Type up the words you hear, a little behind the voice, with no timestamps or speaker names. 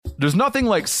There's nothing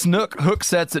like snook hook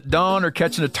sets at dawn or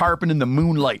catching a tarpon in the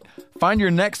moonlight. Find your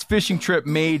next fishing trip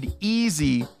made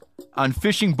easy on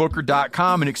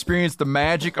fishingbooker.com and experience the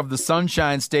magic of the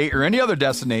Sunshine State or any other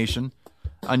destination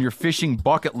on your fishing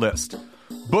bucket list.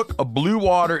 Book a blue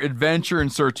water adventure in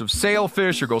search of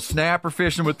sailfish or go snapper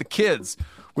fishing with the kids.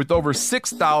 With over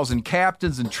 6,000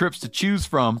 captains and trips to choose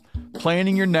from,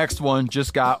 planning your next one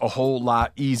just got a whole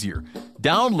lot easier.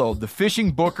 Download the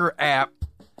Fishing Booker app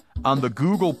on the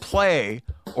Google Play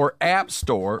or App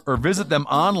Store or visit them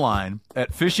online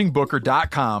at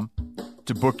fishingbooker.com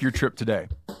to book your trip today.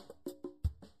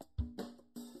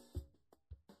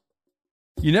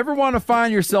 You never want to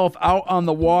find yourself out on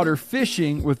the water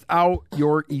fishing without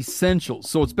your essentials.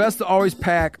 So it's best to always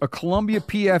pack a Columbia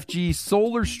PFG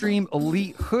Solar Stream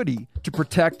Elite hoodie to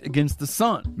protect against the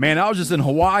sun. Man, I was just in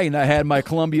Hawaii and I had my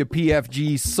Columbia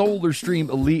PFG Solar Stream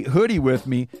Elite hoodie with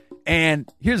me.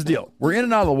 And here's the deal. We're in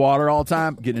and out of the water all the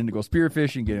time, getting in to go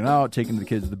spearfishing, getting out, taking the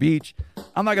kids to the beach.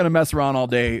 I'm not going to mess around all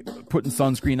day, putting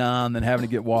sunscreen on, then having to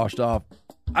get washed off.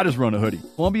 I just run a hoodie.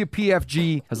 Columbia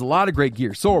PFG has a lot of great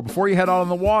gear. So before you head out on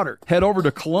the water, head over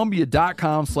to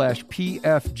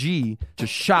Columbia.com/PFG to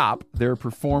shop their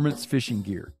performance fishing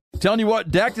gear. Telling you what,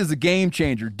 Decked is a game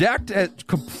changer. Decked has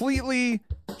completely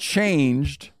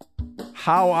changed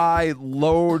how I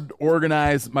load,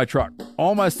 organize my truck.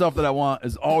 All my stuff that I want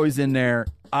is always in there,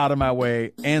 out of my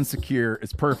way, and secure.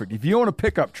 It's perfect. If you own a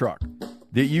pickup truck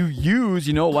that you use,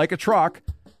 like a truck,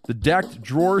 the Decked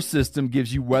drawer system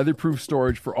gives you weatherproof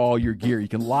storage for all your gear. You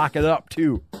can lock it up,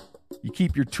 too. You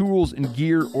keep your tools and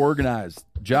gear organized,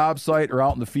 job site or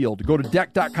out in the field. Go to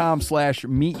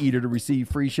deck.com/meateater to receive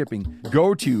free shipping.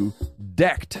 Go to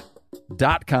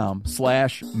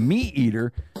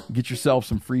decked.com/meateater and get yourself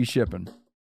some free shipping.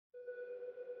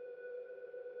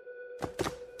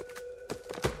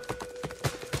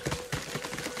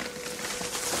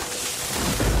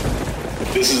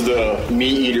 This is the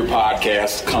Meat Eater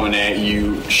podcast coming at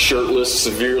you shirtless,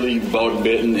 severely bug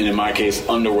bitten, and in my case,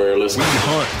 underwearless. We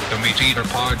hunt the Meat Eater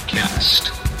podcast.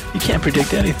 You can't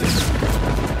predict anything.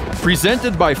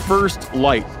 Presented by First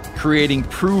Light, creating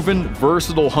proven,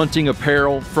 versatile hunting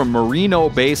apparel from merino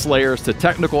base layers to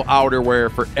technical outerwear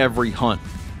for every hunt.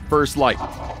 First Light.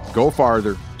 Go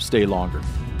farther, stay longer.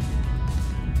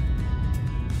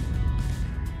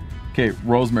 Okay,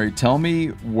 Rosemary, tell me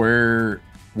where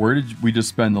did we just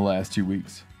spend the last 2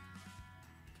 weeks?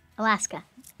 Alaska.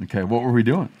 Okay, what were we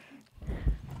doing?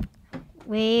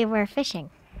 We were fishing.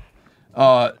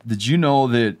 Did you know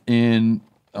that in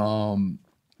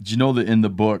the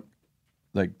book,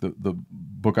 like the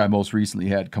book I most recently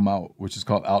had come out, which is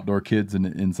called Outdoor Kids in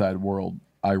the Inside World,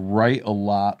 I write a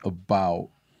lot about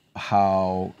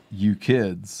how you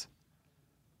kids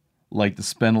like to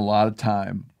spend a lot of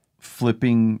time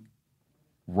flipping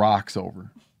rocks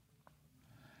over.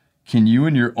 Can you,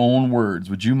 in your own words,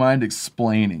 would you mind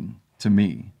explaining to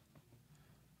me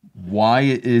why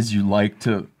it is you like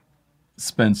to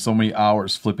spend so many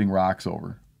hours flipping rocks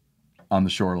over on the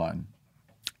shoreline?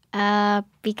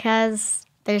 Because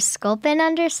there's sculpin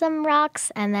under some rocks,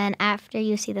 and then after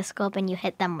you see the sculpin, you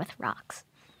hit them with rocks.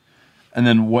 And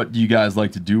then what do you guys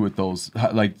like to do with those?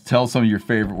 Like, tell some of your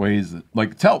favorite ways.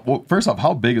 Well, first off,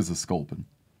 how big is a sculpin?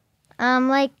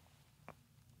 I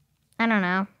don't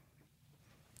know.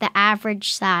 The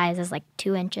average size is like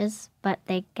 2 inches, but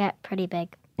they get pretty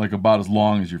big. Like about as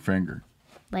long as your finger?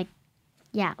 Like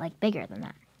bigger than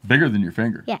that. Bigger than your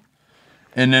finger? Yeah.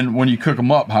 And then when you cook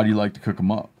them up, how do you like to cook them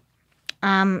up?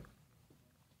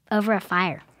 Over a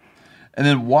fire. And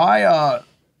then why,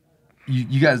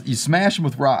 you guys, you smash them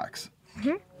with rocks.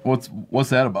 Mm-hmm.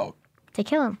 What's that about? To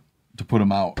kill them. To put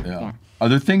them out, yeah. Are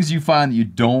there things you find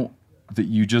that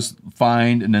you just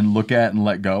find and then look at and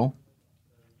let go?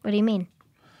 What do you mean?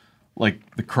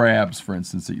 Like the crabs, for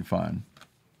instance, that you find.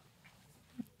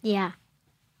 Yeah.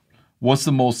 What's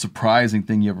the most surprising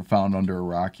thing you ever found under a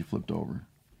rock you flipped over?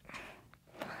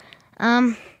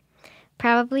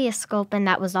 Probably a sculpin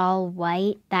that was all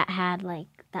white that had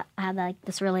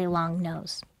this really long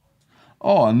nose.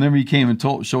 Oh, and then you came and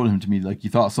showed him to me like you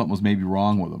thought something was maybe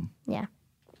wrong with him. Yeah.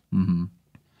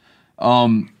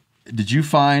 Mm-hmm. Did you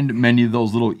find many of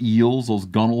those little eels, those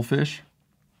gunnelfish,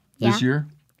 this year?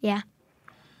 Yeah.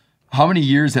 How many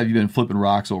years have you been flipping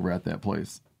rocks over at that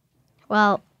place?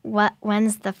 Well,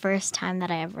 when's the first time that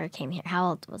I ever came here? How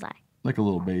old was I? Like a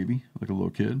little baby, like a little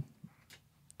kid.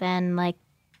 Then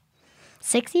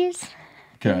 6 years.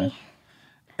 Okay. Maybe.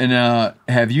 And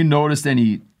have you noticed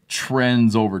any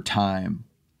trends over time?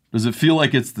 Does it feel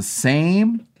like it's the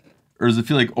same? Or does it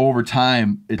feel like over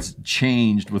time it's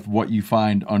changed with what you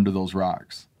find under those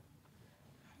rocks?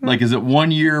 Like, is it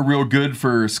 1 year real good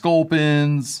for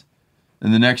sculpins?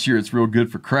 And the next year it's real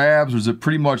good for crabs, or is it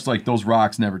pretty much like those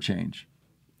rocks never change?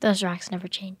 Those rocks never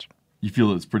change. You feel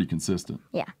that it's pretty consistent?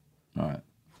 Yeah. All right.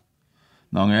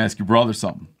 Now I'm going to ask your brother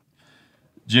something.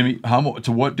 Jimmy,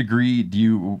 to what degree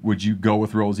would you go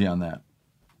with Rosie on that?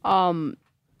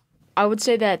 I would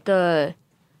say that the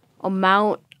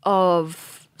amount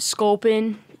of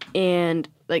sculpin and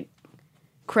like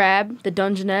crab, the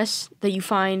Dungeness that you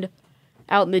find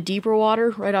out in the deeper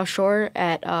water right offshore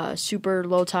at super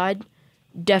low tide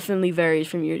definitely varies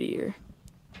from year to year.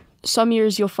 Some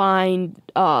years you'll find,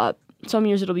 some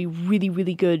years it'll be really,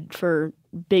 really good for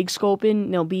big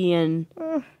sculpin. They'll be in,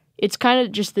 it's kind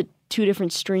of just the two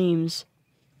different streams.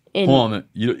 Hold on a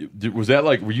minute. Was that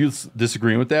like, were you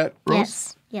disagreeing with that,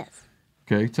 Rose? Yes.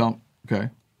 Okay, okay.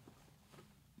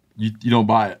 You don't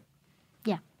buy it?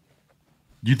 Yeah.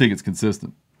 You think it's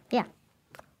consistent? Yeah.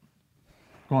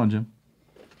 Go on, Jim.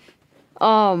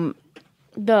 You're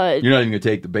not even going to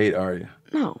take the bait, are you?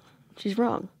 No, she's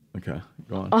wrong. Okay,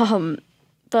 go on.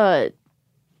 The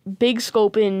big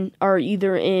sculpin are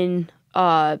either in,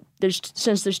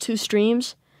 since there's two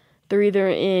streams, they're either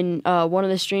in one of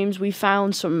the streams. We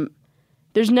found some,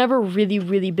 there's never really,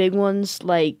 really big ones,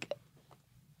 like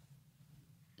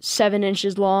 7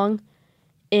 inches long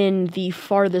in the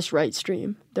farthest right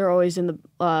stream. They're always in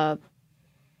the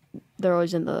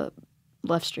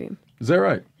left stream. Is that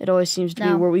right? It always seems to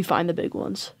be where we find the big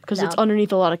ones because it's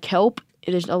underneath a lot of kelp.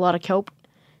 It is a lot of kelp,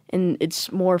 and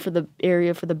it's more for the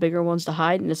area for the bigger ones to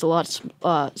hide, and it's a lot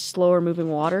slower moving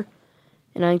water,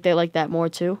 and I think they like that more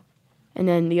too. And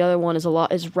then the other one is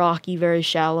rocky, very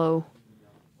shallow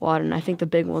water, and I think the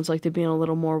big ones like to be in a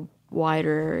little more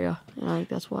wider area, and I think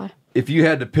that's why. If you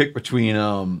had to pick between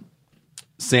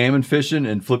salmon fishing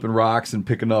and flipping rocks and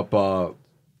picking up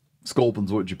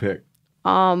sculpins, what would you pick?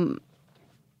 I'd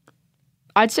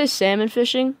say salmon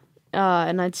fishing,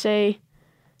 and I'd say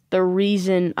the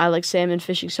reason I like salmon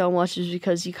fishing so much is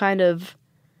because you kind of,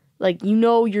 like, if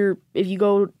you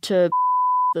go to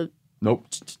the... Nope.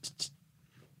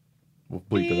 We'll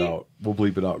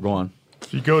bleep it out. Go on.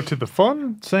 If you go to the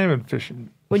fun salmon fishing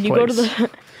when you place.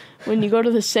 When you go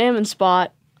to the salmon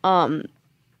spot,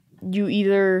 you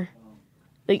either,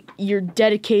 like, you're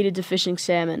dedicated to fishing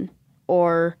salmon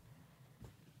or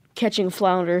catching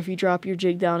flounder if you drop your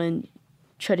jig down and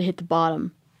try to hit the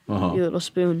bottom with your little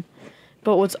spoon.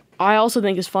 But what's I also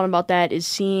think is fun about that is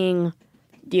seeing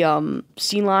the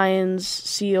sea lions,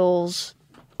 seals,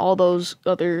 all those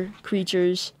other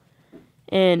creatures,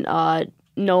 and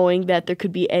knowing that there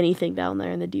could be anything down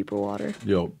there in the deeper water.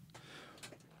 Yo,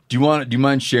 do you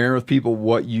mind sharing with people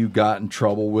what you got in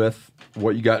trouble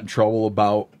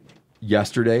about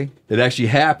yesterday? It actually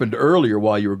happened earlier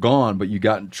while you were gone, but you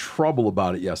got in trouble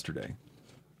about it yesterday.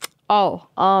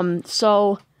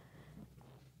 So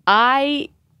I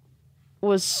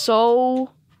was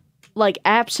so, like,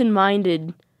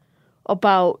 absent-minded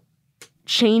about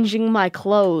changing my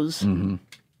clothes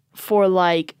for,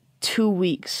 like, 2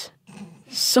 weeks.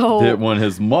 So that when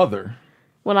his mother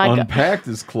unpacked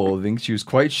his clothing, she was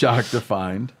quite shocked to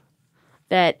find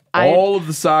that all of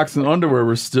the socks and underwear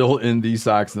were still in the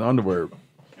socks and underwear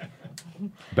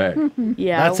bag.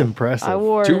 Yeah, that's impressive. I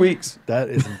wore 2 weeks. That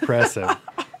is impressive.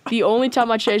 The only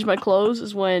time I changed my clothes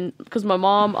is because my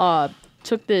mom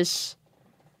took this.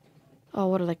 Oh,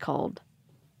 what are they called?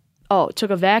 Oh,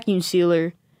 took a vacuum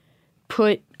sealer,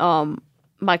 put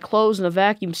my clothes in a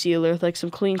vacuum sealer, like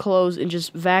some clean clothes, and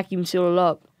just vacuum seal it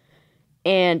up.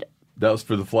 And that was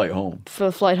for the flight home. For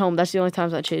the flight home, that's the only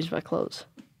times I changed my clothes.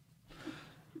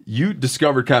 You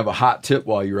discovered kind of a hot tip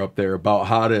while you were up there about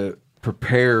how to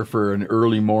prepare for an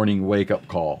early morning wake-up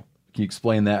call. Can you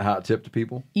explain that hot tip to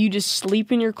people? You just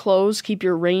sleep in your clothes, keep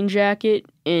your rain jacket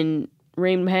and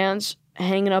rain pants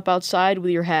hanging up outside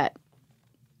with your hat.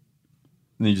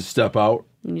 And then you just step out.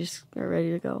 And you just are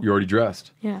ready to go. You're already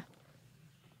dressed. Yeah.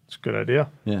 It's a good idea.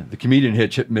 Yeah. The comedian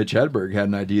Mitch Hedberg had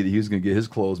an idea that he was going to get his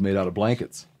clothes made out of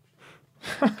blankets.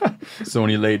 So when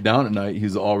he laid down at night,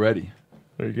 he's all ready.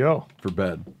 There you go. For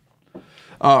bed.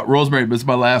 Rosemary, this is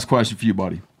my last question for you,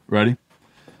 buddy. Ready?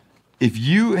 If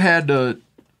you had to...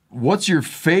 What's your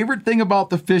favorite thing about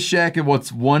the Fish Shack, and what's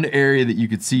one area that you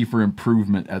could see for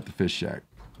improvement at the Fish Shack?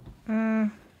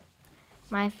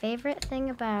 My favorite thing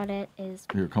about it is...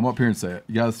 Here, come up here and say it.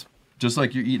 You guys, just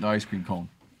like you're eating an ice cream cone.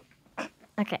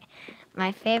 Okay.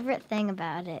 My favorite thing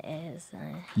about it is...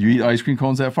 You eat ice cream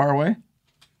cones that far away?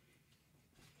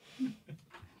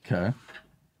 Okay.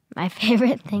 My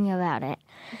favorite thing about it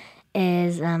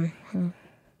is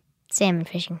salmon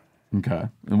fishing. Okay.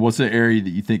 And what's the area that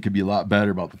you think could be a lot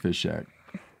better about the Fish Shack?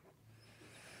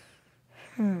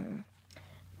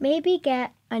 Maybe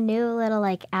get a new little,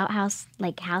 like, outhouse,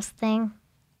 like, house thing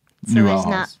New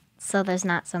outhouse. There's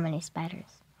not so many spiders.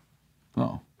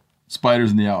 Oh,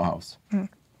 spiders in the outhouse.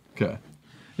 Okay.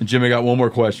 And Jim, I got one more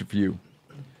question for you.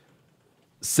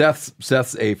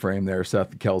 Seth's A-frame there.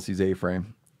 Seth and Kelsey's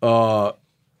A-frame.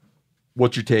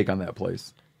 What's your take on that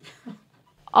place?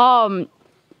 How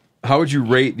would you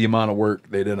rate the amount of work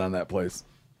they did on that place?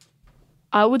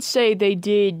 I would say they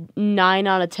did 9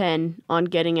 out of 10 on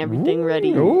getting everything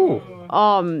ready. Ooh.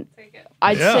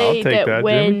 I'd Yeah, say I'll take that,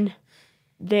 when Jimmy.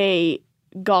 they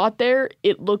got there,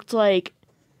 it looked like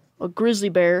a grizzly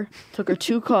bear took her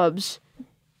 2 cubs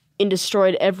and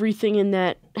destroyed everything in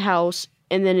that house,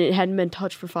 and then it hadn't been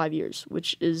touched for 5 years,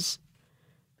 which is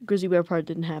the grizzly bear part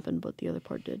didn't happen, but the other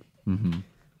part did. Mm-hmm.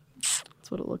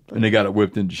 That's what it looked like. And they got it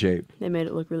whipped into shape. They made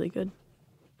it look really good.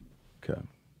 Okay.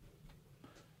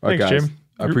 All right, Thanks, guys. Jim.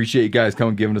 I appreciate you guys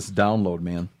coming giving us a download,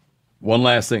 man. One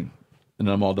last thing, and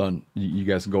then I'm all done. You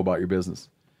guys can go about your business.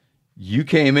 You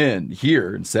came in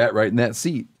here and sat right in that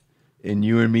seat, and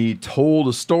you and me told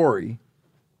a story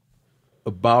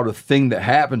about a thing that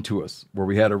happened to us where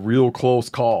we had a real close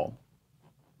call.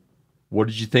 What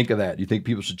did you think of that? Do you think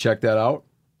people should check that out?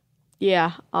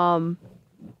 Yeah. A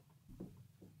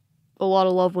lot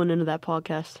of love went into that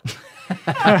podcast.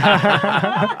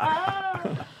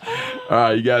 All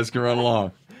right, you guys can run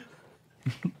along.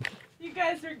 You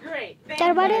guys are great.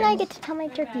 Dad, why didn't I get to tell my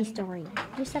turkey story?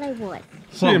 You said I would.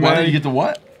 So Hey, why man. did you get to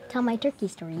what? Tell my turkey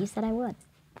story. You said I would.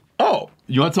 Oh,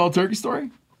 you want to tell a turkey story?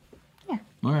 Yeah.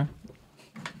 Okay.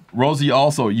 Rosie,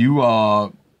 also, you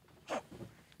were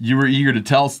eager to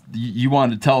tell. You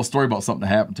wanted to tell a story about something that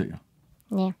happened to you.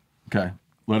 Yeah. Okay,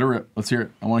 let her rip. Let's hear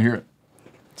it. I want to hear it.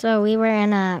 So we were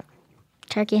in a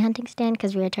turkey hunting stand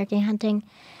because we were turkey hunting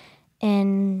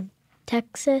in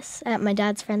Texas at my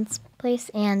dad's friend's place,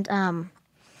 and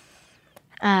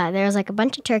there was like a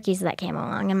bunch of turkeys that came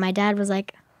along, and my dad was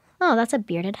like, "Oh, that's a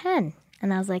bearded hen,"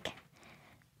 and I was like,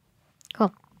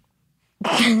 "Cool."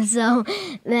 So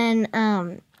then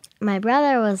my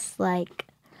brother was like,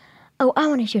 "Oh, I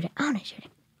want to shoot it. I want to shoot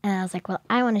it," and I was like, "Well,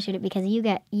 I want to shoot it because you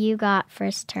got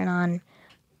first turn on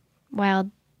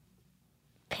wild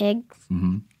pigs,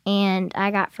 and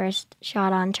I got first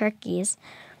shot on turkeys."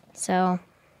 So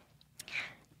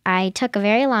I took a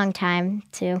very long time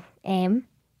to aim,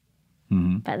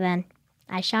 but then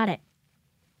I shot it.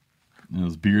 It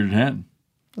was bearded hen.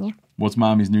 Yeah, What's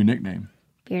mommy's new nickname?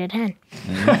 bearded hen.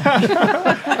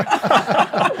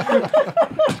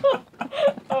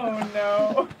 Oh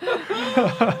no.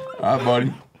 All right,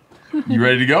 buddy. You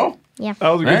ready to go? Yeah. That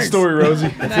was a Thanks. good story, Rosie.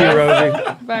 See you,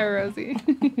 Rosie. Bye, Rosie.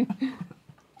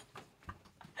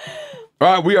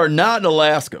 All right, we are not in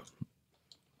Alaska.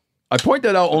 I point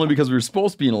that out only because we were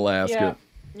supposed to be in Alaska.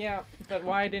 Yeah, but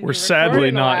why didn't We're we record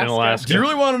sadly not in Alaska. Do you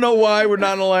really want to know why we're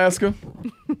not in Alaska?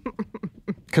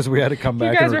 Because we had to come You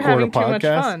back guys and are record a having too much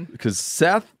podcast. fun. Because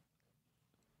Seth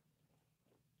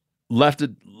left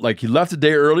it, he left a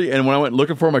day early, and when I went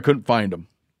looking for him, I couldn't find him.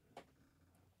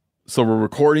 So we're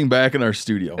recording back in our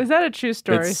studio. Is that a true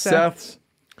story, It's Seth? Seth's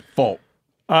fault.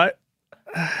 I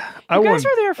You guys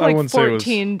were there for like wouldn't say it was-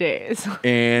 14 days.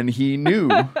 And he knew.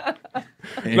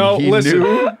 No, listen.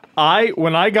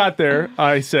 When I got there,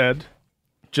 I said,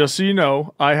 "Just so you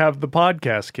know, I have the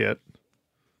podcast kit."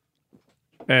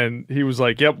 And he was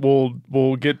like, "Yep,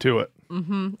 we'll get to it."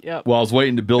 Yep. Well, I was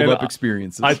waiting to build And up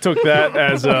experiences. I took that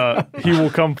as he will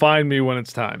come find me when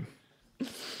it's time.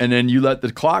 And then you let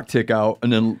the clock tick out,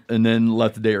 and then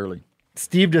left the day early.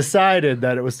 Steve decided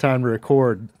that it was time to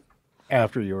record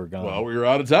after you were gone. Well, we were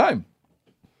out of time.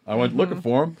 I went looking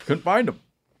for him, couldn't find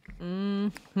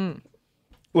him.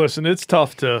 Listen, it's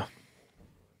tough to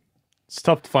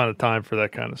find a time for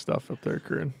that kind of stuff up there,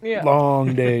 Corinne. Yeah.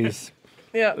 Long days,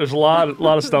 Yeah. There's a lot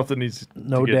of stuff that needs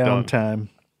no to get done. downtime.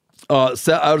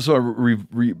 Seth, I just want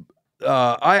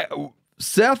to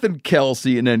Seth and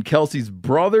Kelsey, and then Kelsey's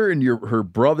brother and her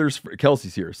brother's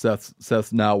Kelsey's here.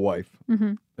 Seth's now wife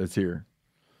is here.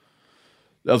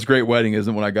 That was a great wedding,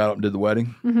 isn't it? When I got up and did the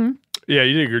wedding, Yeah,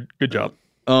 you did a good job.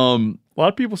 A lot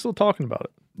of people still talking about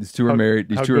it. these two are married.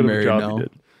 These How two are good of a married job now. you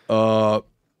did.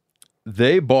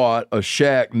 They bought a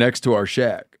shack next to our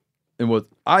shack, and what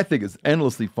I think is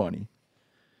endlessly funny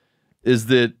is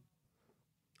that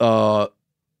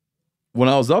when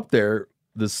I was up there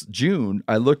this June,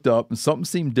 I looked up and something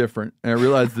seemed different, and I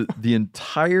realized that the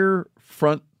entire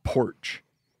front porch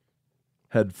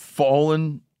had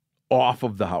fallen off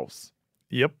of the house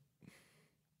Yep.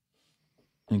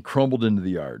 and crumbled into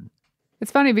the yard.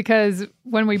 It's funny because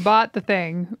when we bought the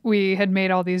thing, we had made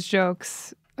all these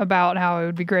jokes about how it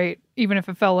would be great even if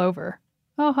it fell over.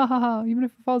 Oh, ha, ha, ha. Even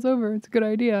if it falls over, it's a good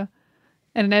idea.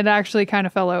 And it actually kind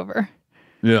of fell over.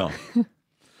 Yeah.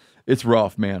 It's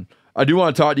rough, man. I do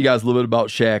want to talk to you guys a little bit about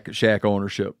shack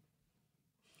ownership.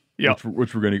 Yeah,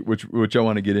 which I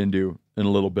want to get into in a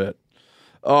little bit.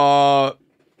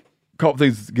 Couple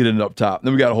things to get into up top.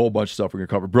 Then we got a whole bunch of stuff we're gonna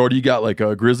cover. Bro, do you got like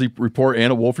a grizzly report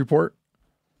and a wolf report?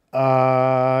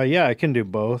 Yeah, I can do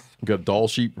both. We got a doll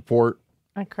sheep report.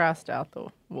 I crossed out the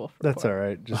wolf report. That's all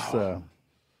right. Just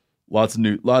lots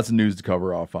of news to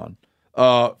cover off on.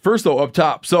 First though, up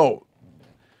top. So,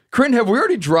 Corinne, have we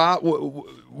already dropped?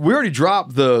 We already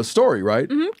dropped the story, right?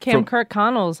 Mm-hmm. Cam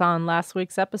Kirkconnell's on last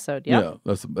week's episode. Yep.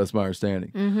 Yeah, that's my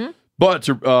understanding. Mm-hmm. But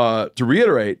to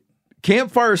reiterate,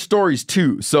 Campfire Stories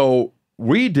 2. So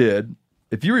we did.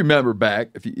 If you remember back,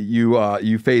 if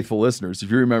you faithful listeners,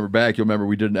 if you remember back, you'll remember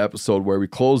we did an episode where we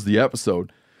closed the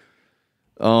episode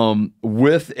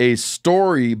with a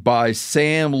story by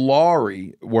Sam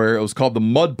Laurie where it was called The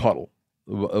Mud Puddle,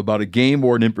 about a game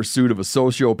warden in pursuit of a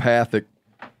sociopathic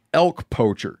elk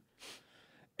poacher.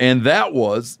 And that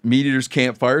was Meat Eater's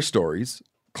Campfire Stories,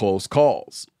 Close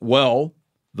Calls. Well,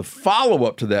 the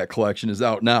follow-up to that collection is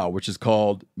out now, which is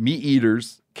called Meat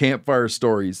Eater's Campfire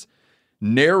Stories,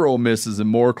 Narrow Misses and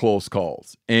More Close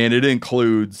Calls. And it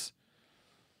includes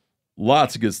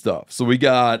lots of good stuff. So we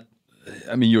got,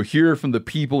 you'll hear from the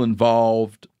people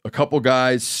involved, a couple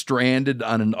guys stranded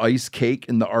on an ice cake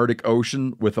in the Arctic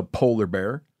Ocean with a polar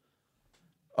bear,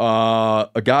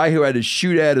 a guy who had to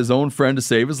shoot at his own friend to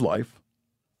save his life,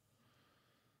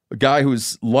 a guy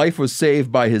whose life was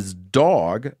saved by his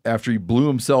dog after he blew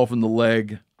himself in the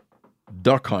leg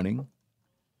duck hunting.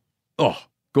 Oh,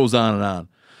 goes on and on.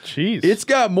 Jeez. It's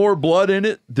got more blood in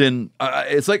it than...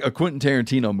 it's like a Quentin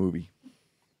Tarantino movie.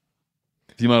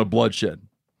 The amount of bloodshed.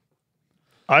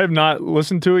 I have not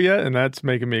listened to it yet, and that's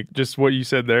making me... Just what you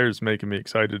said there is making me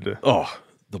excited to... Oh,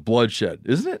 the bloodshed.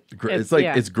 Isn't it? It's like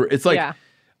Yeah.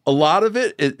 a lot of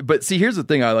it... But see, here's the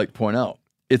thing I like to point out.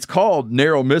 It's called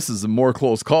Narrow Misses and More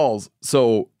Close Calls,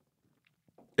 so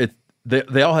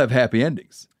they all have happy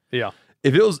endings. Yeah.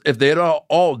 If they had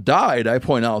all died, I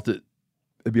point out that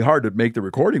it'd be hard to make the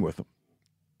recording with them.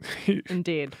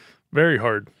 Indeed. Very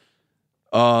hard.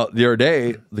 The other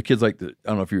day, the kids I don't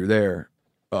know if you were there,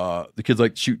 the kids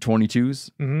like to shoot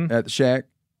 22s at the shack,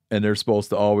 and they're supposed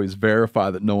to always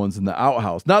verify that no one's in the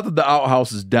outhouse. Not that the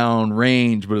outhouse is down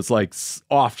range, but it's like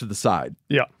off to the side.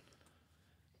 Yeah.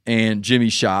 And Jimmy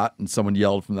shot, and someone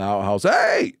yelled from the outhouse,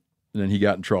 "Hey!" And then he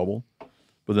got in trouble.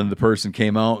 But then the person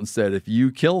came out and said, "If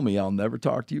you kill me, I'll never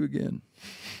talk to you again."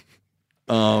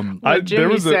 What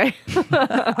Jimmy say?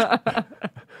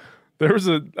 There was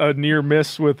a near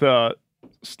miss with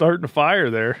starting a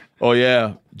fire there. Oh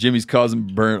yeah, Jimmy's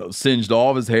cousin singed all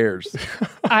of his hairs.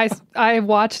 I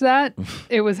watched that.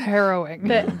 It was harrowing.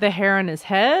 The hair on his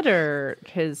head or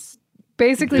his...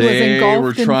 Basically was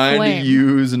engulfed in flame. They were trying to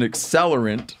use an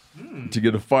accelerant to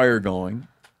get a fire going.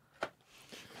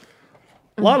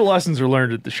 A lot of lessons are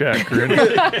learned at the shack.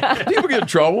 People get in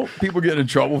trouble. People get in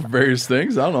trouble for various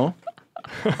things. I don't know.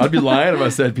 I'd be lying if I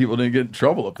said people didn't get in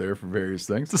trouble up there for various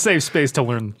things. It's a safe space to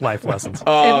learn life lessons.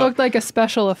 It looked like a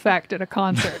special effect at a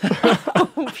concert.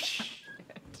 Oh, shit.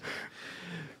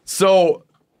 So,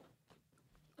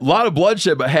 a lot of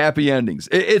bloodshed, but happy endings.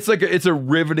 It's a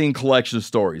riveting collection of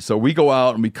stories. So we go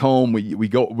out and we comb.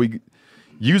 We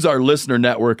use our listener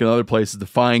network and other places to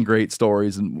find great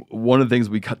stories. And one of the things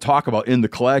we talk about in the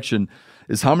collection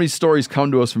is how many stories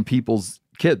come to us from people's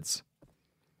kids.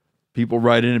 People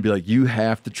write in and be like, "You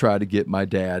have to try to get my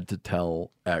dad to tell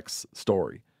X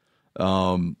story."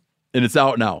 And it's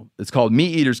out now. It's called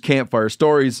Meat Eater's Campfire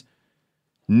Stories,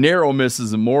 Narrow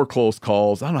Misses and More Close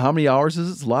Calls. I don't know, how many hours is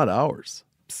it? It's a lot of hours.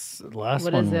 The last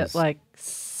What one is it, was like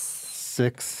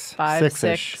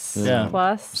 6-ish. 6 Yeah.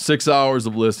 plus? 6 hours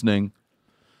of listening.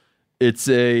 It's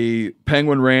a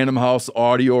Penguin Random House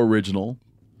audio original.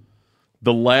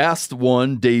 The last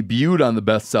one debuted on the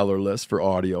bestseller list for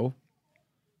audio.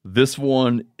 This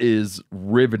one is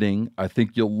riveting. I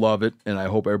think you'll love it, and I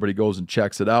hope everybody goes and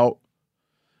checks it out.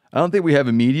 I don't think we have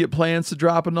immediate plans to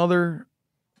drop another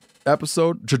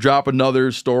episode, to drop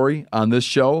another story on this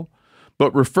show,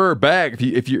 but refer back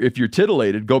if you're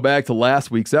titillated. Go back to last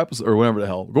week's episode or whatever the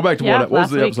hell. Go back to what was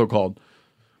the episode called?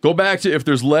 Go back to If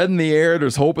There's Lead in the Air,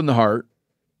 There's Hope in the Heart,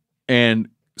 and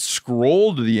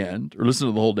scroll to the end or listen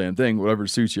to the whole damn thing, whatever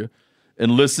suits you.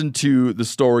 And listen to the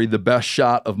story, The Best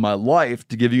Shot of My Life,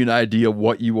 to give you an idea of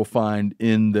what you will find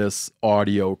in this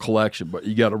audio collection. But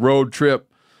you got a road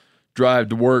trip, drive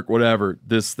to work, whatever.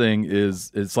 This thing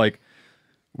it's like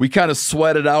we kind of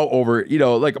sweat it out over,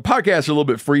 like a podcast are a little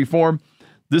bit free form.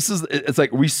 It's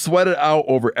like we sweat it out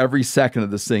over every second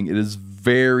of this thing. It is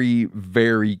very,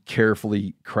 very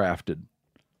carefully crafted.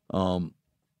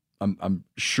 I'm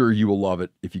sure you will love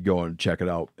it if you go and check it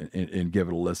out and give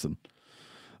it a listen.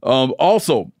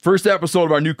 Also, first episode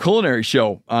of our new culinary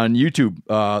show on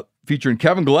YouTube, featuring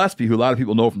Kevin Gillespie, who a lot of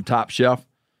people know from Top Chef.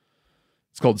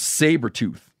 It's called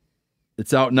Sabretooth.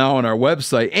 It's out now on our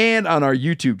website and on our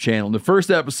YouTube channel. In the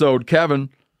first episode, Kevin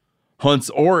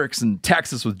hunts oryx in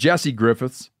Texas with Jesse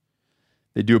Griffiths.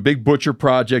 They do a big butcher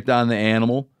project on the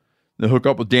animal. They hook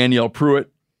up with Danielle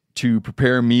Pruitt to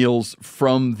prepare meals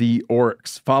from the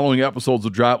oryx. Following episodes will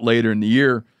drop later in the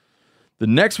year. The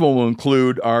next one will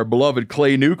include our beloved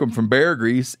Clay Newcomb from Bear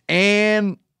Grease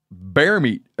and bear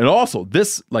meat. And also,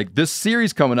 this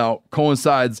series coming out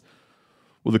coincides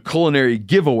with a culinary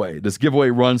giveaway. This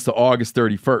giveaway runs to August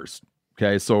 31st.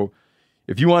 Okay, so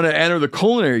if you want to enter the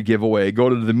culinary giveaway, go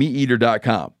to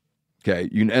themeateater.com. Okay,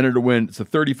 you can enter to win. It's a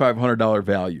 $3,500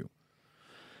 value.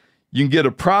 You can get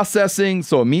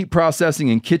a meat processing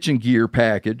and kitchen gear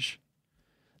package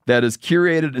that is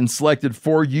curated and selected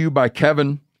for you by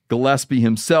Kevin Gillespie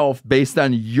himself based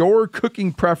on your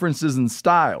cooking preferences and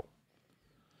style.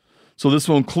 So this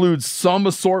will include some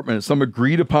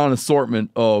agreed upon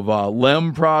assortment of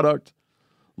Lem product,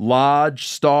 Lodge,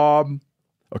 Staub,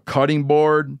 a cutting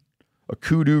board, a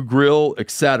Kudu grill,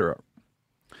 etc.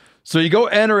 So you go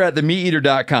enter at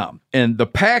themeateater.com, and the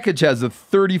package has a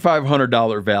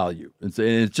 $3,500 value.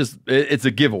 It's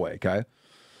a giveaway, okay?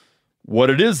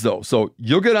 What it is, though, so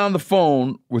you'll get on the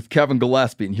phone with Kevin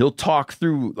Gillespie, and he'll talk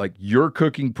through like your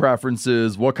cooking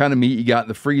preferences, what kind of meat you got in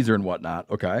the freezer and whatnot,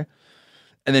 okay?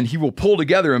 And then he will pull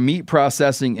together a meat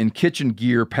processing and kitchen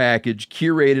gear package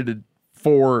curated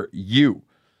for you.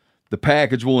 The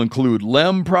package will include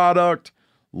Lem product,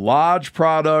 Lodge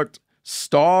product,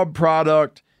 Staub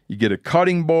product. You get a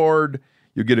cutting board.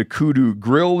 You'll get a Kudu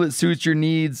grill that suits your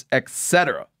needs,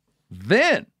 etc.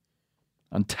 Then,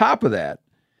 on top of that,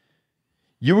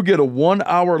 you will get a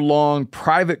 1-hour-long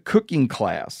private cooking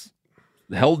class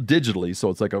held digitally. So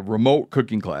it's like a remote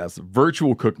cooking class, a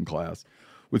virtual cooking class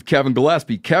with Kevin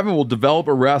Gillespie. Kevin will develop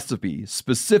a recipe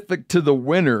specific to the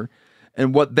winner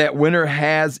and what that winner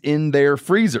has in their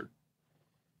freezer.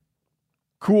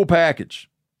 Cool package.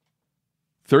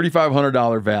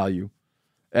 $3,500 value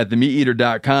at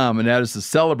themeateater.com, and that is to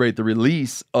celebrate the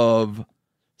release of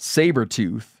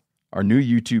Sabretooth, our new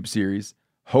YouTube series,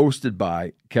 hosted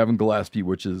by Kevin Gillespie,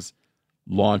 which is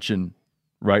launching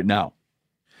right now.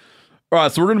 All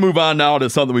right, so we're going to move on now to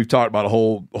something we've talked about a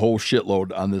whole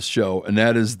shitload on this show, and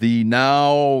that is the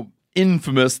now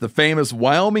infamous, the famous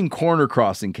Wyoming corner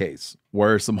crossing case,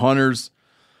 where some hunters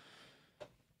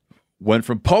went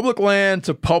from public land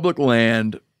to public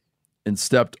land and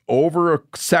stepped over a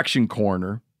section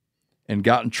corner and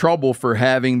got in trouble for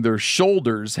having their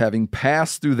shoulders having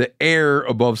passed through the air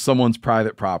above someone's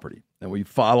private property. And we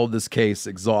followed this case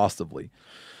exhaustively.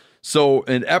 So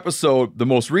an episode, the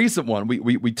most recent one,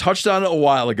 we touched on it a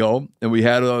while ago, and we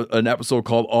had an episode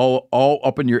called All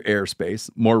Up in Your Airspace.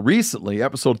 More recently,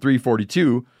 episode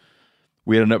 342,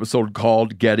 we had an episode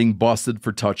called Getting Busted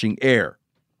for Touching Air.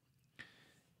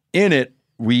 In it,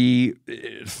 we,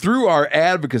 through our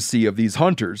advocacy of these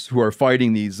hunters who are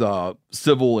fighting these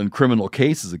civil and criminal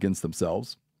cases against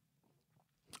themselves,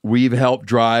 we've helped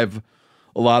drive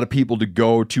a lot of people to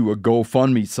go to a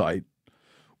GoFundMe site,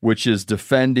 which is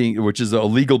a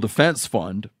legal defense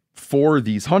fund for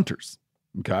these hunters.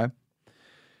 Okay.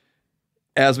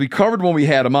 As we covered when we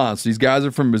had them on, so these guys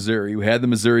are from Missouri. We had the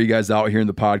Missouri guys out here in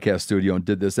the podcast studio and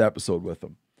did this episode with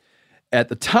them. At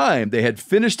the time, they had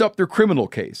finished up their criminal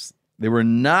case. They were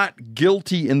not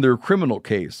guilty in their criminal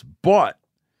case, but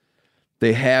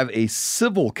they have a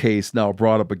civil case now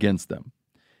brought up against them.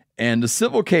 And the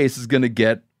civil case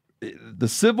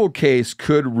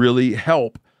could really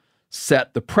help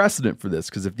set the precedent for this.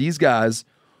 Because if these guys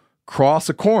cross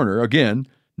a corner, again,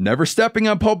 never stepping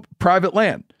on private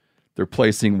land, they're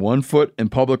placing one foot in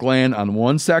public land on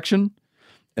one section,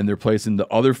 and they're placing the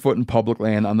other foot in public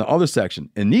land on the other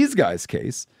section. In these guys'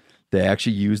 case, they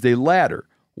actually used a ladder.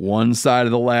 One side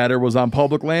of the ladder was on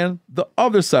public land. The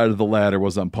other side of the ladder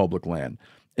was on public land.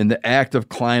 In the act of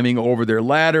climbing over their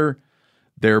ladder,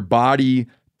 their body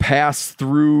passed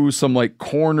through some like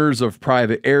corners of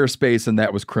private airspace, and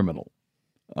that was criminal.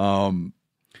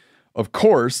 Of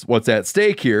course, what's at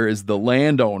stake here is the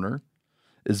landowner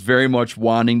is very much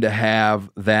wanting to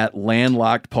have that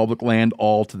landlocked public land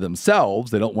all to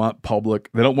themselves. They don't want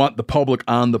the public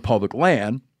on the public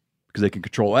land because they can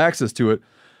control access to it.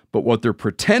 But what they're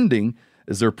pretending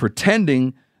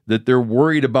that they're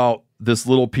worried about this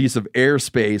little piece of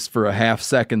airspace for a half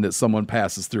second that someone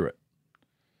passes through it.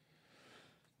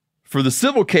 For the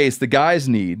civil case, the guys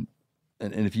need,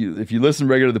 and if you listen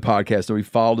regularly to the podcast, or we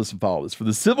follow this. For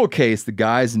the civil case, the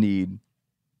guys need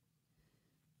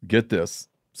get this.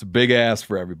 It's a big ask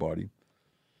for everybody.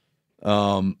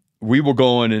 We will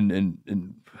go in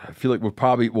and I feel like we'll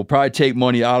probably take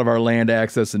money out of our land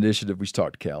access initiative. We should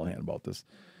talk to Callahan about this.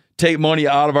 Take money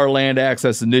out of our land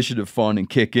access initiative fund and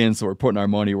kick in, so we're putting our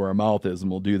money where our mouth is, and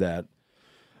we'll do that.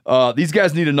 These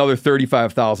guys need another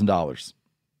 $35,000.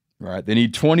 Right? They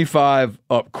need 25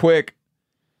 up quick,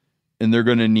 and they're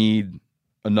going to need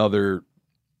another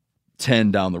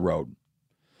 10 down the road.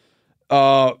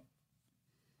 A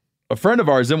friend of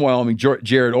ours in Wyoming,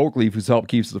 Jared Oakleaf, who's helped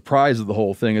keep the prize of the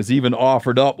whole thing, has even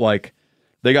offered up, like,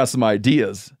 they got some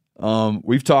ideas.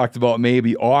 We've talked about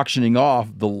maybe auctioning off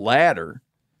the ladder.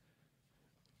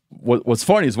 What's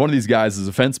funny is one of these guys is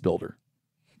a fence builder.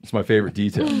 It's my favorite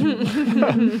detail.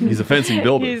 He's a fencing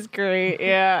builder. He's great,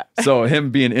 yeah. So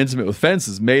him being intimate with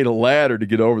fences made a ladder to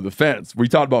get over the fence. We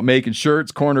talked about making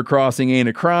shirts, corner crossing ain't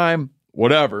a crime,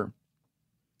 whatever.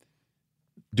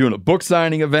 Doing a book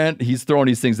signing event. He's throwing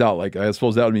these things out. Like, I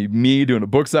suppose that would be me doing a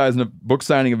book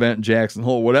signing event in Jackson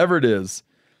Hole, whatever it is.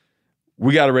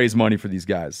 We got to raise money for these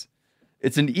guys.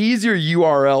 It's an easier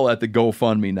URL at the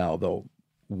GoFundMe now, though.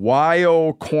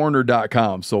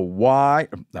 YOcorner.com. So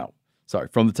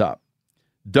from the top.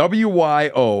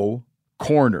 WYO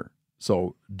Corner.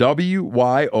 So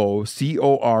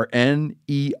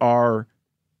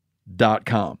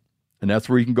WYOCORNER.com. And that's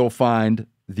where you can go find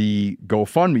the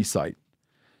GoFundMe site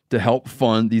to help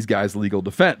fund these guys' legal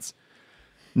defense.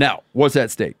 Now, what's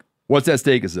at stake? What's at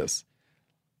stake is this.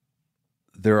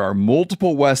 There are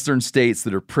multiple Western states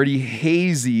that are pretty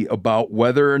hazy about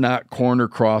whether or not corner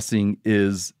crossing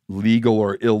is legal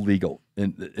or illegal.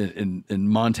 In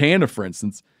Montana, for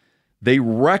instance, they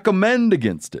recommend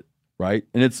against it, right?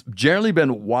 And it's generally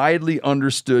been widely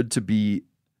understood to be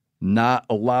not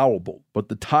allowable. But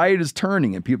the tide is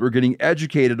turning and people are getting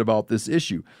educated about this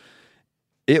issue.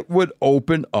 It would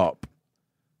open up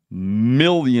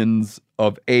millions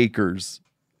of acres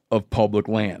of public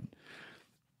land.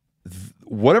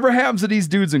 Whatever happens to these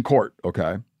dudes in court,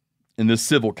 okay, in this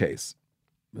civil case,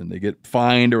 and they get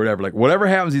fined or whatever, like whatever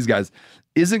happens to these guys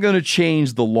isn't going to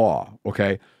change the law,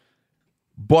 okay?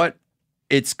 But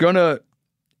it's going to,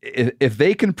 if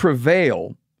they can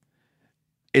prevail,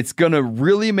 it's going to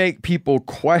really make people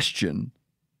question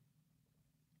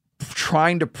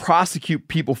trying to prosecute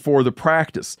people for the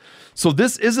practice. So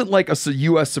this isn't like a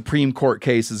U.S. Supreme Court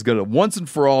case is going to once and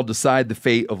for all decide the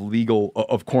fate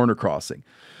of corner crossing.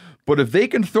 But if they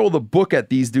can throw the book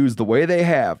at these dudes the way they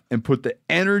have and put the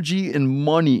energy and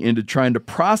money into trying to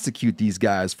prosecute these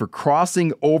guys for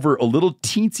crossing over a little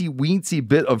teensy-weensy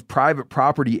bit of private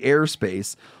property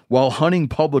airspace while hunting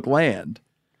public land,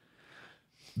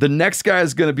 the next guy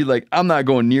is going to be like, I'm not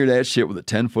going near that shit with a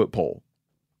 10-foot pole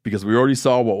because we already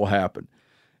saw what will happen.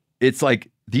 It's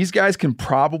like these guys can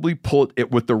probably pull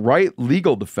it with the right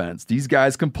legal defense. These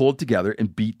guys can pull it together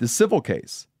and beat the civil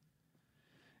case.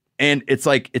 And it's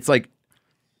a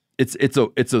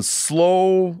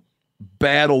slow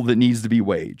battle that needs to be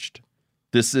waged.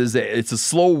 It's a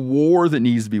slow war that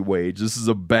needs to be waged. This is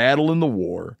a battle in the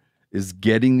war, is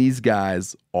getting these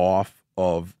guys off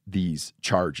of these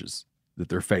charges that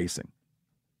they're facing.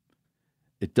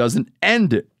 It doesn't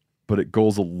end it, but it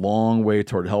goes a long way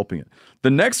toward helping it.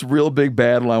 The next real big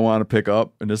battle I want to pick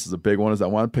up, and this is a big one, is I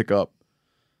want to pick up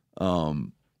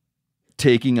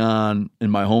taking on in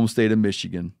my home state of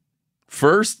Michigan.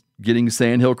 First, getting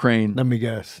Sandhill Crane. Let me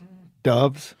guess.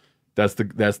 Doves? That's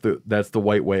the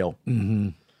white whale. Mm-hmm.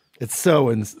 It's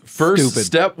so First stupid.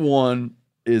 Step one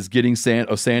is getting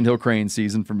a Sandhill Crane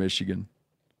season for Michigan.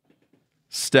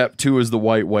 Step two is the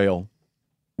white whale,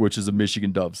 which is a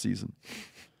Michigan dove season.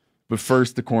 But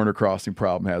first, the corner crossing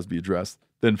problem has to be addressed.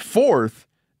 Then fourth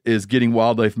is getting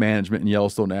wildlife management in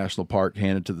Yellowstone National Park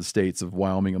handed to the states of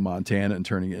Wyoming and Montana and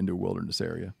turning it into a wilderness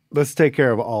area. Let's take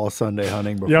care of all Sunday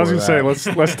hunting before Yeah, I was going to say,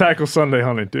 let's tackle Sunday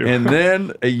hunting too. And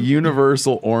then a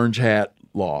universal orange hat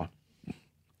law.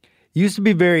 Used to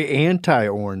be very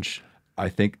anti-orange. I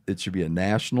think it should be a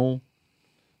national,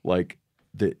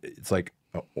 it's like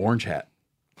an orange hat.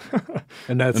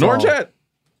 And that's an orange all. hat.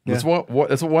 Yeah. That's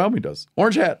what Wyoming does.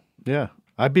 Orange hat. Yeah,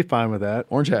 I'd be fine with that.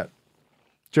 Orange hat.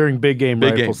 During big game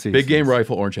rifle season. Big game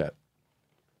rifle orange hat.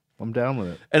 I'm down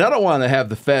with it. And I don't want to have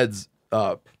the feds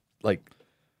I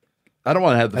don't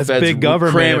want to have the That's feds big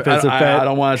government. I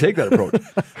don't want to take that approach.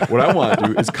 What I want to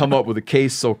do is come up with a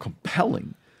case so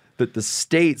compelling that the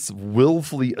states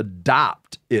willfully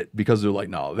adopt it because they're like,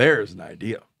 no, there's an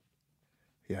idea.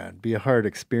 Yeah, it'd be a hard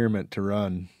experiment to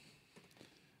run.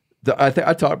 I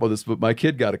talked about this, but my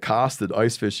kid got accosted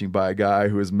ice fishing by a guy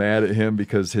who was mad at him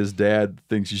because his dad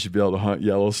thinks you should be able to hunt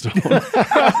Yellowstone.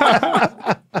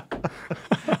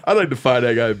 I'd like to find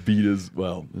that guy beat his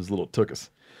little tuchus.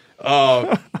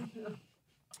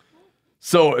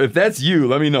 So if that's you,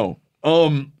 let me know.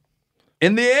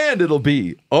 In the end, it'll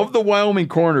be of the Wyoming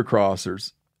corner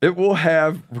crossers. It will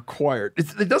have required.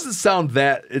 It doesn't sound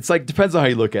that. It's like depends on how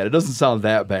you look at it. It doesn't sound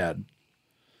that bad.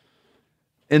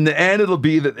 In the end, it'll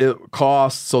be that it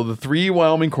costs. So the 3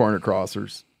 Wyoming corner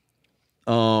crossers,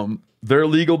 their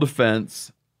legal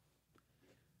defense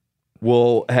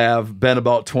will have been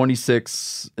about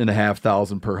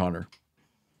 $26,500 per hunter.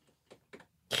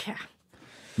 Yeah.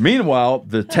 Meanwhile,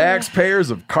 the taxpayers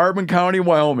of Carbon County,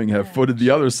 Wyoming have footed the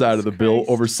other side of the bill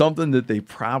over something that they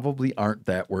probably aren't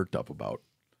that worked up about.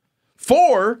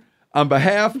 On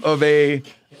behalf of a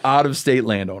out-of-state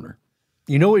landowner.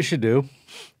 You know what we should do?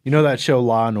 You know that show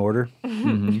Law and Order?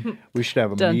 Mm-hmm. We should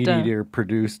have a Meat Eater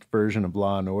produced version of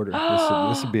Law and Order.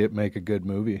 This would make a good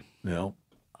movie. Yeah.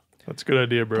 That's a good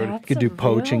idea, Brody. You could do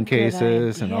poaching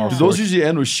cases and all. Do those usually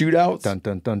end with shootouts? Dun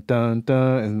dun dun dun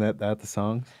dun. Isn't that the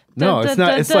song? No, it's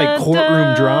not. It's like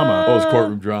courtroom drama. Oh, it's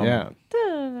courtroom drama. Yeah.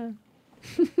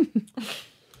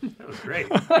 That was great.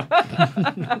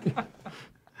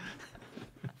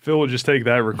 Phil will just take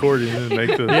that recording and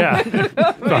make the.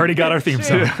 Yeah. We already got our theme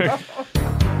song.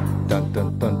 Dun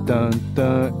dun dun dun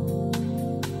dun.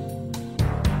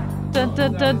 Dun,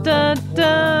 dun, dun, dun,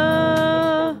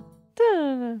 dun.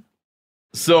 Dun.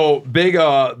 So big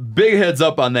heads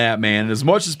up on that, man. As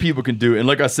much as people can do, and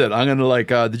like I said, I'm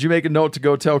gonna did you make a note to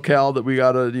go tell Cal that we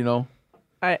gotta,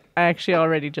 I actually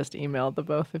already just emailed the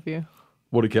both of you.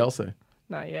 What did Cal say?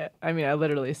 Not yet. I mean, I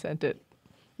literally sent it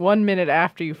 1 minute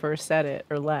after you first said it,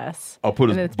 or less. I'll put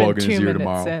and his it's bug been in his 2 ear minutes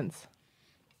tomorrow. Since.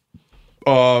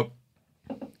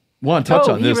 Want to touch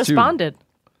on this he too? responded.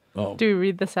 Oh, Do we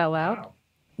read this out loud?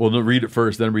 well, no, read it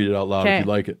first, then read it out loud if Okay. you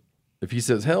like it. If he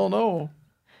says hell no,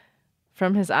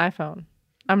 From his iPhone.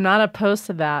 I'm not opposed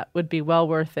to that. Would be well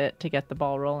worth it to get the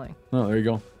ball rolling. oh, there you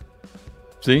go.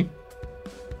 See,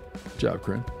 good job,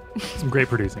 Corinne. Some great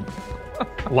producing.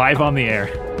 Live on the air.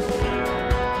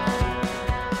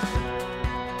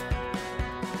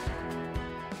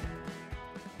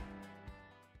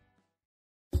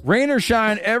 Rain or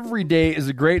shine, every day is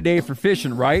a great day for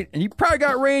fishing, right? And you probably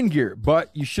got rain gear,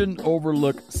 but you shouldn't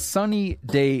overlook sunny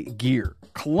day gear.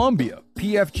 Columbia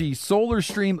PFG Solar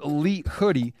Stream Elite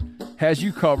Hoodie has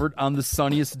you covered on the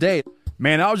sunniest day.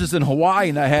 Man, I was just in Hawaii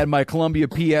and I had my Columbia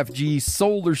PFG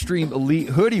Solar Stream Elite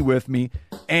Hoodie with me.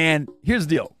 And here's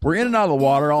the deal. We're in and out of the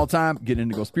water all the time, getting in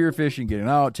to go spearfishing, getting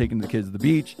out, taking the kids to the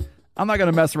beach. I'm not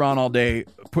going to mess around all day,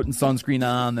 putting sunscreen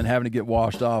on, then having to get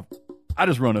washed off. I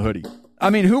just run a hoodie. I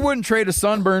mean, who wouldn't trade a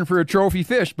sunburn for a trophy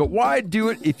fish? But why do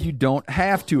it if you don't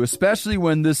have to, especially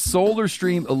when this Solar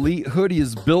Stream Elite Hoodie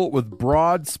is built with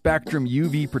broad spectrum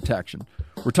UV protection.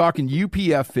 We're talking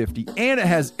UPF 50, and it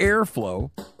has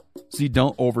airflow so you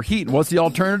don't overheat. And what's the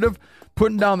alternative?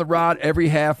 Putting down the rod every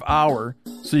half hour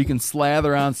so you can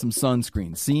slather on some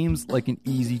sunscreen. Seems like an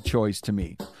easy choice to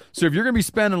me. So if you're going to be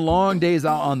spending long days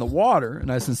out on the water,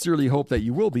 and I sincerely hope that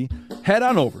you will be, head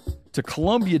on over to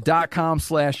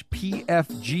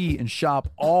Columbia.com/PFG and shop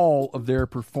all of their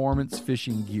performance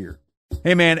fishing gear.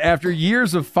 Hey man, after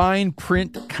years of fine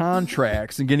print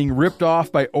contracts and getting ripped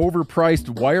off by overpriced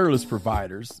wireless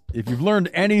providers, if you've learned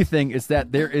anything, it's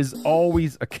that there is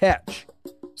always a catch.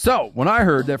 So, when I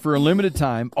heard that for a limited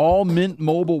time, all Mint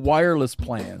Mobile wireless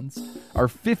plans are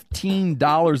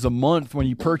 $15 a month when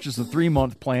you purchase a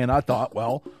 3-month plan, I thought,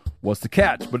 well, what's the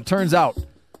catch? But it turns out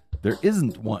there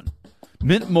isn't one.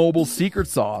 Mint Mobile's secret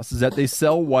sauce is that they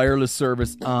sell wireless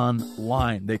service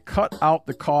online. They cut out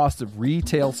the cost of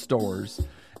retail stores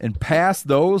and pass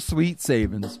those sweet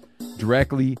savings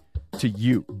directly to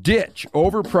you. Ditch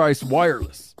overpriced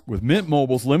wireless with Mint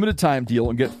Mobile's limited time deal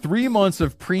and get 3 months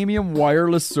of premium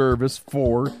wireless service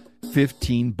for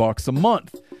 $15 a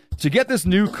month. To get this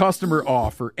new customer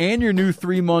offer and your new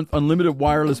 3-month unlimited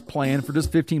wireless plan for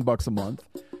just $15 a month,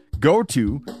 go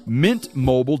to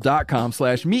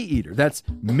mintmobile.com/meateater. That's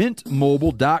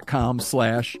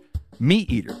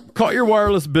mintmobile.com/meateater. Cut your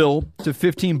wireless bill to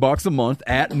 $15 a month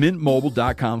at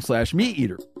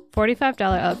mintmobile.com/meateater.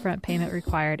 $45 upfront payment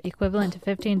required, equivalent to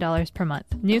 $15 per month.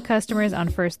 New customers on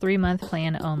first 3-month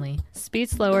plan only. Speed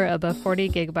slower above 40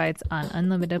 gigabytes on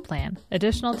unlimited plan.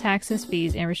 Additional taxes,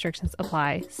 fees, and restrictions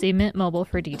apply. See Mint Mobile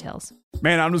for details.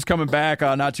 Man, I'm just coming back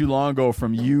not too long ago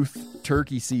from youth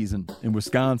turkey season in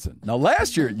Wisconsin. Now,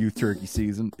 last year at youth turkey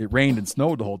season, it rained and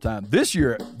snowed the whole time. This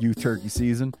year at youth turkey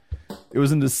season, it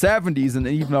was in the 70s and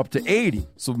even up to 80.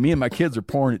 So me and my kids are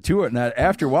pouring it to it. And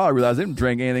after a while, I realized they didn't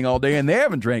drink anything all day, and they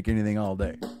haven't drank anything all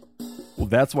day. Well,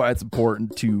 that's why it's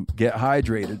important to get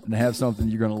hydrated and have something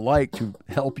you're going to like to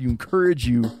help you, encourage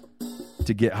you to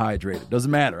to get hydrated. Doesn't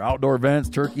matter. Outdoor events,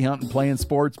 turkey hunting, playing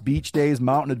sports, beach days,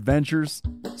 mountain adventures.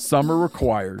 Summer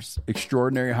requires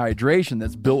extraordinary hydration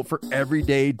that's built for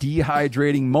everyday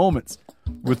dehydrating moments.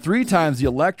 With 3 times the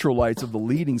electrolytes of the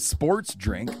leading sports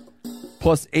drink,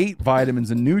 plus 8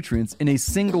 vitamins and nutrients in a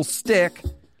single stick,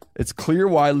 it's clear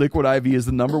why Liquid IV is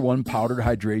the #1 powdered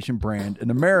hydration brand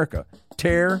in America.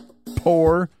 Tear,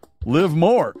 pour, live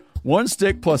more. 1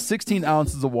 stick plus 16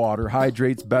 ounces of water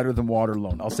hydrates better than water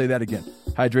alone. I'll say that again.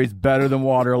 Hydrates better than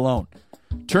water alone.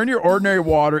 Turn your ordinary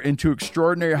water into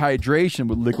extraordinary hydration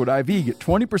with Liquid IV. Get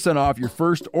 20% off your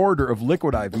first order of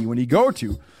Liquid IV when you go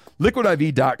to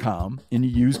liquidiv.com and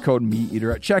you use code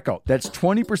MeatEater at checkout. That's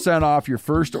 20% off your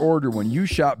first order when you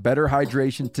shop Better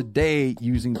Hydration today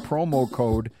using promo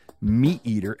code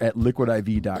MeatEater at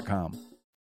liquidiv.com.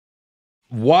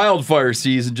 Wildfire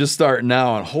season just starting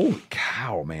now, and holy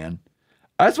cow, man.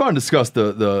 I just want to discuss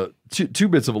the two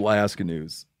bits of Alaska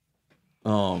news.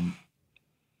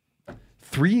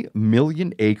 3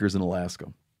 million acres in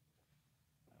Alaska.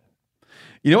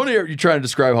 You know when you're trying to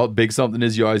describe how big something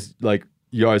is, you always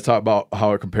talk about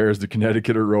how it compares to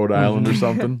Connecticut or Rhode Island or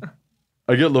something.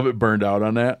 I get a little bit burned out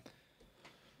on that.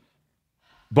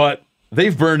 But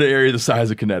they've burned an area the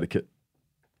size of Connecticut.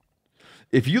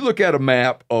 If you look at a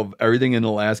map of everything in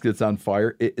Alaska that's on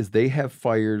fire, they have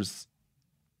fires.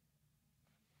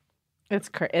 It's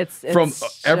from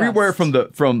everywhere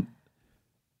from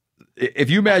if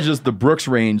you imagine just the Brooks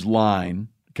Range line,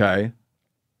 okay,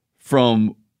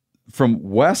 from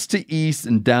west to east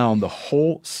and down, the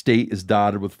whole state is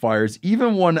dotted with fires,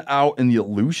 even one out in the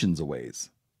Aleutians a ways.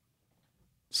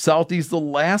 Southeast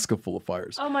Alaska full of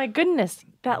fires. Oh my goodness,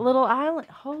 that little island.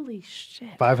 Holy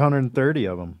shit. 530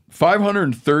 of them.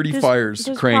 530 fires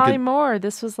there's cranking. Probably more.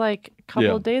 This was like a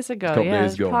couple of days ago.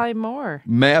 There's probably more.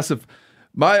 Massive.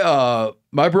 My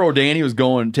bro Danny was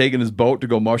taking his boat to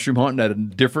go mushroom hunting at a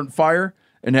different fire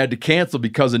and had to cancel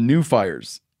because of new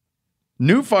fires.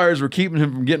 New fires were keeping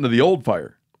him from getting to the old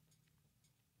fire.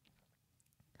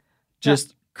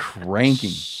 Just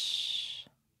cranking.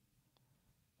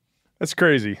 That's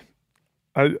crazy.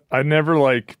 I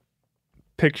never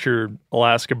pictured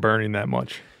Alaska burning that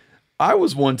much. I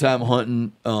was one time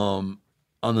hunting on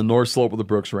the north slope of the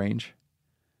Brooks Range,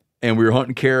 and we were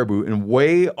hunting caribou, and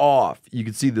way off you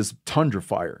could see this tundra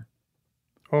fire.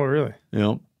 Oh, really? You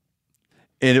know,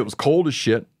 and it was cold as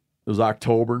shit. It was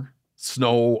October,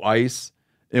 snow, ice,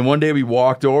 and one day we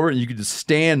walked over, and you could just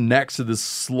stand next to this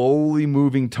slowly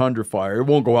moving tundra fire. It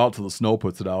won't go out till the snow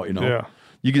puts it out. You know. Yeah.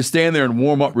 You could stand there and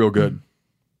warm up real good.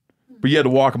 But you had to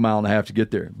walk 1.5 miles to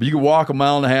get there. But you could walk 1.5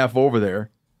 miles over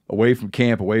there, away from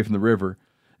camp, away from the river,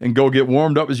 and go get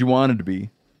warmed up as you wanted to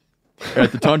be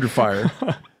at the tundra fire,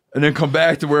 and then come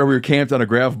back to where we were camped on a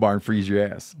gravel bar and freeze your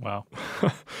ass. Wow.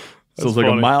 So it's like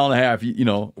funny. 1.5 miles,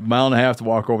 1.5 miles to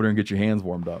walk over there and get your hands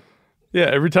warmed up. Yeah,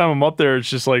 every time I'm up there, it's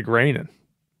just raining.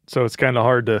 So it's kind of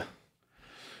hard to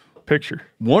picture.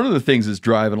 One of the things that's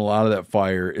driving a lot of that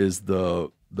fire is the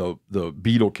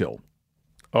beetle kill.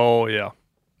 Oh yeah.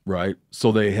 Right.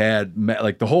 So they had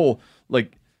the whole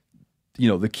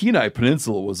the Kenai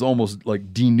Peninsula was almost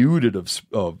denuded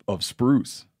of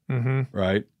spruce. Mm-hmm.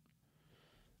 Right.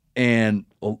 And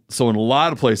so in a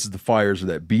lot of places the fires are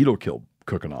that beetle kill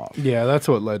cooking off. Yeah, that's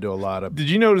what led to a lot of Did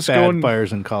you notice bad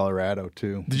fires in Colorado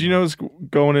too. Did you notice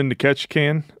going into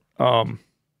Ketchikan, a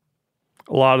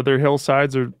lot of their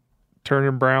hillsides are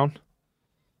turning brown?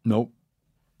 Nope.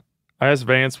 I asked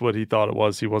Vance what he thought it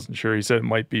was. He wasn't sure. He said it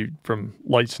might be from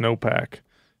light snowpack.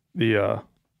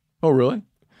 Oh, really?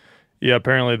 Yeah,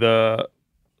 apparently the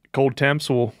cold temps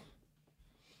will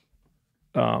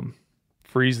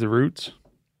freeze the roots.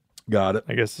 Got it.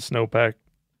 I guess the snowpack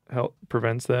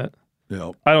prevents that.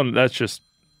 Yeah. I don't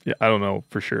know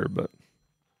for sure, but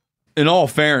in all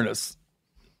fairness,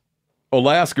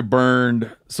 Alaska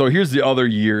burned. So here's the other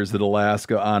years that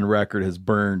Alaska on record has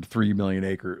burned 3 million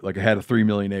acre, had a 3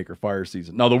 million acre fire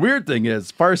season. Now the weird thing is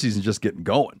fire season's just getting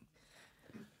going,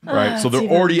 right? So they're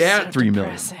already at 3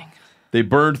 million. They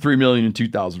burned 3 million in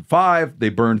 2005. They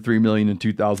burned 3 million in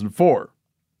 2004.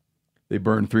 They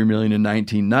burned 3 million in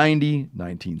 1990,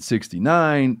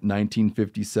 1969,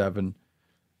 1957,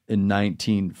 and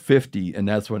 1950, and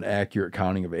that's when accurate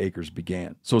counting of acres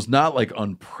began. So it's not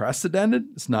unprecedented,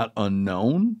 it's not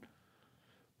unknown,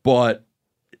 but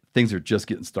things are just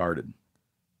getting started.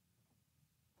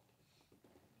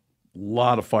 A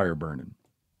lot of fire burning.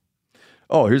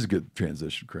 Oh, here's a good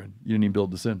transition, Craig. You didn't even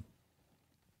build this in.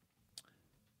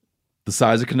 The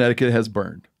size of Connecticut has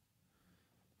burned.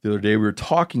 The other day we were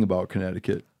talking about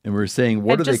Connecticut, and we were saying,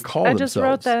 what do they call themselves? I just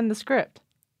wrote that in the script.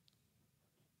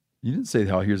 You didn't say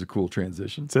how here's a cool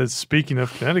transition. It says, speaking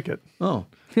of Connecticut. Oh.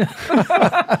 Maybe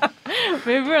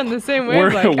we're on the same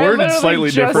wavelength. Worded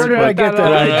slightly different, but I get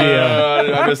that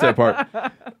idea. I missed that part.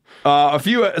 A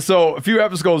few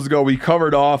episodes ago, we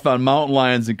covered off on mountain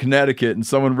lions in Connecticut, and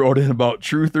someone wrote in about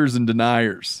truthers and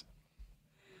deniers.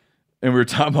 And we were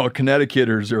talking about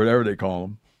Connecticuters or whatever they call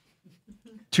them.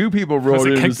 Two people wrote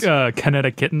in.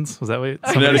 Kinetic kittens? Was that what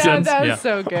somebody Yeah, said? that was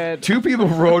so good. Two people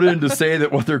wrote in to say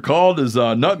that what they're called is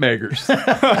nutmeggers.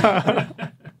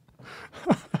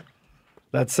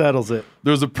 That settles it.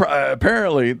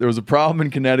 Apparently there was a problem in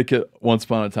Connecticut once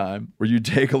upon a time where you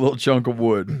take a little chunk of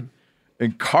wood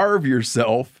and carve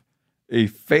yourself a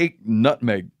fake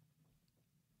nutmeg.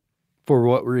 For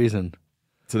what reason?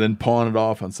 To then pawn it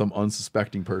off on some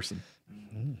unsuspecting person.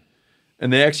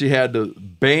 And they actually had to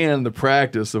ban the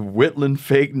practice of whittling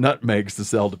fake nutmegs to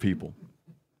sell to people.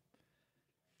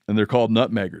 And they're called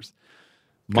nutmeggers.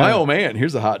 My old man,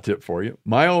 here's a hot tip for you.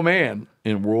 My old man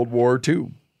in World War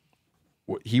II,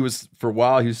 for a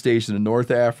while, he was stationed in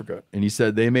North Africa, and he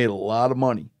said they made a lot of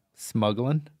money.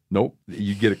 Smuggling? Nope.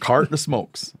 You get a carton of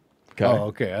smokes. Okay. Oh,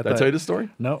 okay. Did I tell you the story?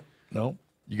 No. You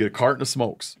get a carton of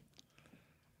smokes.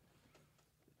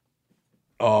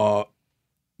 The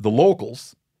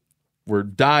locals were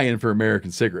dying for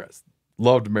American cigarettes.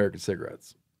 Loved American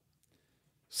cigarettes.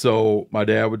 So my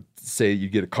dad would say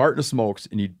you'd get a carton of smokes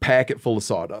and you'd pack it full of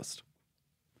sawdust.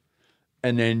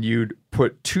 And then you'd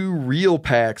put 2 real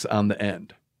packs on the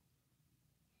end.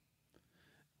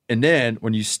 And then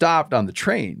when you stopped on the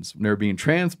trains, when they were being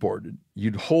transported,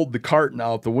 you'd hold the carton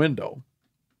out the window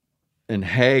and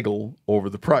haggle over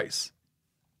the price.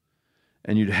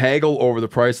 And you'd haggle over the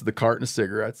price of the carton of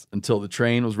cigarettes until the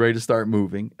train was ready to start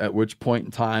moving, at which point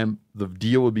in time the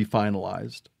deal would be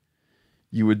finalized.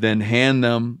 You would then hand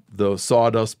them the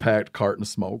sawdust-packed carton of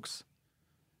smokes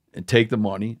and take the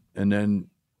money, and then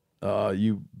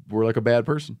you were like a bad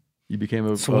person. You became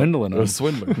a swindler.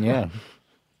 Yeah.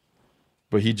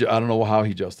 But I don't know how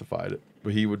he justified it,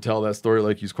 but he would tell that story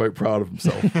like he's quite proud of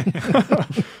himself.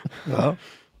 Well,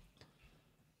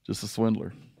 just a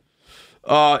swindler.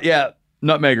 Yeah,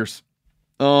 nutmeggers.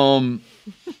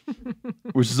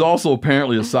 Which is also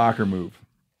apparently a soccer move.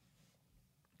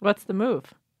 What's the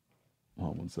move?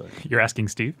 Hold on 1 second. You're asking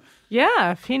Steve?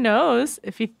 Yeah, if he knows,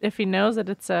 if he knows that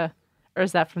it's or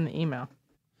is that from the email?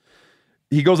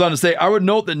 He goes on to say, I would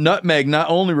note that nutmeg not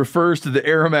only refers to the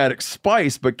aromatic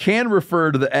spice, but can refer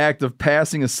to the act of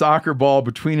passing a soccer ball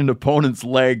between an opponent's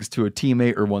legs to a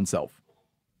teammate or oneself.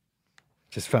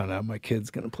 Just found out my kid's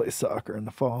going to play soccer in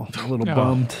the fall. I'm a little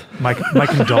bummed. My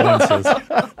condolences.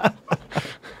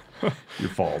 Your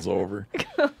fall's over.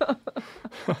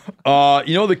 How do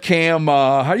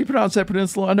you pronounce that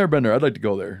peninsula? I've never been there. I'd like to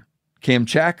go there.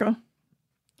 Kamchatka?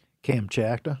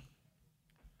 Kamchatka?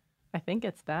 I think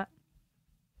it's that.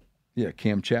 Yeah,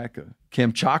 Kamchatka.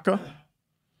 Kamchatka?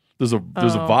 There's a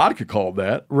vodka called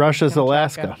that. Russia's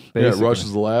Alaska. Basically. Yeah,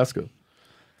 Russia's Alaska.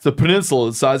 It's a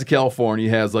peninsula the size of California.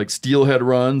 It has like steelhead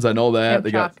runs. I know that.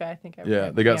 Kamchatka, I think.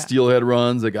 They got steelhead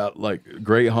runs. They got like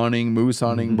great hunting, moose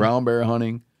hunting, brown bear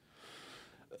hunting.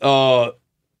 A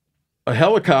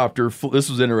helicopter. This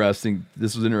was interesting.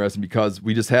 Because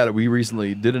we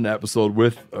recently did an episode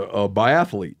with a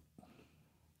biathlete.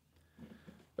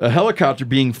 A helicopter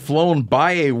being flown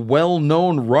by a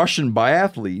well-known Russian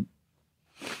biathlete,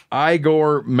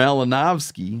 Igor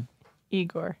Malinovsky.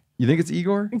 Igor. You think it's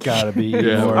Igor? Gotta be Igor.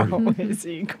 Yeah. Always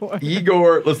Igor.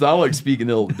 Igor, listen, I don't like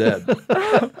speaking ill of the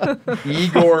dead.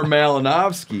 Igor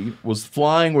Malinovsky was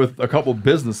flying with a couple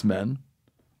businessmen,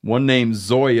 one named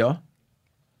Zoya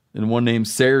and one named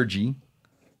Sergey.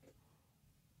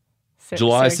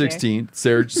 July 16th.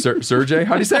 Sergey?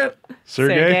 How do you say it?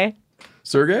 Sergey?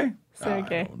 Sergey?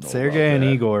 Sergey and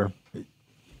Igor.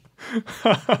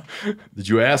 Did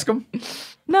you ask him?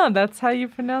 No, that's how you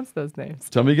pronounce those names.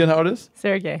 Tell me again how it is.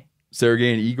 Sergey.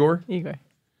 Sergey and Igor? Igor.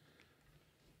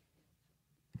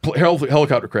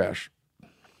 Helicopter crash.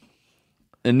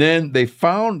 And then they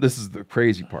found, this is the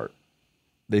crazy part,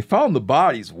 they found the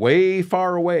bodies way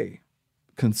far away,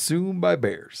 consumed by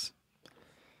bears.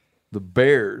 The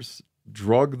bears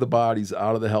drug the bodies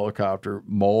out of the helicopter,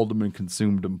 mauled them, and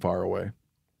consumed them far away.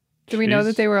 Do we know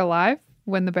that they were alive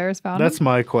when the bears found them? That's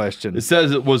my question. It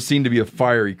says it was seen to be a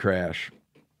fiery crash.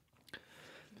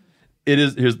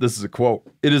 This is a quote.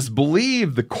 It is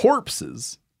believed the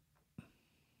corpses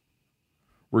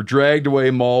were dragged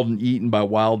away, mauled, and eaten by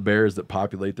wild bears that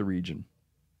populate the region.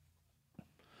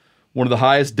 One of the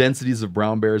highest densities of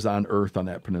brown bears on Earth on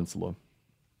that peninsula.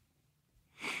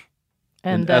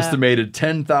 And An estimated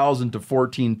 10,000 to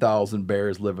 14,000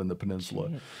 bears live in the peninsula.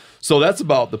 Geez. So that's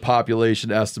about the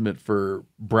population estimate for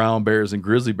brown bears and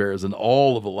grizzly bears in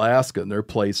all of Alaska, and they're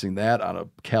placing that on a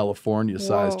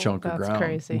California-sized chunk of ground.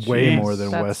 Crazy. Way more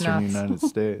than That's Western nuts. United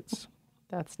States.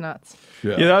 That's nuts.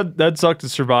 Yeah, that'd suck to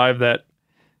survive that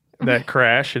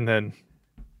crash and then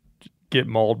get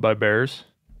mauled by bears.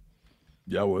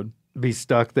 Yeah, I would. Be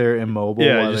stuck there immobile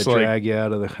Yeah, while they just like- drag you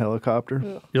out of the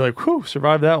helicopter. You're like, whew,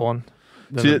 survived that one.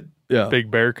 Then See, a yeah, big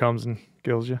bear comes and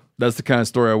kills you. that's the kind of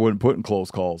story I wouldn't put in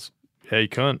close calls. Yeah, you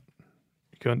couldn't.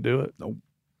 You couldn't do it. Nope.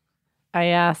 I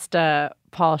asked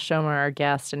Paul Schomer, our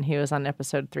guest, and he was on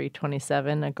episode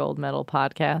 327, a gold medal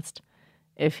podcast,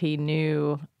 if he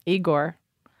knew Igor.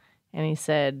 And he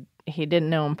said he didn't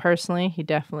know him personally. He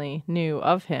definitely knew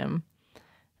of him.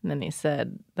 And then he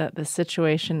said that the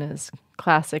situation is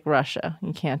classic Russia.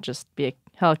 You can't just be a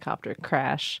helicopter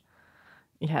crash.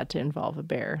 You had to involve a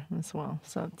bear as well.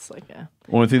 So it's like a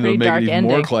Only thing that would pretty make dark it even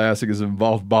more ending. classic is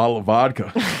involve a bottle of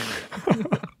vodka.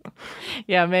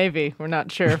 Yeah, maybe. We're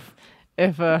not sure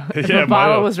if Yeah, a might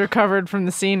bottle have. was recovered from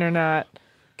the scene or not.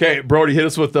 Okay, Brody, hit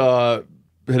us with the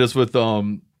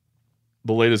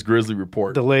latest grizzly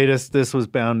report. The latest "This was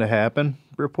bound to happen"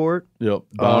 report. Yep,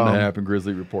 bound to happen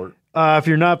grizzly report. If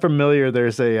you're not familiar,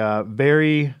 there's a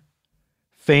very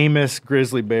famous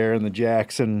grizzly bear in the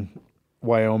Jackson,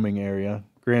 Wyoming area,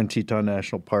 Grand Teton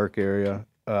National Park area.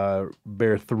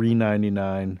 Bear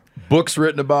 399. Books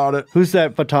written about it. Who's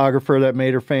that photographer that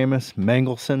made her famous?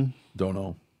 Mengelson. Don't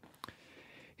know.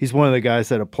 He's one of the guys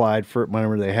that applied for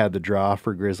whenever they had the draw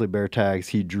for grizzly bear tags.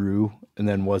 He drew and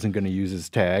then wasn't going to use his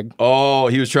tag. Oh,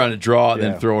 he was trying to draw it and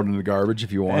Yeah. then throw it in the garbage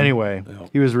if you want. Anyway, Yeah.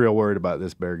 he was real worried about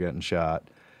this bear getting shot.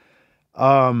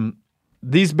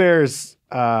 These bears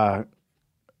are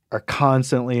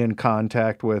constantly in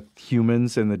contact with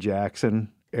humans in the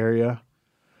Jackson area.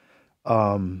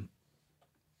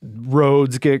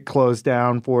 Roads get closed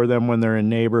down for them when they're in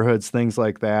neighborhoods, things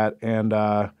like that. And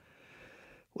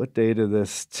what day did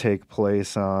this take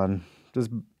place on?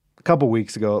 Just a couple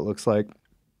weeks ago, it looks like.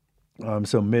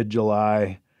 So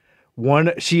mid-July.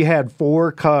 She had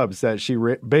 4 cubs that she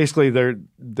basically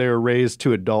they're raised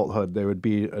to adulthood. They would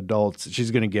be adults.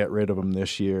 She's going to get rid of them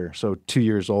this year. So 2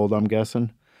 years old, I'm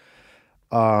guessing.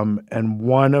 And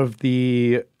one of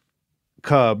the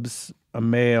cubs, a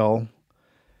male,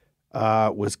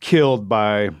 was killed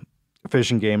by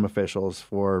Fish and Game officials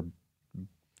for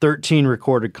 13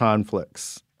 recorded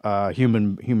conflicts,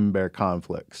 human bear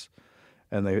conflicts,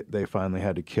 and they finally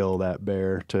had to kill that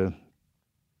bear to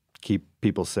keep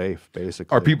people safe.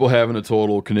 Basically, Are people having a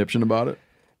total conniption about it?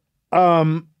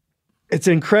 It's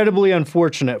incredibly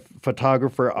unfortunate,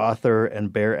 photographer, author,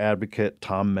 and bear advocate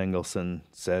Tom Mengelson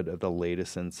said of the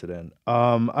latest incident.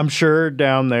 I'm sure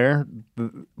down there,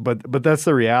 but that's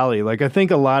the reality. Like, I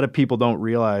think a lot of people don't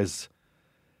realize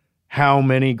how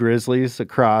many grizzlies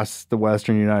across the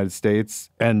western United States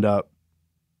end up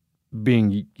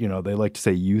being, they like to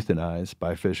say euthanized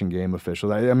by Fish and Game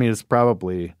officials. I mean, it's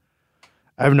probably,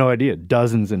 I have no idea,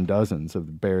 dozens and dozens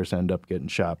of bears end up getting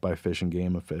shot by Fish and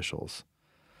Game officials.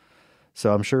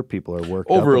 So I'm sure people are worked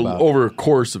over up about it. over a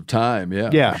course of time.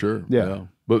 Yeah, for sure. Yeah.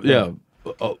 But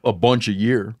a bunch a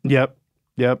year. Yep.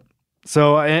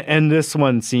 So and this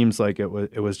one seems like it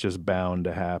was just bound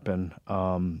to happen.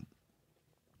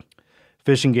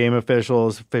 Fish and Game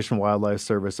officials, Fish and Wildlife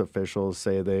Service officials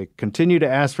say they continue to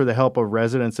ask for the help of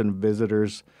residents and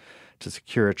visitors to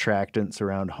secure attractants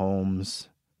around homes,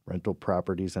 rental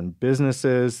properties, and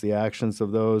businesses. The actions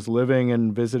of those living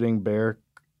and visiting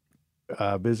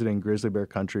grizzly bear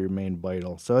country remain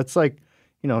vital. So it's like,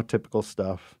 typical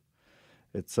stuff.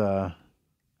 It's a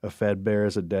fed bear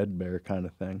is a dead bear kind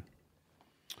of thing.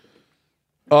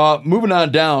 Moving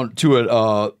on down to it,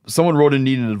 someone wrote in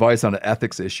needing advice on an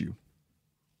ethics issue.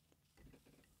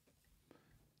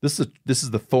 This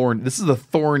is the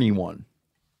thorny one,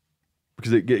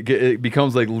 because it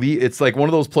becomes like it's like one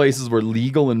of those places where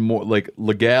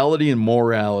legality and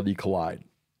morality collide.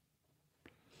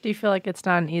 Do you feel like it's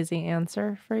not an easy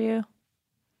answer for you?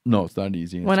 No, it's not an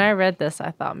easy answer. When I read this, I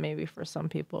thought maybe for some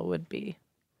people it would be.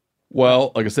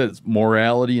 Well, like I said, it's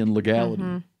morality and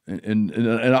legality,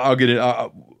 and I'll get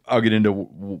into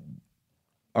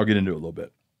it a little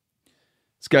bit.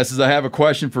 This guy says, I have a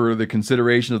question for the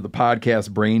consideration of the podcast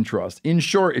Brain Trust. In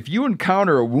short, if you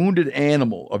encounter a wounded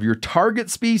animal of your target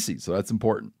species, so that's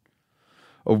important,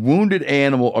 a wounded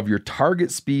animal of your target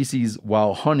species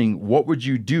while hunting, what would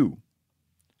you do?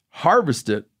 Harvest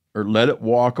it or let it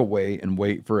walk away and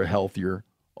wait for a healthier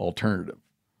alternative?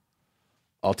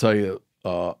 I'll tell you,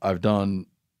 I've done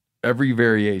every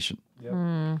variation.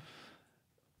 Yep.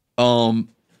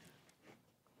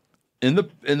 in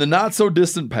the not so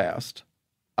distant past,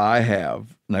 I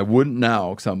have, and I wouldn't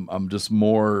now because I'm just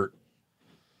more.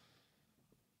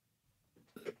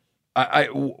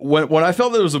 When I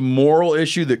felt there was a moral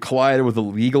issue that collided with a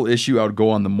legal issue, I would go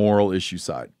on the moral issue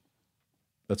side.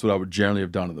 That's what I would generally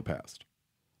have done in the past.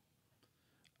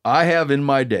 I have in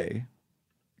my day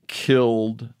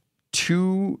killed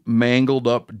 2 mangled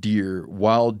up deer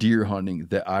while deer hunting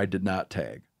that I did not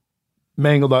tag.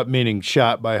 Mangled up meaning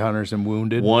shot by hunters and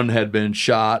wounded? One had been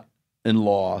shot and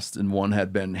lost, and one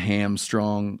had been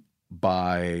hamstrung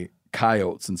by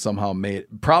coyotes and somehow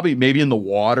maybe in the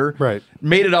water, right?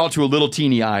 Made it out to a little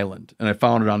teeny island, and I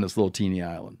found it on this little teeny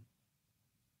island.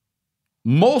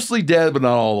 Mostly dead, but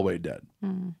not all the way dead.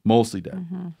 Mostly dead.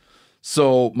 Mm-hmm.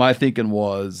 So my thinking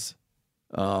was,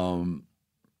 it's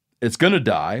going to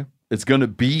die. It's going to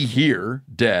be here,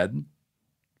 dead.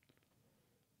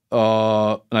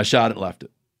 And I shot it and left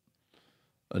it.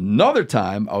 Another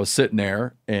time, I was sitting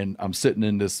there, and I'm sitting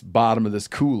in this bottom of this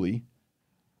coulee,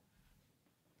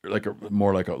 like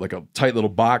a tight little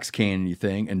box canyon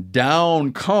thing, and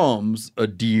down comes a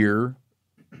deer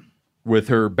with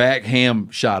her back ham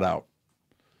shot out.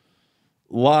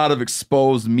 A lot of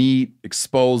exposed meat,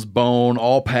 exposed bone,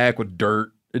 all packed with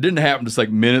dirt. It didn't happen just like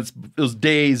minutes. It was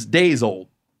days old.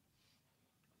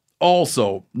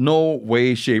 Also, no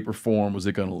way, shape, or form was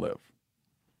it going to live.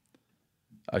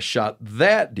 I shot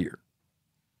that deer.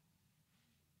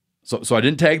 So I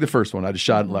didn't tag the first one. I just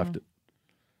shot and left it.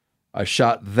 I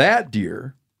shot that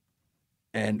deer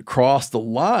and crossed the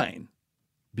line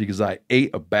because I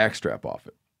ate a backstrap off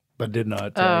it. But did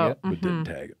not tag it. But didn't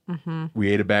tag it.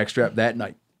 We ate a backstrap that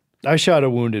night. I shot a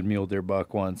wounded mule deer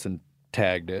buck once and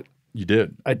tagged it. You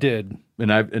did? I did.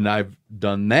 And I've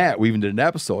done that. We even did an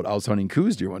episode. I was hunting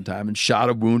coos deer one time and shot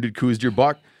a wounded coos deer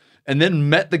buck and then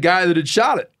met the guy that had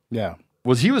shot it. Yeah.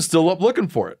 He was still up looking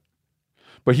for it.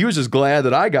 But he was just glad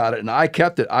that I got it and I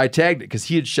kept it. I tagged it because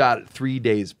he had shot it 3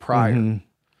 days prior.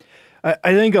 Mm-hmm.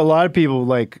 I think a lot of people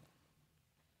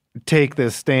take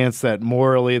this stance that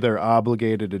morally they're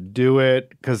obligated to do it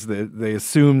because they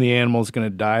assume the animal's going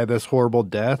to die this horrible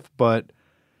death. But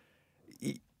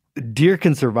deer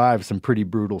can survive some pretty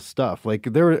brutal stuff. Like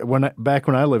back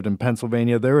when I lived in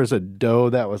Pennsylvania, there was a doe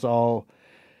that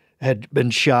had been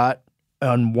shot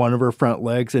on one of her front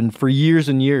legs, and for years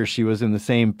and years she was in the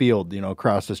same field,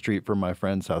 across the street from my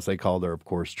friend's house. They called her, of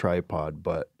course, Tripod,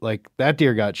 but that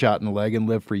deer got shot in the leg and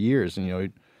lived for years. And I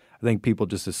think people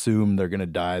just assume they're going to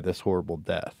die this horrible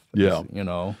death. Yeah,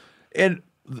 And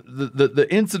the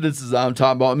incidences I'm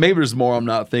talking about, maybe there's more I'm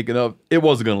not thinking of. It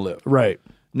wasn't going to live. Right.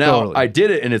 Now Totally. I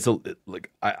did it, and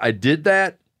I did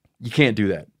that. You can't do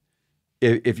that.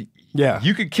 If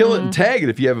you could kill it and tag it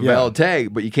if you have a valid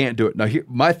tag, but you can't do it. Now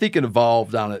my thinking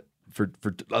evolved on it for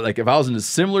if I was in a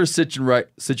similar situation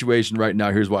right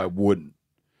now. Here's why I wouldn't.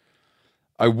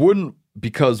 I wouldn't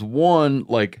because one,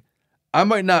 I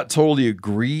might not totally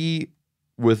agree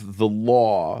with the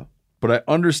law, but I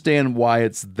understand why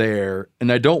it's there,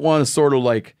 and I don't want to sort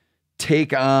of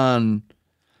take on.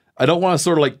 I don't want to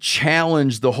sort of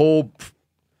challenge the whole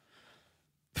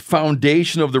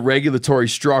foundation of the regulatory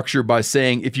structure by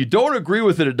saying, if you don't agree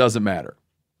with it, it doesn't matter.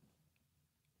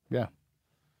 Yeah.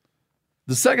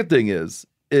 The second thing is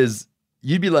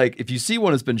you'd be like, if you see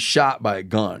one that's been shot by a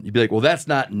gun, you'd be like, well, that's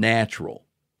not natural.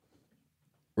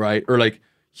 Right? Or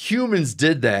humans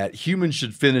did that. Humans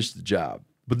should finish the job.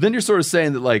 But then you're sort of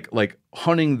saying that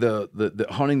hunting the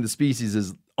hunting the species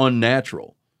is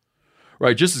unnatural.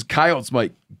 Right? Just as coyotes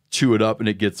might chew it up and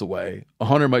it gets away, a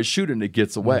hunter might shoot it and it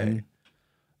gets away.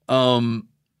 Mm-hmm.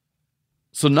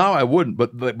 So now I wouldn't,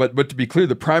 but to be clear,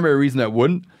 the primary reason I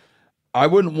wouldn't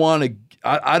want to,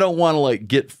 I don't want to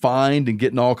get fined and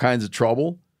get in all kinds of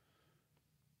trouble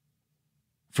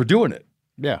for doing it.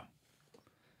 Yeah.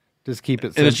 Just keep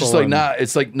it simple. And it's just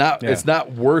it's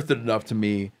not worth it enough to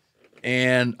me.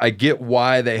 And I get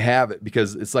why they have it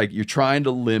because it's you're trying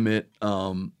to limit,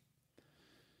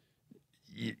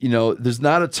 there's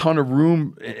not a ton of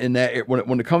room in that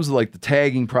when it comes to the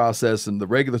tagging process and the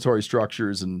regulatory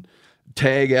structures and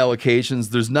tag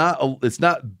allocations. It's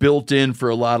not built in for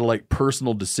a lot of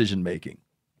personal decision making.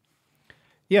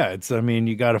 Yeah,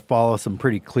 you got to follow some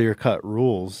pretty clear cut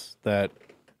rules that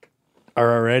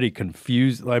are already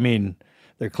confused.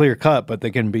 They're clear cut, but they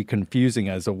can be confusing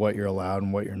as to what you're allowed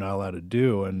and what you're not allowed to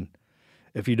do. And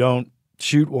if you don't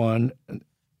shoot one,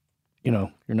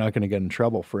 you're not going to get in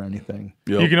trouble for anything.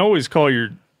 Yep. You can always call your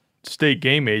state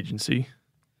game agency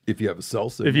if you have a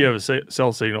cell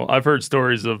signal. I've heard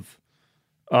stories of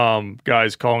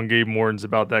guys calling game wardens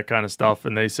about that kind of stuff,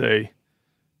 and they say,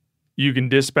 "You can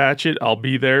dispatch it. I'll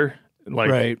be there.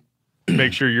 Right.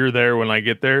 Make sure you're there when I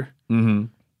get there." Mm-hmm.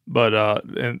 But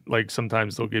and like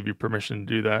sometimes they'll give you permission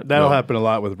to do that. That'll happen a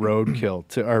lot with roadkill,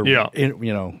 or Yeah.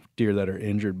 deer that are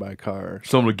injured by cars.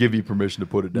 Someone will give you permission to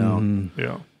put it down.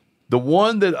 Yeah. The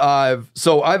one that I've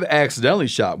accidentally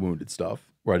shot wounded stuff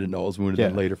where I didn't know I was wounded,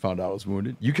 and later found out I was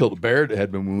wounded. You killed a bear that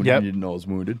had been wounded, and you didn't know I was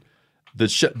wounded.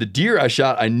 The deer I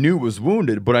shot, I knew was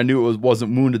wounded, but I knew it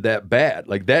wasn't wounded that bad.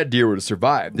 Like that deer would have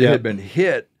survived. It had been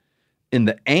hit in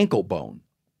the ankle bone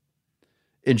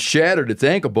and shattered its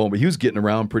ankle bone, but he was getting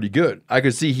around pretty good. I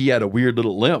could see he had a weird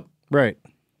little limp. Right.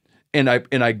 And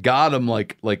I got him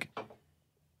like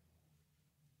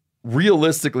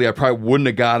realistically, I probably wouldn't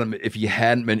have got him if he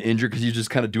hadn't been injured because he's just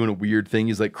kind of doing a weird thing.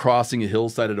 He's like crossing a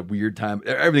hillside at a weird time.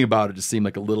 Everything about it just seemed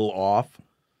like a little off.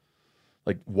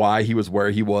 Like why he was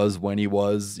where he was when he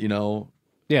was,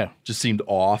 Yeah. just seemed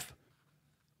off.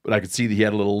 But I could see that he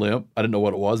had a little limp. I didn't know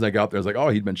what it was. And I got there, I was like, oh,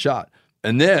 he'd been shot.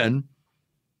 And then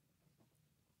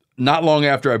not long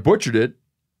after I butchered it,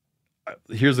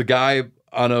 here's a guy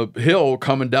on a hill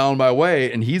coming down my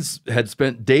way, and had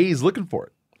spent days looking for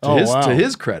it. To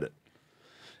his credit.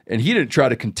 And he didn't try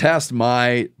to contest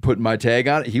my putting my tag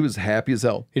on it. He was happy as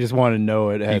hell. He just wanted to know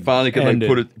it. He finally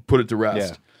could put it to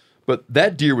rest. Yeah. But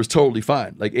that deer was totally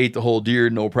fine. Like ate the whole deer,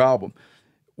 no problem.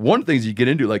 One of the things you get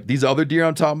into, like these other deer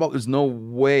I'm talking about, there's no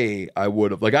way I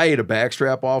would have. Like I ate a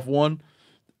backstrap off one.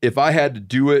 If I had to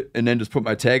do it and then just put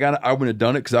my tag on it, I wouldn't have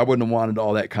done it because I wouldn't have wanted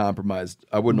all that compromised.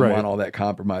 I wouldn't have wanted all that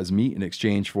compromised meat in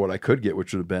exchange for what I could get,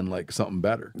 which would have been like something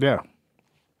better. Yeah.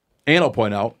 And I'll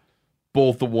point out,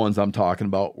 both the ones I'm talking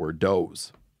about were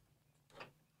does.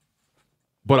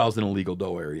 But I was in a legal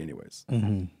doe area anyways.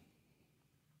 Mm-hmm.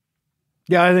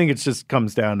 Yeah, I think it just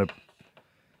comes down to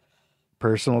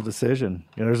personal decision.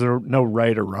 There's no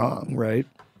right or wrong, right?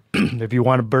 If you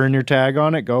want to burn your tag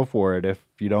on it, go for it. If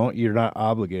you don't, you're not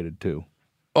obligated to.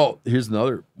 Oh, here's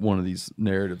another one of these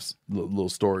narratives, little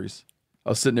stories. I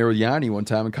was sitting there with Yanni one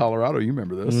time in Colorado. You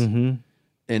remember this? Mm-hmm.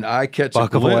 And I catch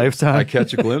Buck of a lifetime. I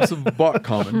catch a glimpse of a buck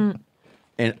coming,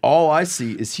 and all I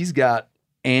see is he's got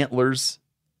antlers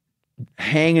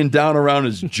hanging down around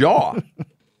his jaw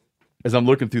as I'm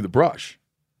looking through the brush.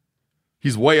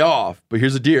 He's way off, but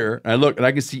here's a deer, and I look, and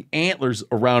I can see antlers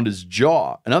around his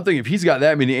jaw. And I'm thinking, if he's got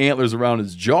that many antlers around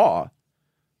his jaw,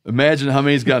 imagine how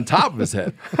many he's got on top of his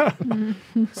head.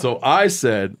 So I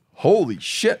said, holy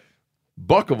shit,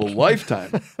 buck of a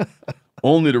lifetime.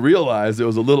 Only to realize it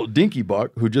was a little dinky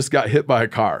buck who just got hit by a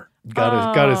car.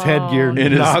 Got his headgear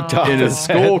knocked off. And his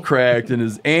skull cracked, and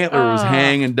his antler was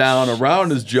hanging down around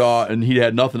his jaw, and he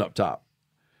had nothing up top.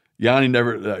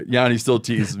 Yanni still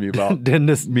teases me about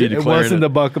it wasn't a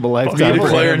buck of a lifetime. Me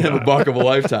declaring him a buck of a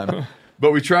lifetime. But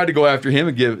we tried to go after him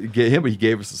and get him, but he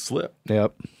gave us a slip.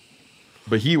 Yep.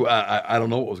 But I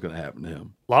don't know what was going to happen to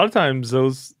him. A lot of times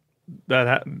those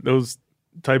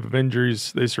type of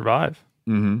injuries, they survive.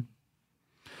 Mm-hmm.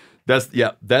 That's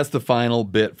the final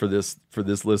bit for this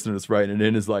listener that's writing it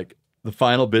in, is like the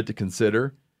final bit to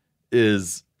consider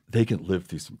is they can live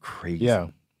through some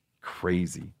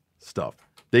crazy stuff.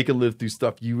 They can live through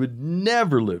stuff you would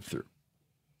never live through.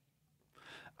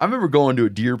 I remember going to a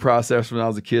deer processor when I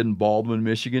was a kid in Baldwin,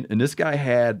 Michigan, and this guy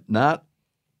had not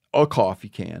a coffee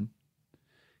can.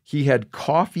 He had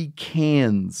coffee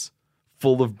cans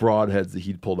full of broadheads that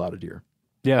he'd pulled out of deer.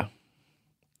 Yeah.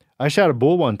 I shot a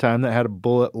bull one time that had a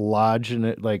bullet lodged in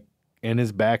it, like in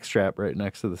his back strap right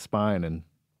next to the spine. And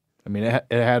I mean, it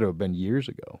had to have been years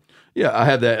ago. Yeah, I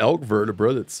had that elk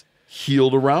vertebra that's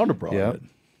healed around a broadhead. Yep.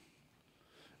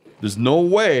 There's no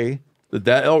way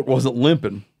that elk wasn't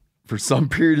limping for some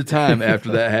period of time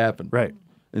after that happened. Right.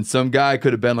 And some guy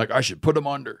could have been like, I should put him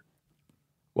under.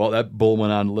 Well, that bull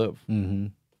went on to live. Mm-hmm.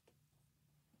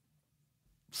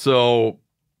 So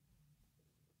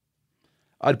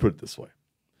I'd put it this way.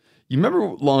 You remember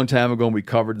a long time ago when we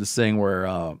covered this thing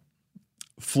where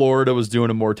Florida was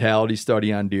doing a mortality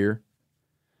study on deer,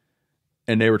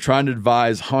 and they were trying to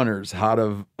advise hunters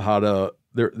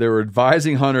they were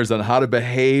advising hunters on how to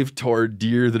behave toward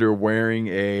deer that are wearing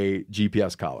a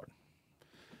GPS collar.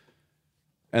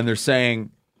 And they're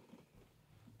saying,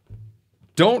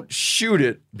 don't shoot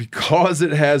it because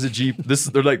it has a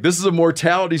they're like, this is a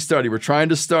mortality study. We're trying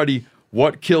to study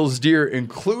what kills deer,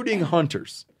 including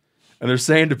hunters. And they're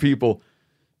saying to people,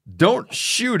 don't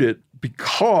shoot it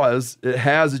because it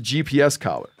has a GPS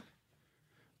collar.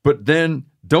 But then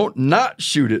don't not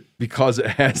shoot it because it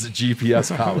has a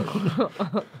GPS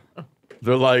collar.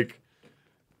 They're like,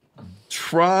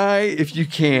 try if you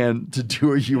can to do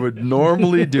what you would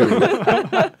normally do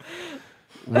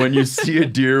when you see a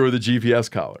deer with a GPS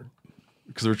collar.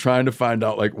 Because we're trying to find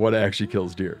out like what actually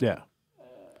kills deer. Yeah.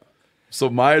 So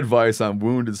my advice on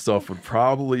wounded stuff would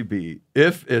probably be,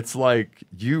 if it's like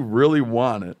you really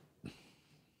want it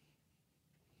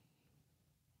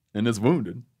and is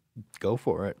wounded, go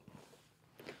for it.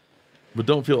 But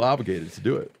don't feel obligated to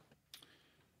do it.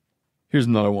 Here's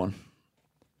another one.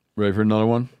 Ready for another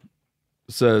one?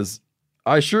 It says,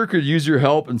 I sure could use your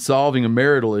help in solving a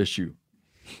marital issue.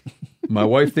 My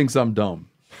wife thinks I'm dumb.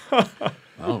 I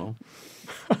don't know.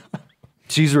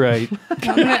 She's right.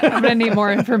 I'm gonna need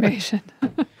more information.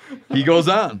 He goes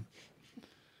on.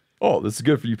 Oh, this is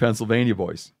good for you Pennsylvania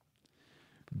boys.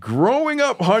 Growing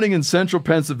up hunting in central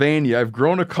Pennsylvania, I've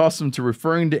grown accustomed to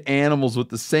referring to animals with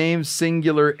the same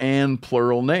singular and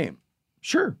plural name.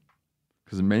 Sure,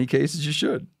 because in many cases you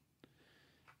should.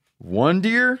 1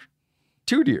 deer,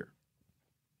 2 deer.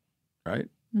 Right?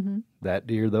 Mm-hmm. That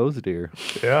deer, those deer.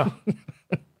 Yeah.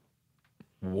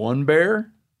 1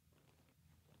 bear,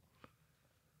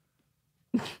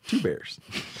 2 bears.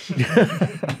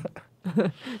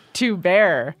 2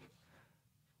 bear.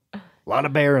 A lot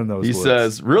of bear in those He woods.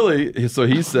 says, really? So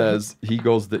he says, he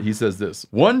says this: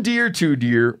 1 deer, 2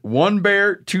 deer, 1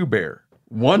 bear, 2 bear,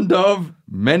 1 dove,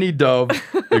 many dove,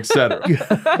 etc.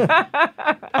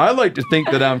 I like to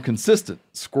think that I'm consistent.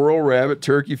 Squirrel, rabbit,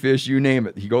 turkey, fish, you name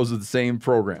it. He goes with the same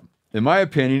program. In my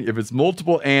opinion, if it's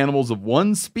multiple animals of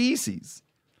one species,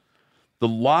 the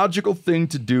logical thing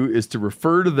to do is to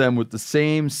refer to them with the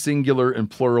same singular and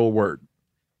plural word.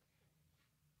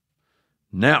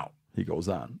 Now, he goes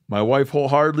on, my wife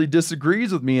wholeheartedly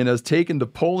disagrees with me and has taken to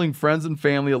polling friends and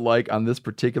family alike on this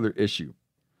particular issue.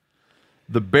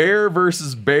 The bear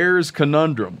versus bears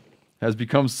conundrum has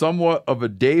become somewhat of a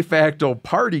de facto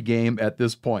party game at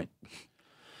this point.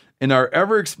 In our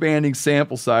ever-expanding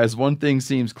sample size, one thing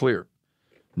seems clear.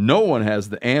 No one has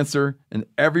the answer, and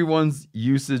everyone's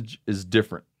usage is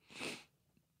different.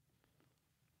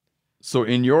 So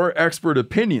in your expert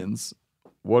opinions,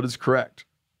 what is correct?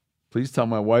 Please tell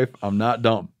my wife I'm not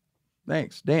dumb.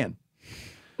 Thanks, Dan.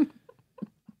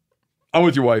 I'm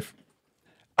with your wife.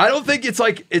 I don't think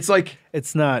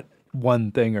it's not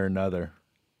one thing or another.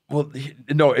 Well,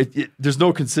 no, there's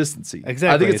no consistency.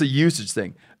 Exactly. I think it's a usage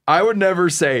thing. I would never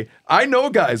say, I know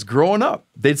guys growing up,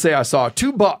 they'd say I saw a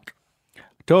 2 buck.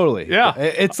 Totally. Yeah.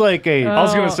 It's like I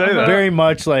was going to say that. Very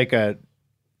much like I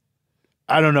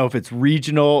don't know if it's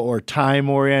regional or time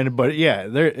oriented, but yeah,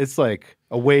 it's like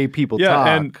a way people talk.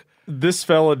 And this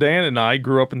fella, Dan, and I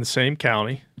grew up in the same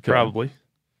county, probably.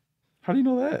 How do you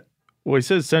know that? Well, he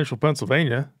says central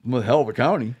Pennsylvania. Well, hell of a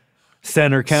county.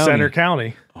 Center County. Center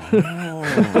County.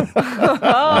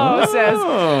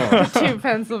 Says 2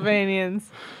 Pennsylvanians.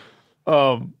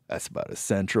 That's about as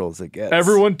central as it gets.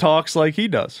 Everyone talks like he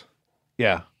does.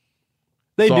 Yeah.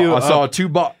 They do. I saw a 2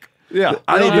 buck. Yeah.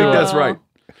 I don't think that's right.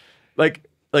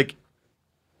 Like,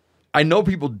 I know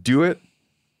people do it,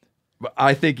 but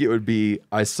I think it would be,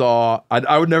 I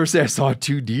would never say I saw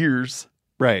 2 deers.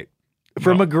 Right.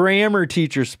 From a grammar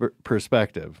teacher's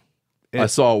perspective, I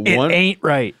saw one. It ain't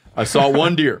right. I saw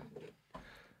 1 deer.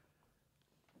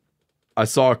 I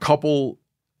saw a couple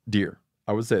deer.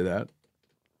 I would say that.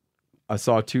 I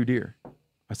saw 2 deer.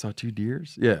 I saw 2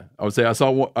 deers? Yeah. I would say I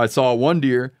saw 1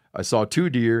 deer. I saw 2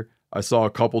 deer. I saw a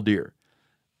couple deer.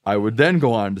 I would then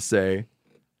go on to say,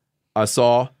 I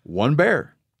saw 1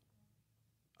 bear.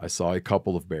 I saw a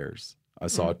couple of bears. I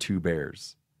saw 2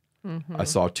 bears. Mm-hmm. I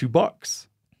saw 2 bucks.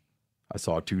 I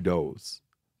saw 2 does,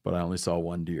 but I only saw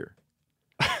 1 deer.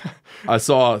 I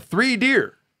saw 3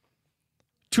 deer.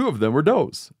 2 of them were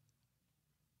does.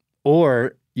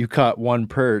 Or you caught 1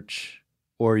 perch,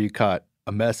 or you caught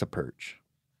a mess of perch.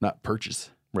 Not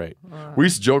perches. Right. We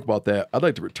used to joke about that. I'd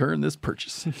like to return this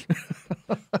purchase.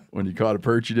 When you caught a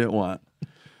perch you didn't want.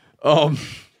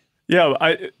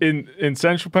 Yeah, in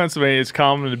central Pennsylvania, it's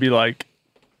common to be like,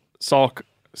 saw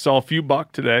a few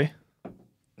buck today,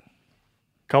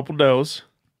 couple does.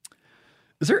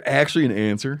 Is there actually an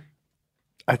answer?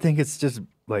 I think it's just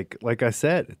like I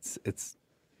said, it's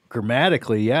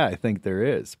grammatically, yeah, I think there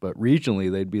is, but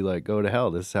regionally they'd be like, go to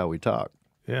hell. This is how we talk.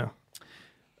 Yeah.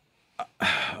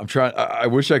 I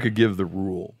wish I could give the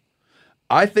rule.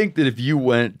 I think that if you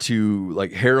went to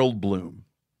like Harold Bloom,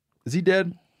 is he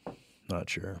dead? Not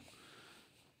sure.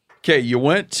 Okay, you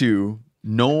went to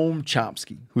Noam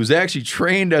Chomsky, who's actually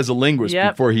trained as a linguist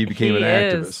before he became an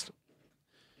activist.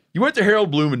 You went to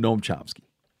Harold Bloom and Noam Chomsky,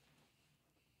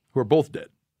 who are both dead.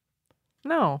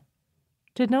 No.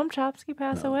 Did Noam Chomsky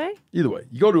pass away? Either way,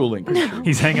 you go to a linguist.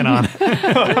 He's hanging on.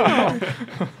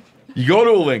 You go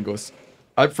to a linguist.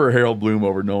 I prefer Harold Bloom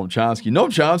over Noam Chomsky. Noam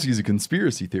Chomsky is a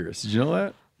conspiracy theorist. Did you know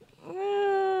that?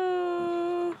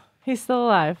 He's still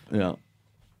alive. Yeah.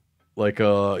 Like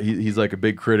he's like a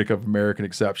big critic of American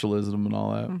exceptionalism and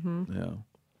all that. Mm-hmm.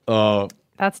 Yeah.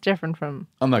 That's different from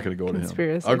I'm not going to go to him.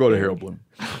 conspiracy I'll go to theory. Harold Bloom.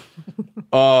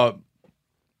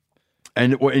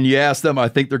 And when you ask them, I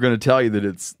think they're going to tell you that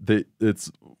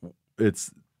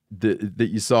that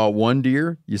you saw one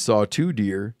deer, you saw two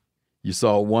deer, you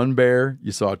saw one bear,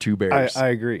 you saw two bears. I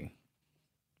agree.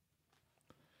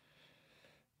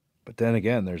 But then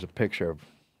again, there's a picture of,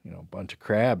 a bunch of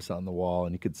crabs on the wall,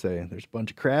 and you could say there's a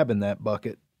bunch of crab in that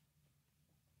bucket.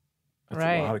 That's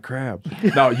a lot of crab.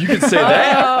 No, you could say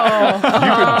that. You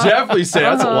could definitely say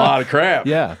that's a lot of crab.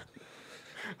 Yeah.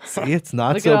 See, it's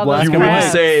not Look so at all black those You and wouldn't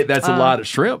white. say that's a lot of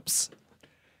shrimps.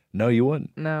 No, you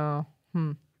wouldn't. No.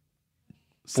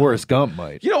 Forrest Gump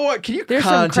might. You know what? Can you There's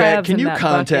some crabs in that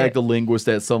contact bucket. a linguist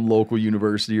at some local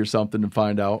university or something and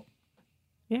find out?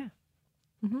 Yeah.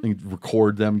 And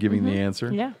record them giving the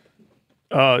answer? Yeah.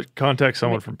 Contact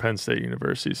someone from Penn State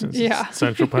University since Yeah. it's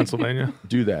central Pennsylvania.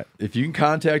 Do that. If you can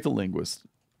contact a linguist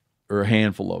or a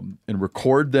handful of them and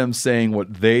record them saying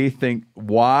what they think,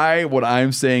 why what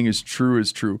I'm saying is true.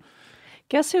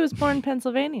 Guess who was born in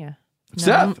Pennsylvania?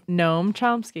 Seth. Noam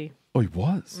Chomsky. Oh, he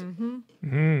was?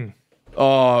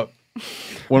 One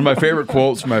of my favorite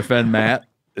quotes from my friend Matt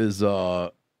is,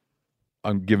 I'm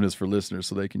giving this for listeners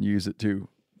so they can use it too.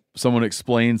 Someone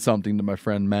explained something to my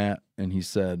friend Matt, and he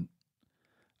said,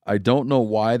 I don't know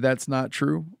why that's not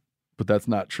true, but that's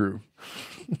not true.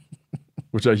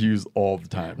 Which I use all the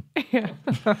time.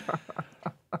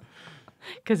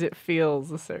 Because it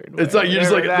feels a certain way. It's like, you're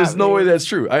just like, whatever there's that no way means. that's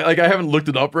true. I haven't looked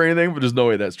it up or anything, but there's no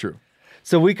way that's true.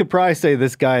 So we could probably say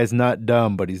this guy is not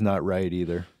dumb, but he's not right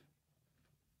either.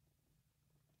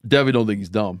 Definitely don't think he's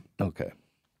dumb. Okay.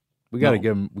 We gotta No.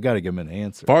 give him. We gotta give him an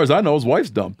answer. As far as I know, his wife's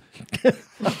dumb.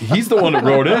 He's the one that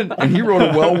wrote in, and he wrote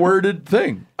a well-worded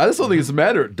thing. I just don't think it's a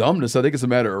matter of dumbness. I think it's a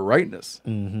matter of rightness.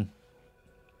 Mm-hmm.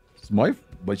 His wife,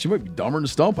 but she might be dumber than a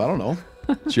stump. I don't know.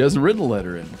 She hasn't written a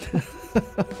letter in.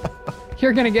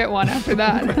 You're going to get one after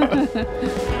that.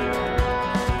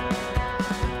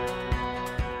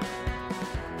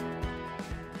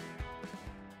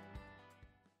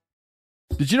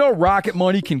 Did you know Rocket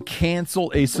Money can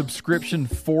cancel a subscription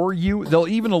for you? They'll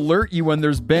even alert you when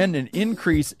there's been an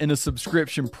increase in a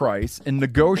subscription price and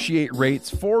negotiate rates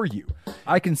for you.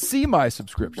 I can see my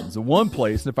subscriptions in one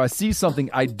place, and if I see something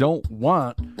I don't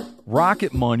want,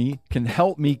 Rocket Money can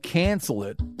help me cancel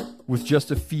it with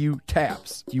just a few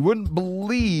taps. You wouldn't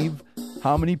believe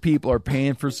how many people are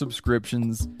paying for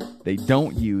subscriptions they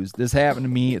don't use. This happened to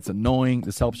me. It's annoying.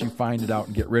 This helps you find it out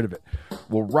and get rid of it.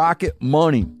 Well, Rocket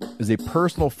Money is a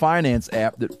personal finance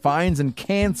app that finds and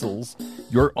cancels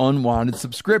your unwanted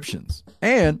subscriptions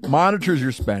and monitors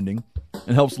your spending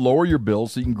and helps lower your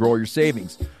bills so you can grow your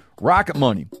savings. Rocket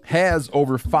Money has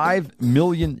over 5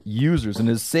 million users and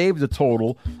has saved a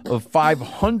total of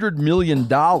 $500 million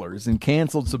in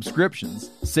canceled subscriptions,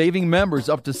 saving members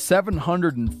up to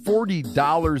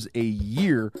 $740 a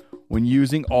year when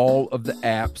using all of the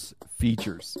app's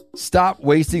features. Stop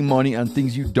wasting money on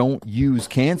things you don't use.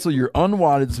 Cancel your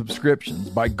unwanted subscriptions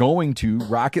by going to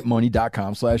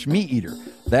rocketmoney.com/meateater.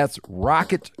 That's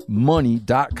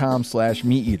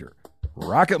rocketmoney.com/meateater.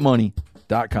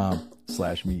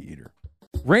 rocketmoney.com/meateater.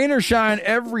 Rain or shine,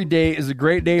 every day is a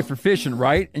great day for fishing,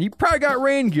 right? And you probably got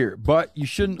rain gear, but you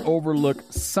shouldn't overlook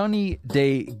sunny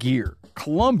day gear.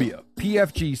 Columbia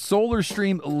PFG Solar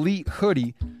Stream Elite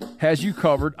Hoodie has you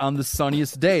covered on the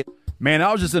sunniest day. Man,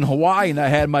 I was just in Hawaii and I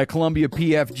had my Columbia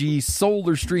PFG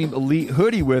Solar Stream Elite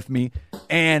Hoodie with me.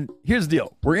 And here's the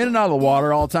deal. We're in and out of the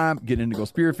water all the time, getting in to go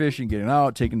spearfishing, getting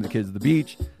out, taking the kids to the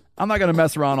beach. I'm not going to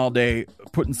mess around all day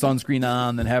putting sunscreen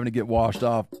on, then having to get washed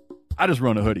off. I just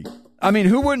run a hoodie. I mean,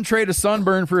 who wouldn't trade a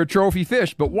sunburn for a trophy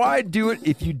fish? But why do it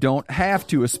if you don't have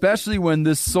to, especially when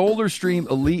this Solar Stream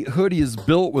Elite Hoodie is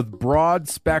built with broad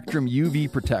spectrum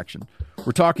UV protection.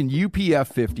 We're talking UPF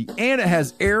 50, and it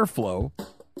has airflow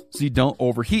so you don't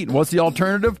overheat. And what's the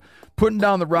alternative? Putting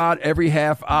down the rod every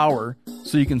half hour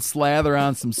so you can slather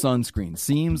on some sunscreen.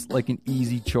 Seems like an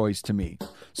easy choice to me.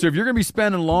 So if you're going to be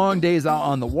spending long days out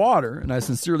on the water, and I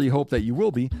sincerely hope that you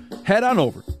will be, head on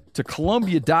over to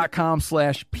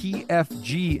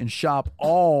Columbia.com/PFG and shop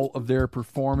all of their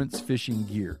performance fishing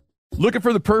gear. Looking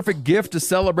for the perfect gift to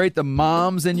celebrate the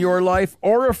moms in your life?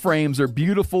 Aura Frames are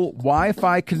beautiful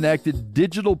Wi-Fi connected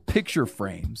digital picture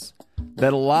frames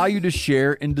that allow you to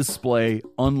share and display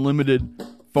unlimited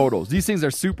photos. These things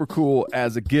are super cool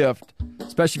as a gift,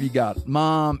 especially if you got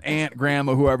mom, aunt,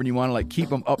 grandma, whoever, and you want to keep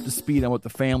them up to speed on what the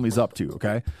family's up to,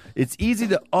 okay? It's easy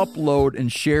to upload and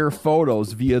share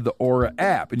photos via the Aura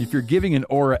app. And if you're giving an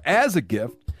Aura as a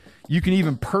gift, you can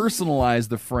even personalize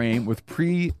the frame with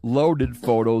pre-loaded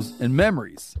photos and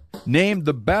memories. Named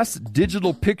the best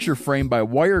digital picture frame by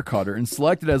Wirecutter and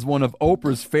selected as one of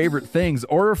Oprah's favorite things,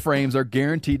 Aura frames are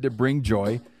guaranteed to bring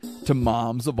joy to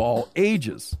moms of all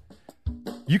ages.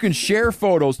 You can share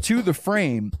photos to the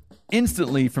frame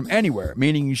instantly from anywhere,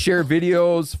 meaning you share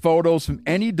videos, photos from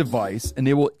any device, and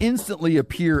they will instantly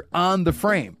appear on the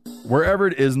frame, wherever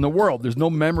it is in the world. There's no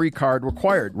memory card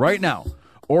required. Right now,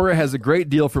 Aura has a great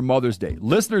deal for Mother's Day.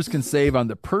 Listeners can save on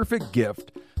the perfect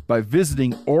gift by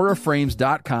visiting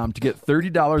auraframes.com to get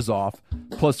 $30 off,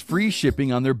 plus free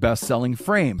shipping on their best-selling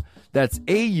frame. That's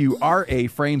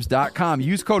auraframes.com.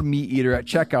 Use code MeatEater at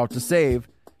checkout to save.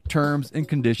 Terms and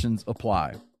conditions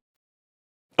apply.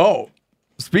 Oh,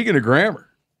 speaking of grammar,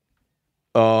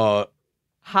 Hot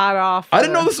off. I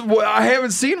didn't know this. I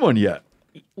haven't seen one yet.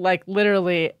 Like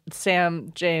literally,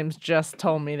 Sam James just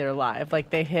told me they're live. Like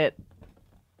they hit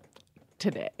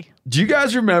today. Do you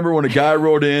guys remember when a guy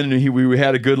wrote in and we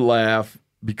had a good laugh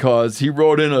because he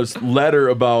wrote in a letter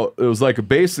about, it was like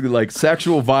basically like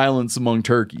sexual violence among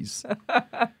turkeys.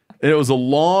 And it was a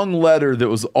long letter that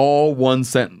was all one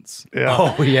sentence. Yeah.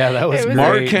 Oh, yeah, that was great.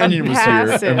 Mark Kenyon was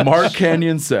here, and Mark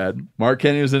Kenyon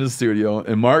was in the studio,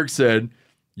 and Mark said,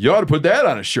 you ought to put that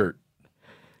on a shirt.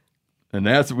 And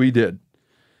that's what we did.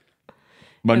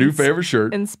 My new favorite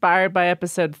shirt. Inspired by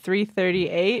episode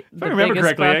 338. If I remember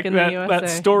correctly, that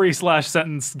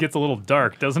story/sentence gets a little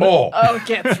dark, doesn't it? Oh, it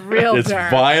gets real it's dark.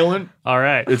 It's violent. All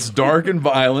right. It's dark and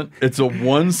violent. It's a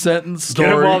one-sentence story.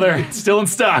 Get them while they're still in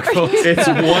stock, folks. It's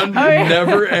one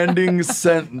never-ending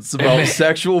sentence about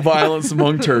sexual violence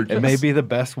among turkeys. It may be the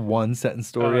best one-sentence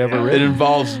story ever written. It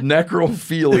involves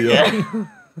necrophilia.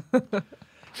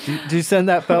 Do you send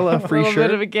that fella a free shirt? A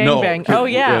little bit of a gangbang. No, oh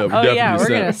yeah, we're send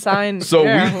gonna sign. So we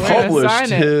published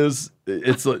his.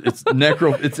 It's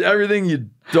It's everything you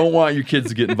don't want your kids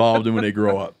to get involved in when they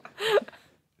grow up.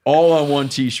 All on one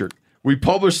T-shirt. We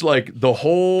published like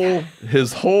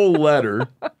his whole letter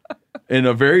in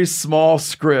a very small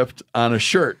script on a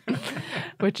shirt,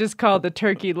 which is called the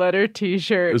Turkey Letter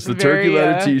T-shirt. It's the Turkey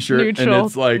Letter T-shirt, and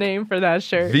it's like name for that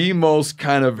shirt. The most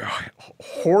kind of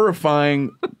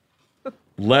horrifying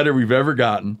letter we've ever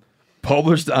gotten,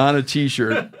 published on a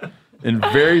T-shirt in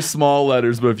very small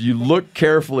letters. But if you look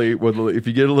carefully, if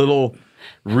you get a little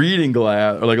reading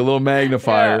glass or like a little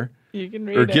magnifier, you can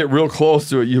read or it. get real close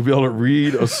to it, you'll be able to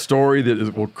read a story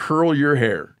that will curl your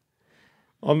hair.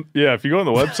 Yeah, if you go on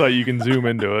the website, you can zoom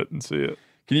into it and see it.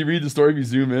 Can you read the story if you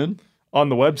zoom in? On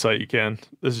the website, you can.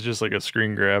 This is just like a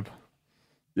screen grab.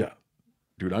 Yeah.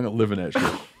 Dude, I'm going to live in that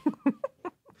shirt.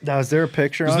 Now, is there a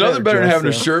picture There's on it? nothing better than having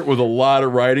a shirt with a lot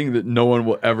of writing that no one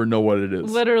will ever know what it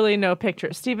is. Literally no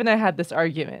picture. Steve and I had this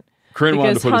argument. Corinne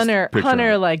wanted to put Hunter, his picture on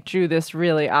Hunter it. like drew this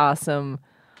really awesome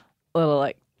little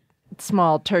like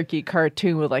small turkey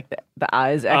cartoon with like the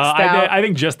eyes X'd out. I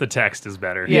think just the text is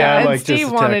better. Yeah, and like Steve just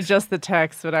the wanted text. just the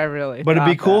text, but I really But it'd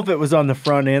be thought cool that. if it was on the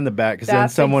front and the back, because then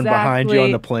That's someone behind you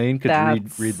on the exactly- plane could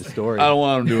that's- read the story. I don't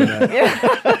want them doing that.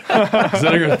 Because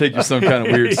then they're going to think you're some kind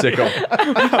of weird sicko.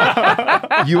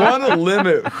 You want to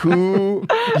limit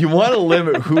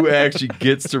who actually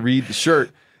gets to read the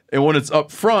shirt. And when it's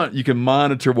up front, you can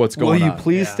monitor what's Will going you on.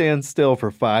 please stand still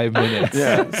for 5 minutes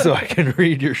so I can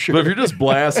read your shirt? But if you're just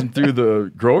blasting through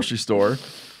the grocery store,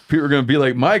 people are going to be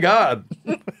like, my God,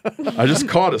 I just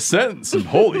caught a sentence and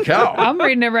holy cow. I'm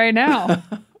reading it right now.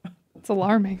 It's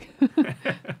alarming.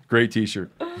 Great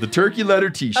T-shirt. The Turkey Letter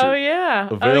T-shirt. Oh yeah,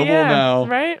 Available now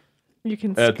right? You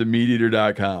can at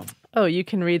themeateater.com. Oh, you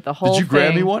can read the whole. Did you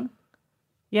grab me thing. one?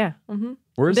 Yeah. Mm-hmm.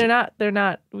 Where is they're it? not. They're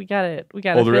not. We got it. We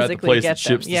got Oh, to they're at the physically place get that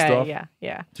ships them. the stuff?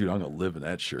 Yeah. Dude, I'm going to live in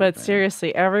that shirt. But man.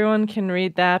 seriously, everyone can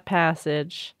read that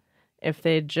passage if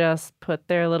they just put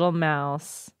their little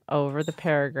mouse over the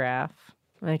paragraph.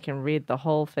 They can read the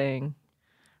whole thing.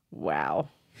 Wow.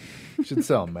 Should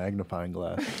sell a magnifying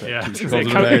glass. Yeah, Comes it with a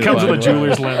comes with a magnifying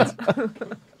jeweler's lens.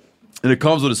 And it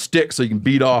comes with a stick so you can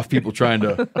beat off people trying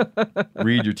to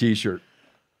read your T-shirt.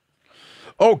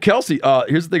 Oh, Kelsey,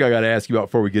 here's the thing I got to ask you about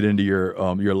before we get into your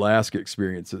Alaska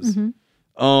experiences.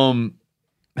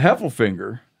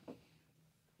 Heffelfinger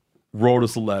wrote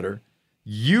us a letter.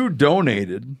 You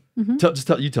donated. You tell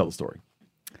the story.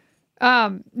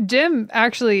 Jim,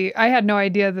 actually, I had no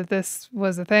idea that this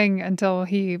was a thing until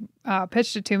he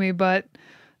pitched it to me, but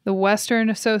the Western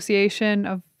Association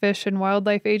of Fish and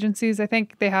Wildlife Agencies, I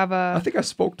think they have I think I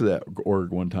spoke to that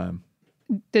org one time.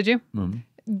 Did you? Mm-hmm.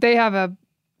 They have a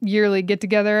yearly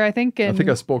get-together, I think, in I think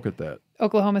I spoke at that.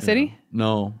 Oklahoma City.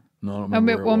 No, I don't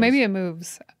remember where it was. Maybe it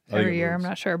moves every year. I'm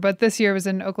not sure. But this year was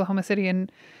in Oklahoma City,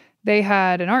 and they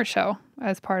had an art show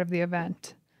as part of the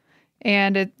event.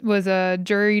 And it was a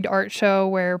juried art show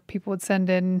where people would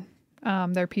send in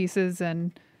their pieces,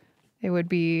 and it would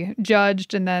be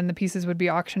judged, and then the pieces would be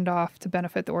auctioned off to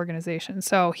benefit the organization.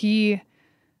 So he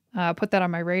put that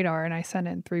on my radar, and I sent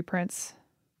in 3 prints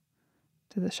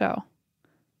to the show.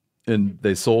 And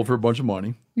they sold for a bunch of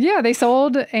money. Yeah, they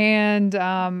sold, and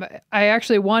I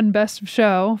actually won Best of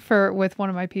Show with one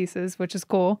of my pieces, which is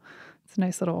cool. It's a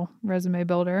nice little resume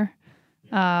builder.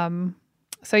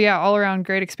 So yeah, all around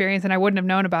great experience, and I wouldn't have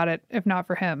known about it if not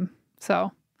for him.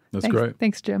 So That's great.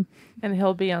 Thanks, Jim. And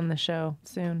he'll be on the show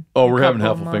soon. Oh, we're having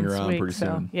Heffelfinger on pretty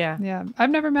soon. Yeah. Yeah. I've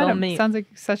never met him. Meet. Sounds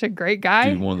like such a great guy.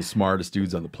 Dude, one of the smartest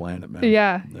dudes on the planet, man.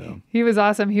 Yeah. He was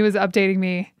awesome. He was updating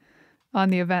me on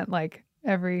the event like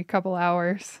every couple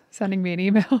hours, sending me an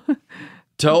email.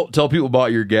 Tell people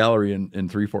about your gallery in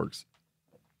Three Forks.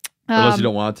 Unless you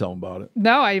don't want to tell them about it.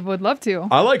 No, I would love to.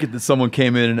 I like it that someone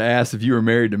came in and asked if you were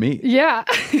married to me. Yeah.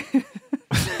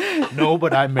 No,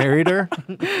 but I married her.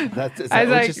 Is that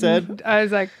what you said? I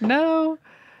was like, no.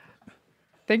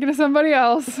 Thinking of somebody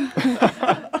else.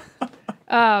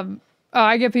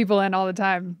 I get people in all the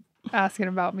time asking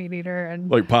about Meat Eater and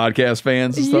like podcast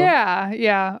fans and stuff.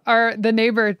 Yeah. The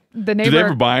neighbor. Do they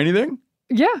ever buy anything?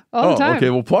 Yeah, all the time. Okay,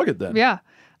 we'll plug it then. Yeah.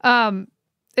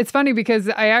 It's funny because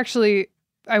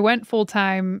I went full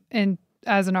time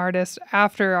as an artist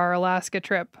after our Alaska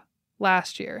trip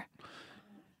last year.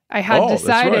 I had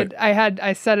decided, right.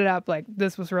 I set it up like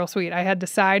this was real sweet. I had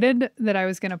decided that I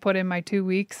was going to put in my 2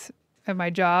 weeks at my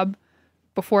job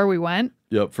before we went.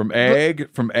 Yep, from ag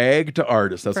to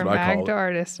artist. That's what I call it. From ag to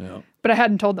artist. Yeah. But I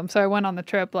hadn't told them, so I went on the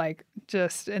trip like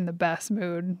just in the best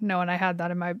mood, knowing I had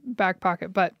that in my back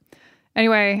pocket. But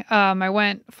anyway, I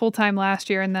went full time last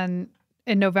year, and then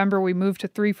in November we moved to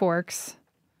Three Forks,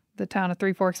 the town of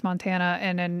Three Forks, Montana,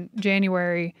 and in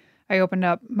January I opened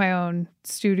up my own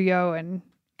studio and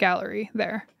gallery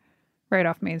there, right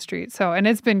off Main Street. And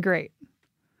it's been great.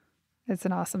 It's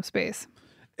an awesome space.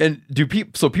 And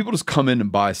people just come in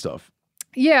and buy stuff?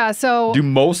 Yeah. So do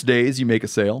most days you make a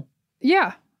sale?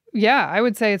 Yeah. I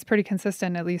would say it's pretty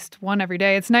consistent, at least one every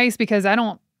day. It's nice because I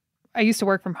used to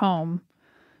work from home,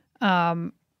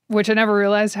 which I never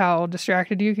realized how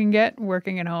distracted you can get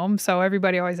working at home. So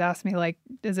everybody always asks me, like,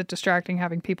 is it distracting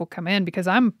having people come in? Because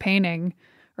I'm painting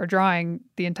or drawing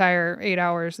the entire 8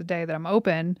 hours a day that I'm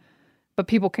open, but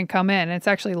people can come in. And it's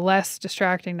actually less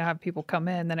distracting to have people come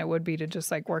in than it would be to just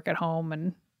like work at home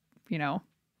and,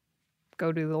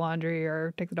 go do the laundry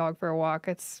or take the dog for a walk.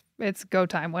 It's go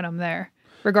time when I'm there,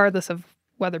 regardless of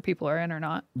whether people are in or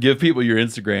not. Give people your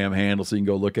Instagram handle so you can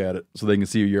go look at it so they can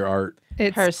see your art.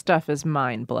 Her stuff is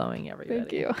mind-blowing, everybody.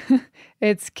 Thank you.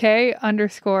 It's K_Ray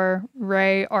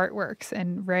Artworks,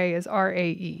 and Ray is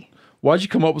RAE. Why'd you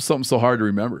come up with something so hard to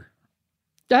remember?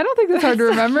 I don't think that's hard to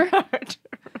remember.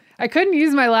 I couldn't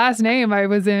use my last name. I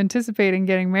was anticipating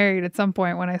getting married at some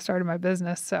point when I started my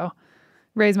business, so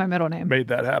Ray's my middle name. Made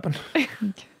that happen.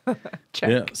 Check.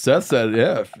 Yeah, Seth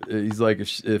said, he's like,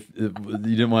 if you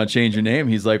didn't want to change your name,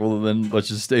 he's like, well, then let's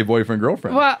just stay boyfriend,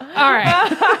 girlfriend. Well, all right.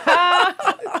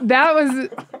 That was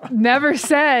never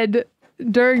said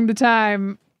during the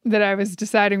time that I was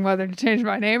deciding whether to change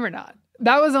my name or not.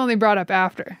 That was only brought up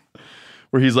after.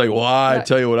 Where he's like, well, I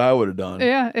tell you what I would have done.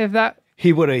 Yeah, if that...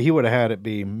 He would have had it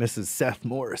be Mrs. Seth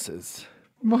Morris's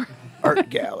art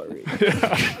gallery.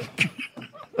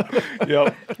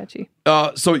 Yep. Catchy.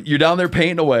 So you're down there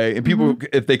painting away, and people,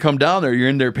 if they come down there, you're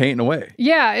in there painting away.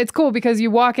 Yeah, it's cool because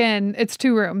you walk in, it's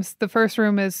 2 rooms. The first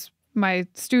room is my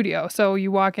studio. So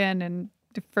you walk in and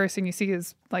the first thing you see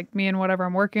is like me and whatever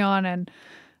I'm working on. And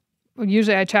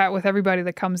usually I chat with everybody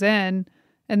that comes in,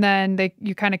 and then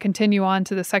you kind of continue on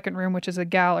to the second room, which is a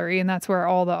gallery. And that's where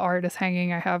all the art is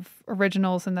hanging. I have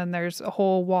originals, and then there's a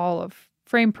whole wall of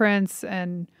frame prints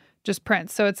and just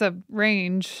prints. So it's a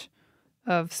range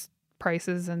of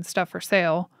prices and stuff for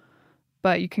sale,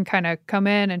 but you can kind of come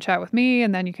in and chat with me,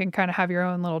 and then you can kind of have your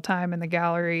own little time in the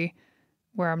gallery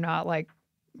where I'm not like,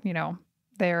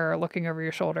 there looking over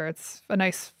your shoulder. It's a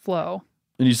nice flow.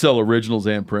 And you sell originals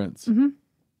and prints. Mm-hmm.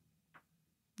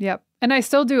 Yep. And I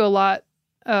still do a lot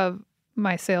of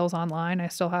my sales online. I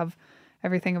still have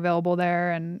everything available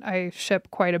there, and I ship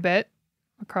quite a bit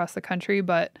across the country,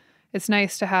 but it's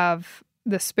nice to have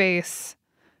the space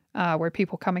where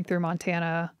people coming through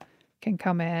Montana can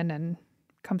come in and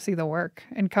come see the work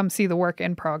in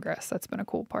progress. That's been a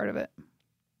cool part of it.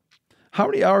 How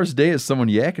many hours a day is someone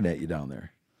yakking at you down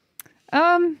there?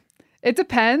 It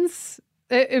depends.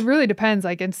 It really depends.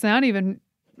 Like, it's not even,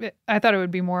 I thought it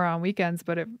would be more on weekends,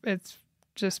 but it's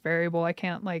just variable. I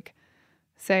can't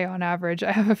say on average.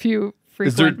 I have a few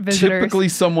frequent visitors. Is there typically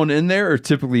someone in there or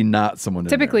typically not someone in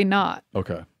there? Typically not.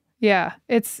 Okay. Yeah.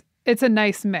 It's a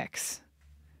nice mix.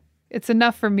 It's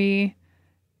enough for me.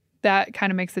 That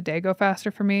kind of makes the day go faster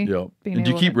for me. Yep. And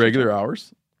do you keep regular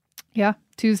hours? Yeah.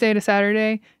 Tuesday to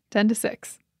Saturday, 10 to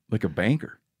 6. Like a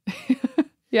banker.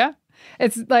 Yeah.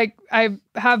 It's like I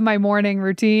have my morning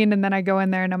routine, and then I go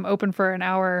in there and I'm open for an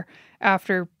hour,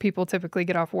 after people typically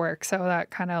get off work. So that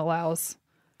kind of allows.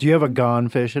 Do you have a gone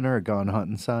fishing or a gone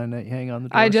hunting sign that you hang on the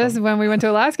door? When we went to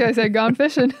Alaska, I said gone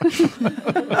fishing.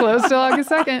 Closed till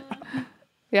August 2nd.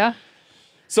 Yeah.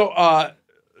 So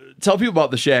tell people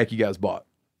about the shack you guys bought.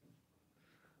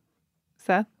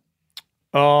 Seth?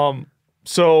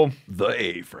 So the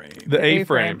A-frame. The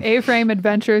A-frame. A-Frame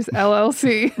Adventures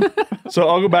LLC. So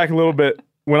I'll go back a little bit.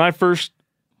 When I first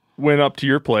went up to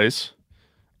your place,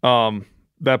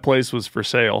 that place was for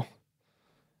sale.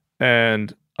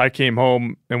 And I came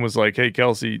home and was like, hey,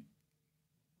 Kelsey,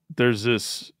 there's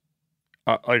this,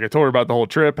 like I told her about the whole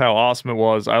trip, how awesome it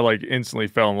was. I like instantly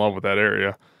fell in love with that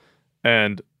area.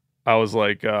 And I was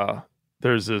like,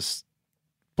 there's this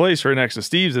place right next to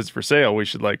Steve's that's for sale. We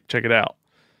should like check it out.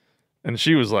 And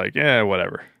she was like, yeah,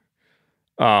 whatever.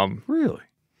 Really?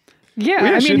 Yeah.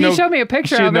 I mean, he showed me a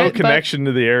picture of it. She had no connection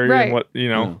to the area and what, you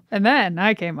know. And then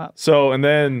I came up. So, and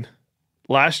then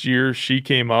last year she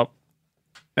came up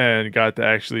and got to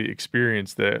actually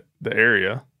experience the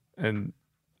area, and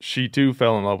she too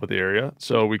fell in love with the area.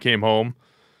 So we came home,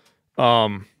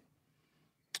 and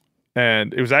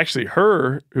it was actually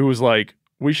her who was like,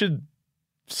 we should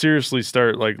seriously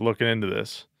start like looking into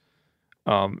this,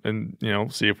 and you know,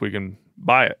 see if we can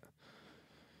buy it.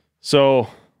 So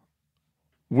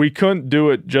we couldn't do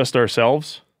it just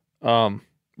ourselves. We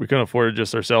couldn't afford it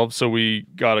just ourselves. So we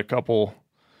got a couple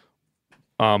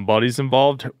buddies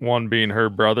involved, one being her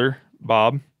brother,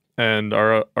 Bob, and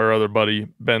our other buddy,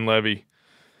 Ben Levy.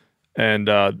 And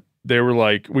they were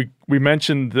like, we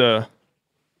mentioned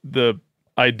the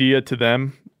idea to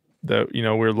them that, you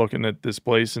know, we're looking at this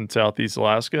place in Southeast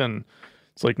Alaska, and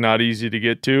it's like not easy to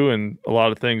get to, and a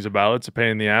lot of things about it's a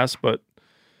pain in the ass, but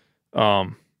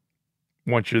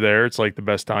once you're there, it's like the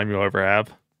best time you'll ever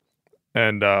have.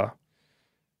 And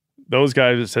those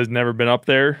guys has never been up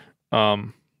there,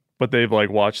 but they've like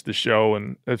watched the show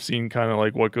and have seen kind of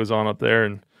like what goes on up there,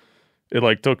 and it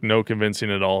like took no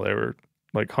convincing at all. They were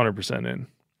like 100% in.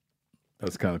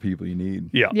 That's the kind of people you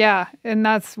need. Yeah. Yeah, and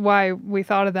that's why we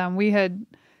thought of them.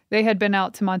 They had been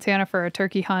out to Montana for a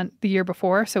turkey hunt the year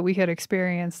before, so we had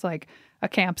experienced like a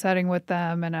camp setting with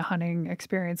them and a hunting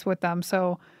experience with them.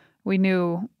 So we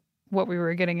knew what we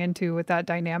were getting into with that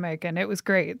dynamic, and it was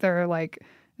great. They're like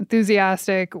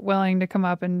enthusiastic, willing to come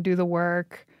up and do the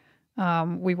work.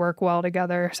 We work well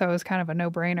together, so it was kind of a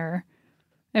no-brainer.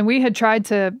 And we had tried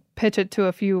to pitch it to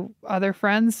a few other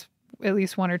friends, at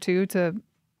least one or two, to,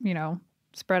 you know,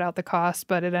 spread out the cost,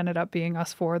 but it ended up being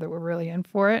us four that were really in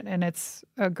for it, and it's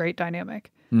a great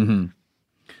dynamic. Mm-hmm.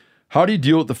 How do you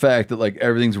deal with the fact that like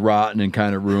everything's rotten and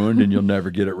kind of ruined and you'll never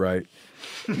get it right?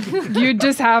 You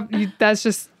just have, that's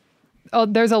just,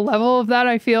 there's a level of that,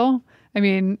 I feel. I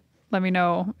mean, let me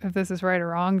know if this is right or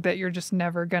wrong, that you're just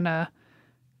never gonna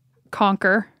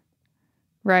conquer,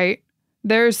 right?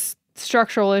 There's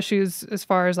structural issues as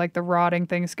far as like the rotting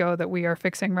things go that we are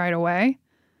fixing right away.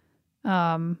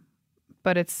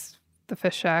 But it's the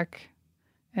fish shack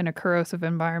in a corrosive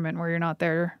environment where you're not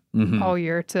there all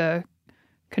year to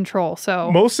control.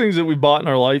 So most things that we bought in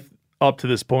our life up to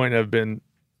this point have been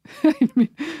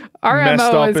our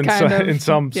messed MO up is in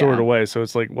some sort of way. So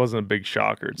it's like, wasn't a big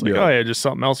shocker. It's like, oh yeah, just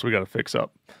something else we got to fix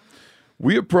up.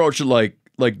 We approach it like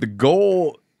the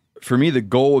goal, for me, the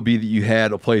goal would be that you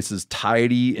had a place as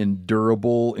tidy and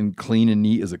durable and clean and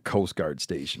neat as a Coast Guard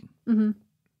station. Mm-hmm.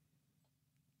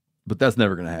 But that's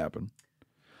never going to happen.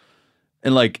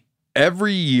 And like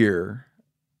every year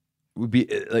would be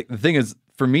like, the thing is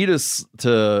for me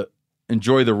to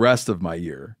enjoy the rest of my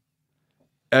year,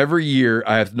 every year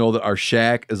I have to know that our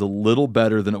shack is a little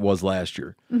better than it was last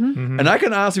year. Mm-hmm. Mm-hmm. And I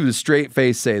can honestly with a straight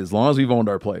face say, as long as we've owned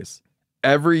our place,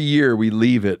 every year we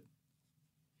leave it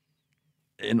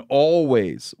in all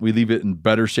ways, we leave it in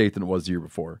better shape than it was the year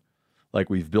before. Like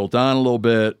we've built on a little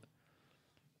bit.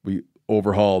 We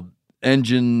overhauled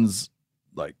engines,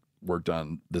 like worked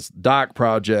on this dock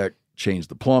project, changed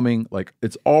the plumbing. Like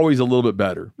it's always a little bit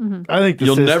better. Mm-hmm. I think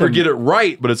you'll never get it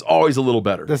right, but it's always a little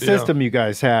better. The system you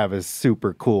guys have is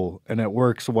super cool, and it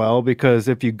works well because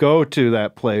if you go to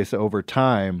that place over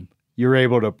time, you're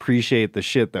able to appreciate the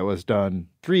shit that was done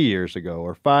 3 years ago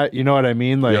or 5. You know what I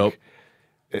mean? Like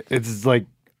it's like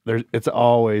it's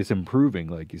always improving,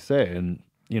 like you say, and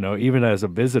you know, even as a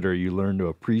visitor, you learn to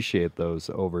appreciate those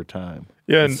over time.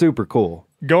 Yeah, it's super cool.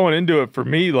 Going into it for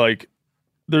me, like,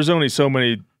 there's only so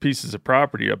many pieces of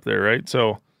property up there, right?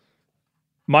 So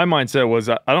my mindset was,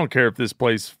 I don't care if this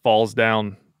place falls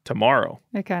down tomorrow.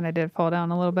 It kind of did fall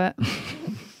down a little bit.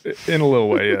 In a little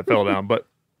way, yeah, it fell down. But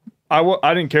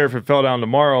I didn't care if it fell down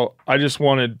tomorrow. I just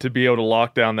wanted to be able to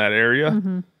lock down that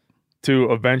area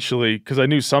to eventually, because I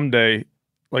knew someday,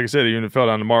 like I said, even if it fell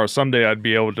down tomorrow, someday I'd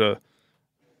be able to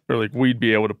or like we'd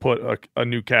be able to put a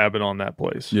new cabin on that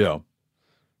place. Yeah.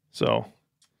 So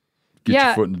get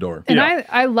your foot in the door. And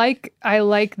I like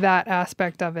that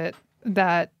aspect of it,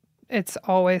 that it's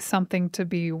always something to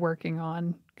be working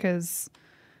on, because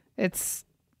it's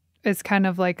kind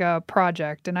of like a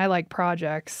project, and I like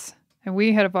projects. And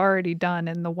we have already done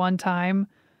in the one time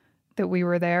that we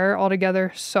were there all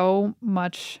together so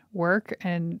much work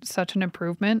and such an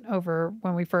improvement over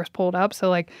when we first pulled up. So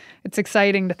like it's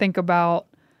exciting to think about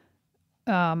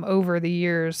over the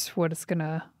years what it's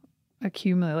gonna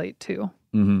accumulate to.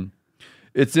 Mm-hmm.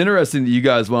 It's interesting that you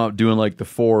guys wound up doing like the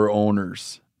 4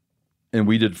 owners, and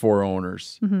we did 4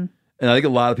 owners. Mm-hmm. And I think a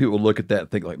lot of people look at that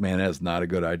and think like, man, that's not a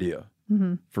good idea.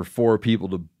 Mm-hmm. For 4 people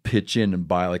to pitch in and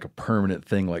buy like a permanent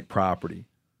thing like property.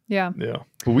 Yeah.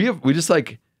 But we just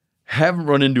like haven't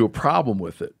run into a problem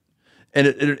with it. And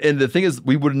and the thing is,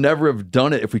 we would never have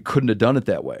done it if we couldn't have done it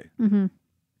that way. Mm-hmm.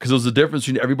 Because there was a difference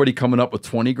between everybody coming up with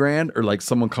 20 grand or like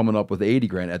someone coming up with 80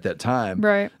 grand at that time.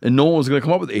 Right. And no one was going to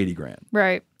come up with 80 grand.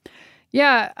 Right.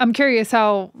 Yeah. I'm curious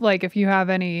how, like, if you have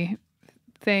anything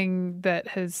that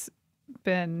has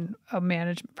been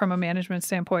from a management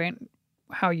standpoint,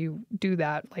 how you do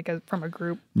that, like from a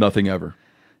group. Nothing ever.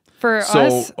 For us,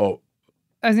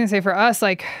 I was going to say for us,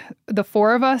 like the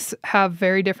 4 of us have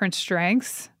very different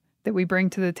strengths that we bring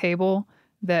to the table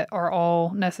that are all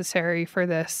necessary for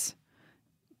this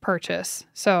purchase.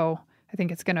 So I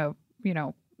think it's going to,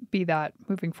 be that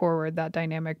moving forward, that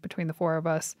dynamic between the 4 of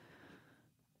us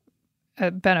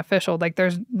beneficial. Like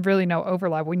there's really no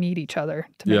overlap. We need each other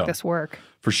to make this work.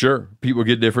 For sure. People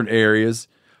get different areas.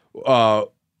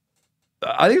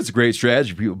 I think it's a great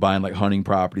strategy for people buying like hunting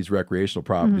properties, recreational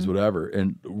properties, whatever.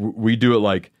 And we do it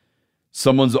like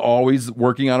someone's always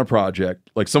working on a project,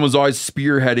 like someone's always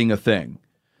spearheading a thing.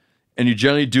 And you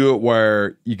generally do it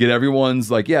where you get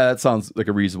everyone's like, yeah, that sounds like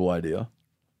a reasonable idea.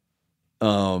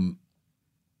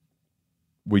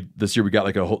 This year we got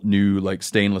like a whole new like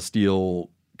stainless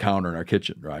steel counter in our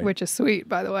kitchen, right? Which is sweet,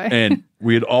 by the way. And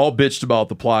we had all bitched about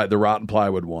the rotten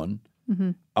plywood one.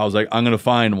 Mm-hmm. I was like, I'm going to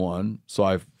find one. So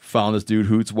I found this dude,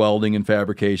 Hoots Welding and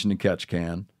Fabrication in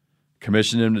Ketchikan,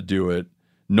 commissioned him to do it.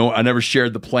 No, I never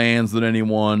shared the plans with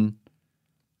anyone,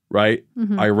 right?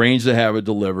 Mm-hmm. I arranged to have it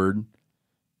delivered.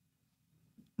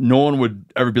 No one would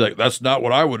ever be like, that's not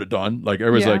what I would have done. Like,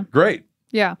 everybody's like, great.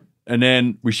 Yeah. And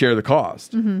then we share the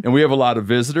cost. Mm-hmm. And we have a lot of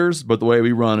visitors, but the way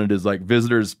we run it is like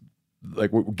visitors,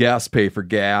 like guests pay for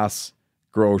gas,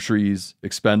 groceries,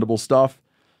 expendable stuff.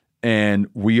 And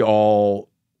we all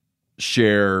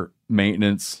share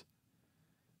maintenance,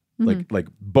 like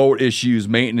boat issues,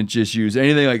 maintenance issues,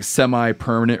 anything like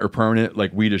semi-permanent or permanent,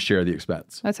 like we just share the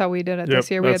expense. That's how we did it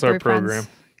this year. We had 3 friends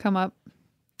come up.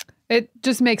 It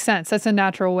just makes sense. That's a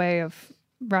natural way of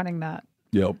running that.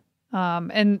 Yep.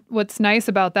 And what's nice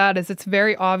about that is it's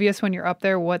very obvious when you're up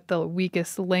there what the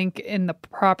weakest link in the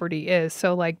property is.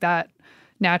 So like that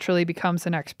naturally becomes the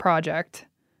next project.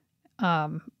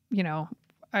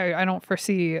 I don't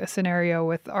foresee a scenario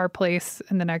with our place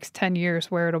in the next 10 years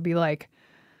where it'll be like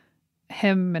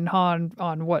him and Han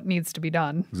on what needs to be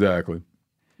done. Exactly.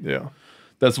 Yeah.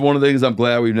 That's one of the things I'm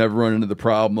glad we've never run into the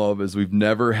problem of is we've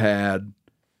never had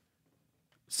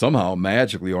somehow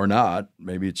magically or not,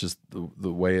 maybe it's just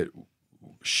the way it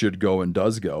should go and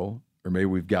does go, or maybe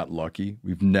we've got lucky.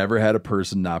 We've never had a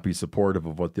person not be supportive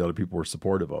of what the other people were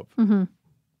supportive of.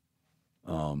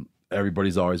 Mm-hmm.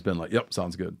 Everybody's always been like, yep,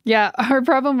 sounds good. Yeah. Our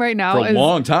problem right now for a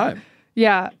long time.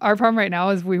 Yeah. Our problem right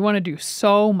now is we want to do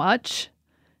so much,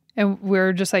 and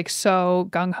we're just like so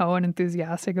gung-ho and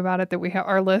enthusiastic about it that we have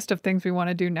our list of things we want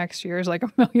to do next year is like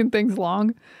 1 million things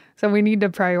long. So we need to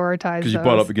prioritize because you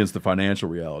butt up against the financial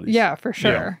realities. Yeah, for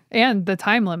sure. Yeah. And the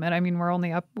time limit. I mean, we're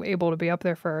only able to be up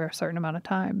there for a certain amount of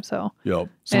time. So yep.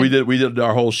 So we did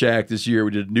our whole shack this year.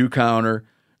 We did a new counter,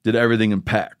 did everything in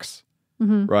PEX.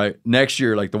 Mm-hmm. Right. Next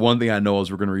year, like the one thing I know is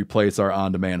we're going to replace our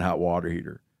on-demand hot water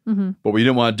heater. Mm-hmm. But we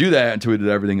didn't want to do that until we did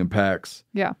everything in PEX.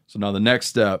 Yeah. So now the next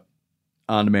step,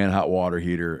 on-demand hot water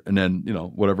heater, and then,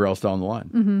 whatever else down the line.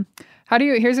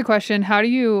 Mm-hmm. Here's a question. How do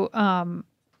you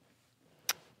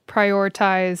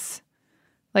prioritize,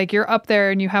 like you're up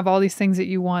there and you have all these things that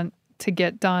you want to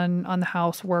get done on the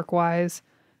house work-wise,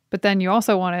 but then you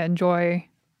also want to enjoy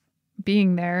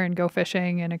being there and go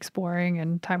fishing and exploring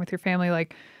and time with your family.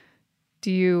 Like,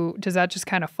 does that just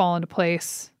kind of fall into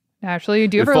place naturally?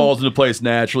 It falls into place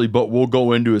naturally, but we'll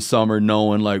go into a summer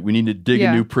knowing like we need to dig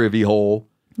a new privy hole.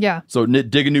 Yeah. So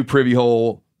dig a new privy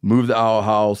hole, move the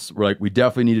outhouse. We're like, we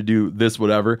definitely need to do this,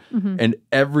 whatever. Mm-hmm. And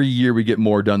every year we get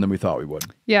more done than we thought we would.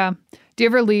 Yeah. Do you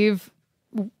ever leave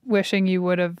wishing you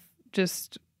would have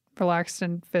just relaxed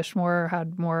and fished more, or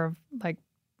had more of like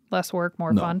less work,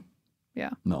 more fun?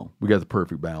 Yeah. No, we got the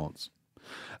perfect balance.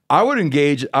 I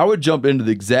would jump into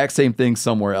the exact same thing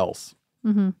somewhere else.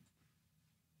 Mm-hmm.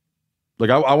 Like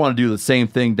I want to do the same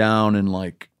thing down in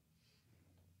like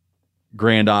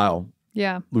Grand Isle,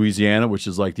 Louisiana, which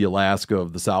is like the Alaska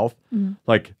of the South. Mm-hmm.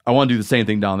 Like I want to do the same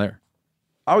thing down there.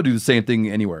 I would do the same thing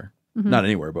anywhere. Mm-hmm. Not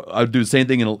anywhere, but I would do the same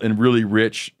thing in really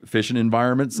rich fishing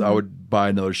environments. Mm-hmm. I would buy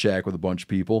another shack with a bunch of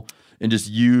people and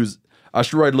just I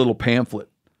should write a little pamphlet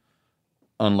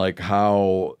on like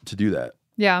how to do that.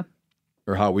 Yeah.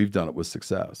 Or how we've done it with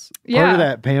success. Yeah. Part of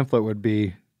that pamphlet would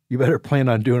be, you better plan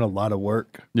on doing a lot of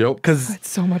work. Yep. Because it's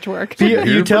so much work.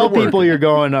 You tell people you're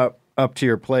going up to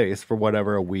your place for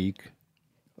whatever, a week.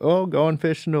 Oh, going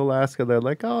fishing to Alaska. They're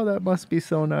like, oh, that must be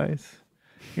so nice.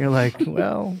 You're like,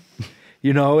 well,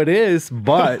 it is,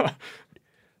 but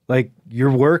like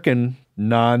you're working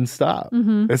nonstop.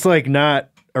 Mm-hmm. It's like not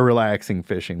a relaxing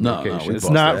fishing vacation. It's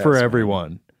not for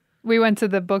everyone. We went to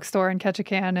the bookstore in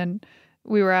Ketchikan and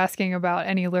we were asking about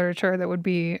any literature that would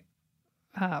be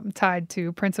tied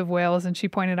to Prince of Wales, and she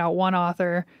pointed out one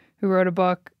author who wrote a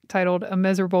book titled A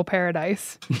Miserable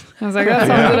Paradise. I was like, that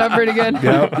sums it up pretty good.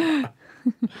 Yep.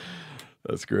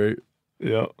 That's great.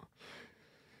 Yeah.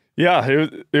 Yeah,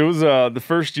 it was the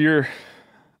first year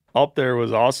up there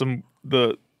was awesome.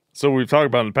 So we've talked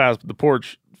about in the past, but the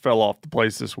porch fell off the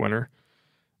place this winter.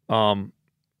 And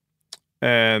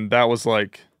that was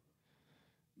like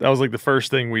the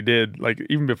first thing we did. Like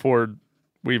even before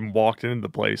we even walked into the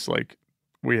place, like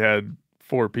we had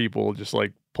 4 people just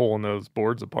like pulling those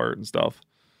boards apart and stuff.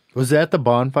 Was that the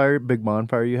big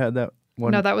bonfire you had that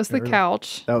one? No, that was the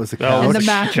couch. That was the couch. And the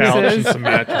mattresses. Couch and some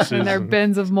mattresses. And their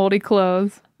bins of moldy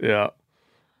clothes. Yeah.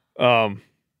 But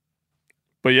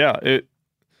yeah,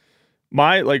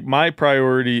 my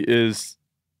priority is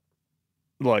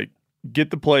like get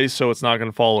the place so it's not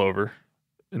going to fall over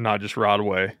and not just rot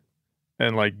away,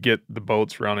 and like get the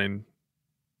boats running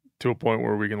to a point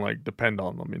where we can like depend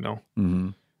on them, Mm-hmm.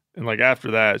 And like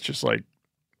after that, it's just like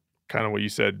kind of what you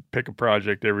said, pick a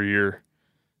project every year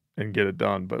and get it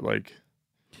done. But like,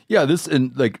 yeah, this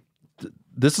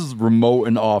is remote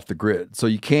and off the grid, so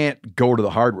you can't go to the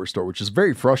hardware store, which is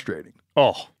very frustrating.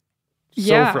 Oh,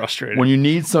 so frustrating. When you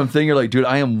need something, you're like, dude,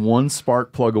 I am one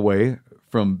spark plug away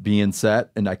from being set,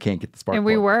 and I can't get the spark And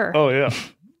plug. we were. Oh yeah.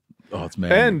 Oh, it's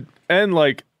mad. And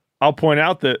like, I'll point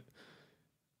out that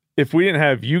if we didn't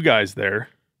have you guys there,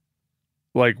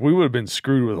 like we would have been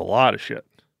screwed with a lot of shit.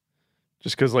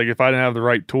 Just because like if I didn't have the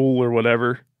right tool or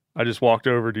whatever, I just walked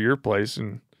over to your place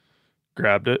and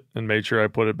grabbed it and made sure I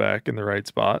put it back in the right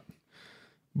spot.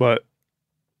 But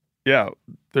yeah,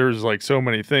 there's like so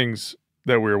many things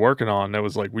that we were working on that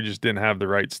was like we just didn't have the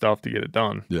right stuff to get it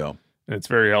done. Yeah. And it's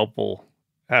very helpful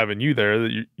having you there.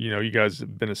 That you guys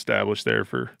have been established there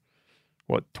for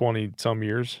what, 20 some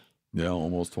years? Yeah,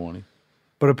 almost 20.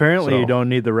 But apparently you don't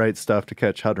need the right stuff to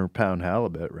catch 100-pound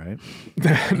halibut, right?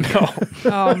 No.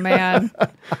 Oh man.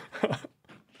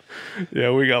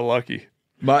 Yeah, we got lucky.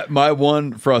 My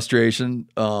one frustration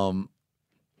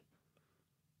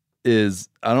is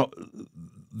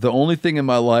the only thing in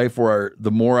my life where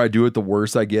the more I do it, the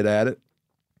worse I get at it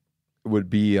would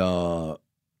be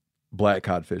black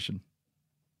cod fishing.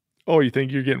 Oh, you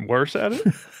think you're getting worse at it?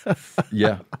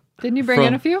 Yeah. Didn't you bring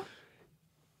in a few?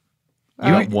 You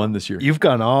got one this year. You've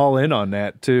gone all in on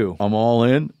that too. I'm all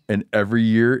in, and every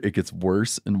year it gets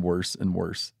worse and worse and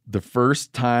worse. The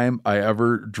first time I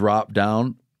ever dropped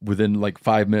down, within like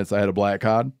 5 minutes, I had a black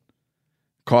cod.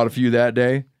 Caught a few that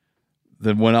day,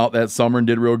 then went out that summer and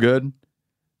did real good.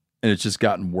 And it's just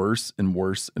gotten worse and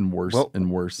worse and worse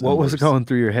and worse. What was going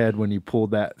through your head when you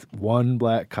pulled that one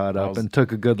black cod up and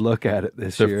took a good look at it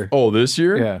this year? Oh, this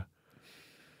year? Yeah.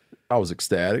 I was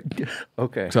ecstatic.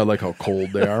 Okay. Because I like how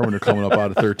cold they are when they're coming up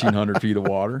out of 1,300 feet of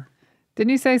water.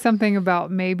 Didn't you say something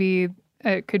about maybe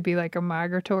it could be like a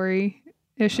migratory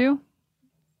issue?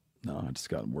 No, I just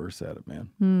gotten worse at it,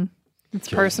 man. It's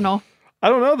personal. I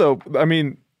don't know, though. I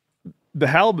mean, the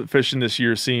halibut fishing this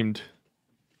year seemed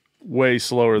way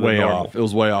slower than normal. Off. It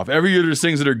was way off. Every year there's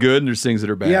things that are good and there's things that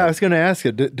are bad. Yeah, I was going to ask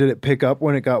you, did it pick up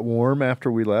when it got warm after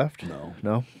we left?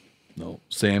 No.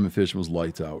 Salmon fishing was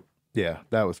lights out. Yeah,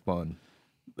 that was fun.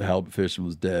 The halibut fishing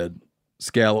was dead.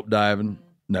 Scallop diving,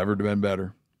 never been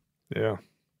better. Yeah.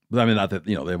 I mean, not that,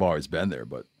 they've always been there,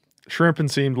 but. Shrimping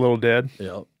seemed a little dead.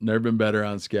 Yeah, never been better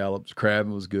on scallops.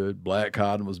 Crabbing was good. Black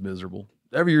cod was miserable.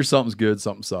 Every year something's good,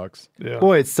 something sucks. Yeah.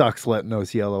 Boy, it sucks letting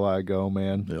those yellow eye go,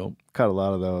 man. Yep. Caught a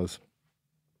lot of those.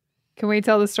 Can we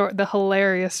tell the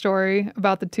hilarious story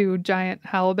about the 2 giant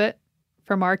halibut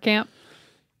from our camp?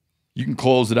 You can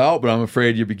close it out, but I'm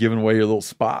afraid you'll be giving away your little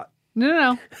spot.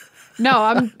 No.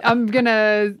 I'm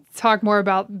gonna talk more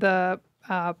about the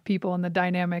people in the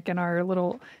dynamic in our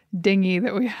little dinghy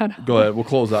that we had. Go ahead. We'll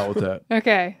close out with that.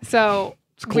 Okay, so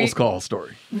It's a close call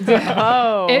story.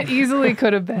 Oh. it easily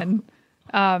could have been.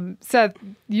 Seth,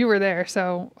 you were there,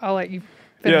 so I'll let you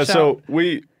finish Yeah, so out.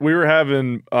 we were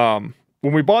having when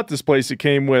we bought this place, it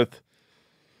came with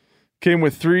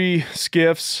 3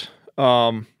 skiffs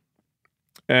and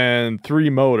 3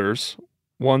 motors.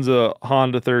 One's a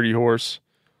Honda 30 horse,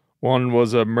 one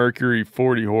was a Mercury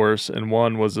 40 horse, and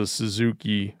one was a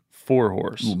Suzuki 4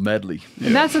 horse. Ooh, medley.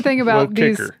 And that's the thing about Little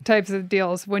these kicker. types of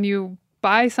deals. When you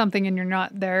buy something and you're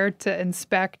not there to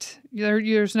inspect,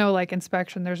 there's no like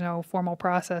inspection, there's no formal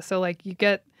process. So like you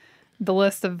get the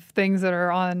list of things that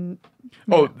are on.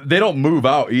 Oh, they don't move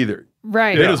out either.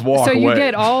 Right. They just walk so away. you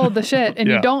get all the shit and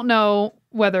Yeah. you don't know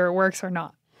whether it works or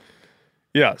not.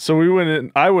 Yeah, so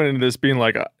I went into this being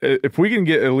like, if we can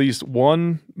get at least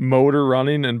one motor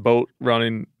running and boat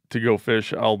running to go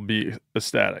fish, I'll be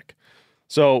ecstatic.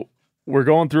 So we're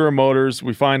going through our motors.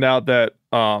 We find out that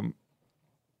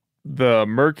the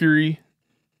Mercury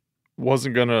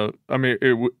wasn't gonna. I mean,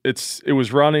 it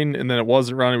was running and then it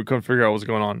wasn't running. We couldn't figure out what was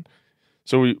going on.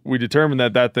 So we determined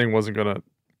that thing wasn't gonna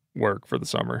work for the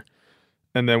summer.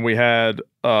 And then we had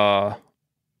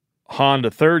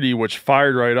Honda 30, which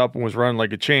fired right up and was running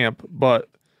like a champ, but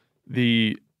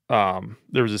there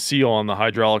was a seal on the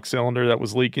hydraulic cylinder that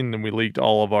was leaking, and we leaked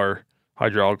all of our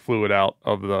hydraulic fluid out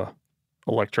of the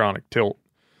electronic tilt.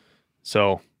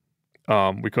 So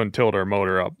we couldn't tilt our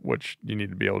motor up, which you need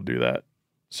to be able to do that.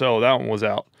 So that one was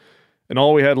out. And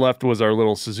all we had left was our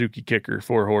little Suzuki Kicker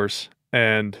 4 horse.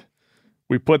 And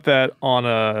we put that on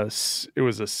it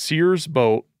was a Sears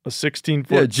boat, a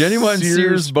 16-foot Yeah, genuine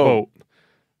Sears boat.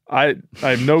 I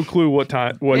have no clue what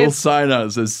Little sign on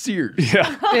it says Sears.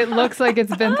 Yeah. It looks like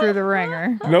it's been through the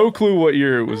ringer. No clue what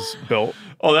year it was built.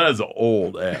 Oh, that is an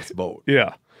old ass boat.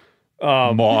 Yeah.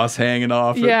 Moss hanging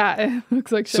off it. Yeah, it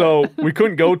looks like shit. So we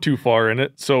couldn't go too far in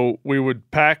it. So we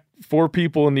would pack 4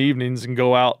 people in the evenings and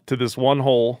go out to this one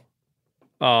hole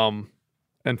and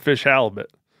fish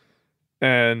halibut.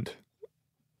 And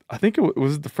I think it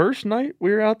was the first night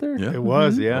we were out there. Yeah. It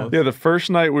was, yeah. Yeah, the first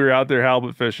night we were out there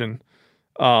halibut fishing.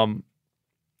 We had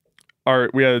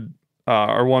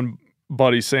our one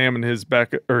buddy Sam and his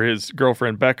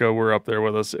girlfriend Becca were up there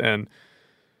with us, and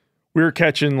we were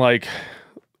catching like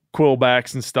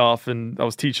quillbacks and stuff, and I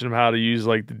was teaching them how to use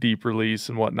like the deep release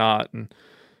and whatnot. And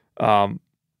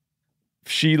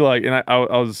she I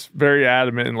was very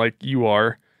adamant, and like you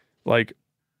are, like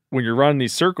when you're running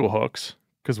these circle hooks,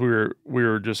 because we were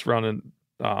just running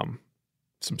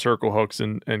some circle hooks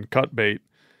and cut bait,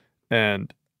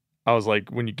 and I was like,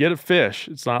 when you get a fish,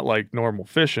 it's not like normal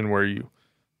fishing where you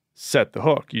set the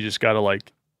hook. You just got to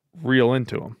like reel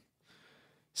into them.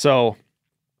 So,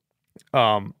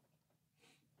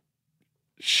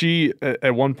 she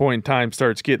at one point in time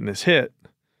starts getting this hit,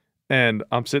 and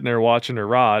I'm sitting there watching her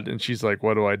rod, and she's like,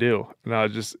 "What do I do?" And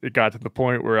it got to the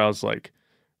point where I was like,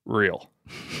 "Reel."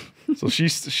 So she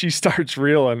starts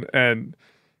reeling, and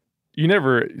you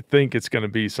never think it's going to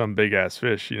be some big ass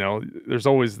fish. You know, there's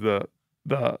always the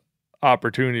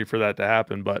opportunity for that to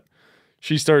happen, but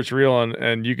she starts reeling,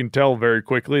 and you can tell very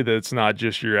quickly that it's not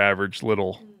just your average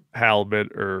little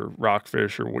halibut or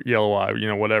rockfish or yellow eye,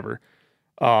 whatever.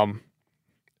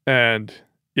 And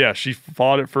yeah, she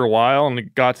fought it for a while, and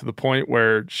it got to the point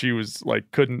where she was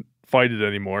like, couldn't fight it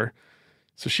anymore.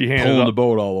 So she pulling the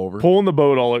boat all over.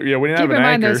 Yeah, we didn't have Keep an in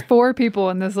mind, anchor. there's 4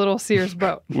 people in this little Sears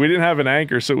boat. We didn't have an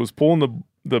anchor, so it was pulling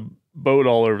the boat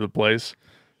all over the place.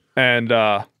 And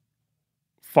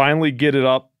finally get it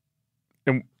up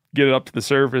to the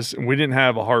surface, and we didn't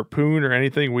have a harpoon or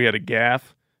anything. We had a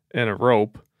gaff and a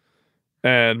rope,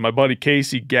 and my buddy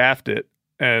Casey gaffed it.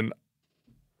 And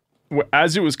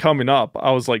as it was coming up,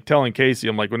 I was like telling Casey,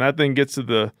 I'm like, when that thing gets to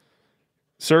the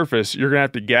surface, you're gonna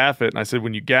have to gaff it. And I said,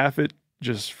 when you gaff it,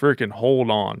 just freaking hold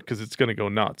on, because it's gonna go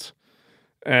nuts.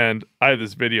 And I have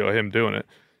this video of him doing it.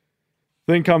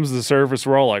 Thing comes to the surface,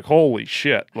 we're all like, holy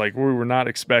shit. Like, we were not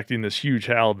expecting this huge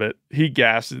halibut. He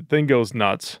gaffs it, thing goes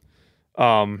nuts.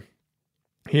 It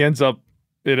ends up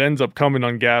coming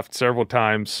ungaffed several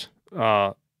times.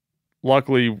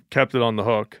 Luckily kept it on the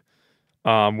hook.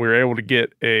 We were able to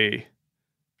get a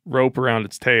rope around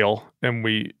its tail, and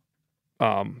we,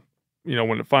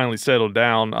 when it finally settled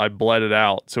down, I bled it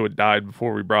out so it died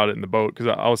before we brought it in the boat. Because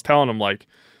I was telling him, like,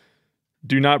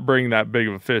 do not bring that big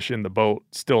of a fish in the boat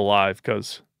still alive,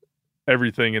 because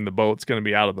everything in the boat's going to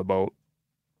be out of the boat.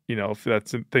 If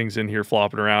that's things in here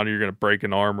flopping around, you're going to break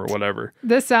an arm or whatever.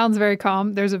 This sounds very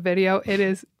calm. There's a video. It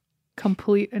is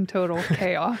complete and total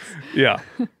chaos. Yeah.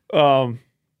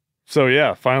 So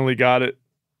yeah, finally got it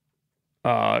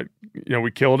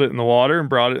we killed it in the water and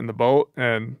brought it in the boat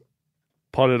and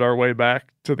putted our way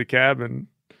back to the cabin.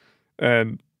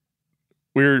 And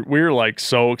we were like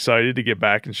so excited to get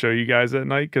back and show you guys that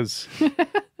night because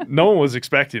no one was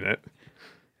expecting it.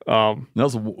 That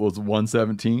was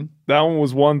 117. That one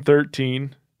was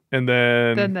 113, and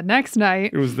then the next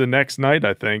night. It was the next night,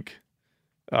 I think.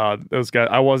 Those guys,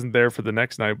 I wasn't there for the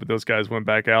next night, but those guys went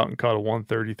back out and caught a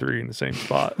 133 in the same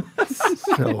spot.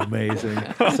 So amazing,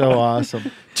 so awesome.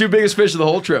 2 biggest fish of the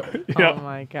whole trip. Yep. Oh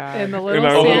my god! And the little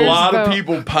a Sears lot of boat.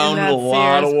 people pounded a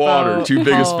lot of water. boat. 2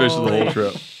 biggest fish of the whole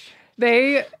trip.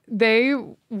 They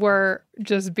were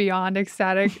just beyond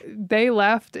ecstatic. They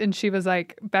left, and she was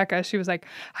like, Becca,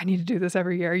 I need to do this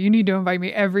every year. You need to invite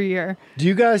me every year. Do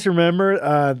you guys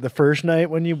remember the first night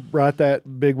when you brought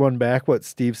that big one back, what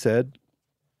Steve said?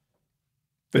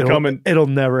 It'll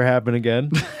never happen again.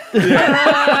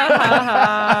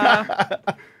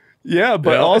 Yeah,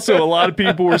 but also a lot of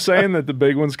people were saying that the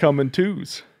big one's come in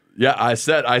 2s. Yeah, I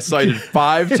cited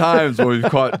 5 times when we've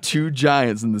caught 2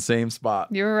 giants in the same spot.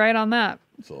 You were right on that.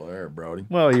 So there, Brody.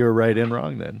 Well, you were right and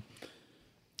wrong then.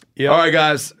 Yeah. All right,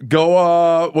 guys,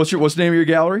 go. What's the name of your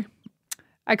gallery?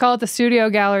 I call it the Studio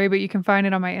Gallery, but you can find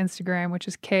it on my Instagram, which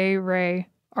is KRay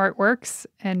Artworks,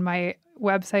 and my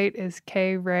website is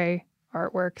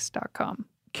krayartworks.com.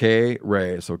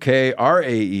 K-Ray. So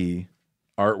K-R-A-E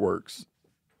Artworks.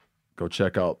 Go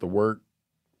check out the work.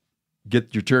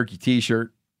 Get your turkey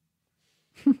t-shirt.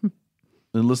 And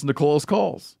listen to Close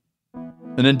Calls.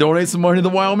 And then donate some money to the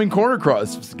Wyoming Corner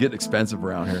Cross. It's getting expensive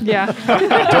around here. Yeah.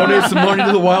 Donate some money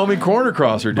to the Wyoming Corner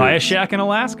Crosser, dude. Buy a shack in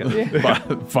Alaska.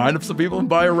 Find up some people and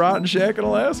buy a rotten shack in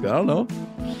Alaska. I don't know.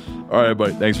 All right,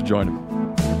 buddy. Thanks for joining.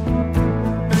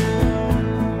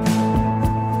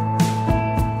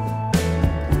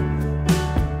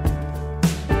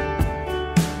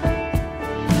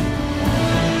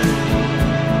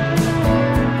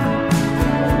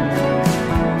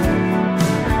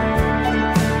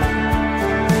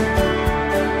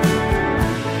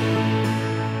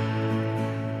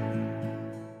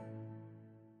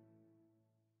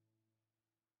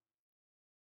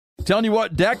 Telling you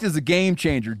what, Decked is a game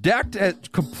changer. Decked has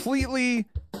completely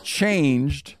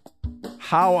changed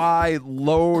how I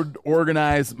load,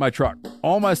 organize my truck.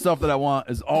 All my stuff that I want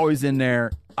is always in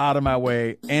there, out of my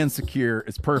way, and secure.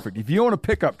 It's perfect. If you own a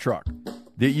pickup truck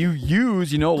that you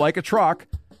use, like a truck,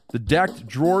 the Decked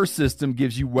drawer system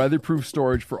gives you weatherproof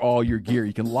storage for all your gear.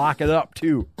 You can lock it up,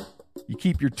 too. You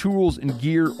keep your tools and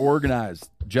gear organized,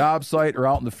 job site or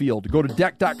out in the field. Go to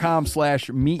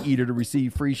deck.com/meateater to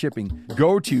receive free shipping.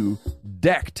 Go to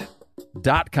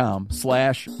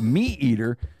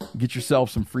deck.com/meateater and get yourself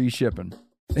some free shipping.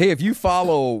 Hey, if you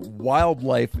follow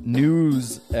wildlife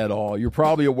news at all, you're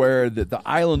probably aware that the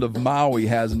island of Maui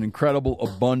has an incredible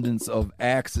abundance of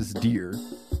axis deer.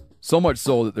 So much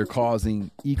so that they're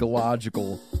causing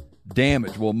ecological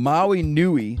damage. Well, Maui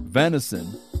Nui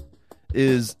venison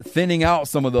is thinning out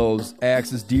some of those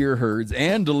axis deer herds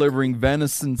and delivering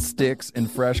venison sticks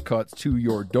and fresh cuts to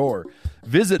your door.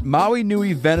 Visit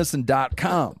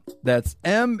MauiNuiVenison.com. That's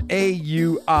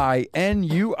MAUINUI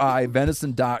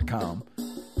venison.com.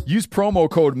 Use promo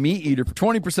code MeatEater for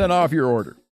 20% off your order.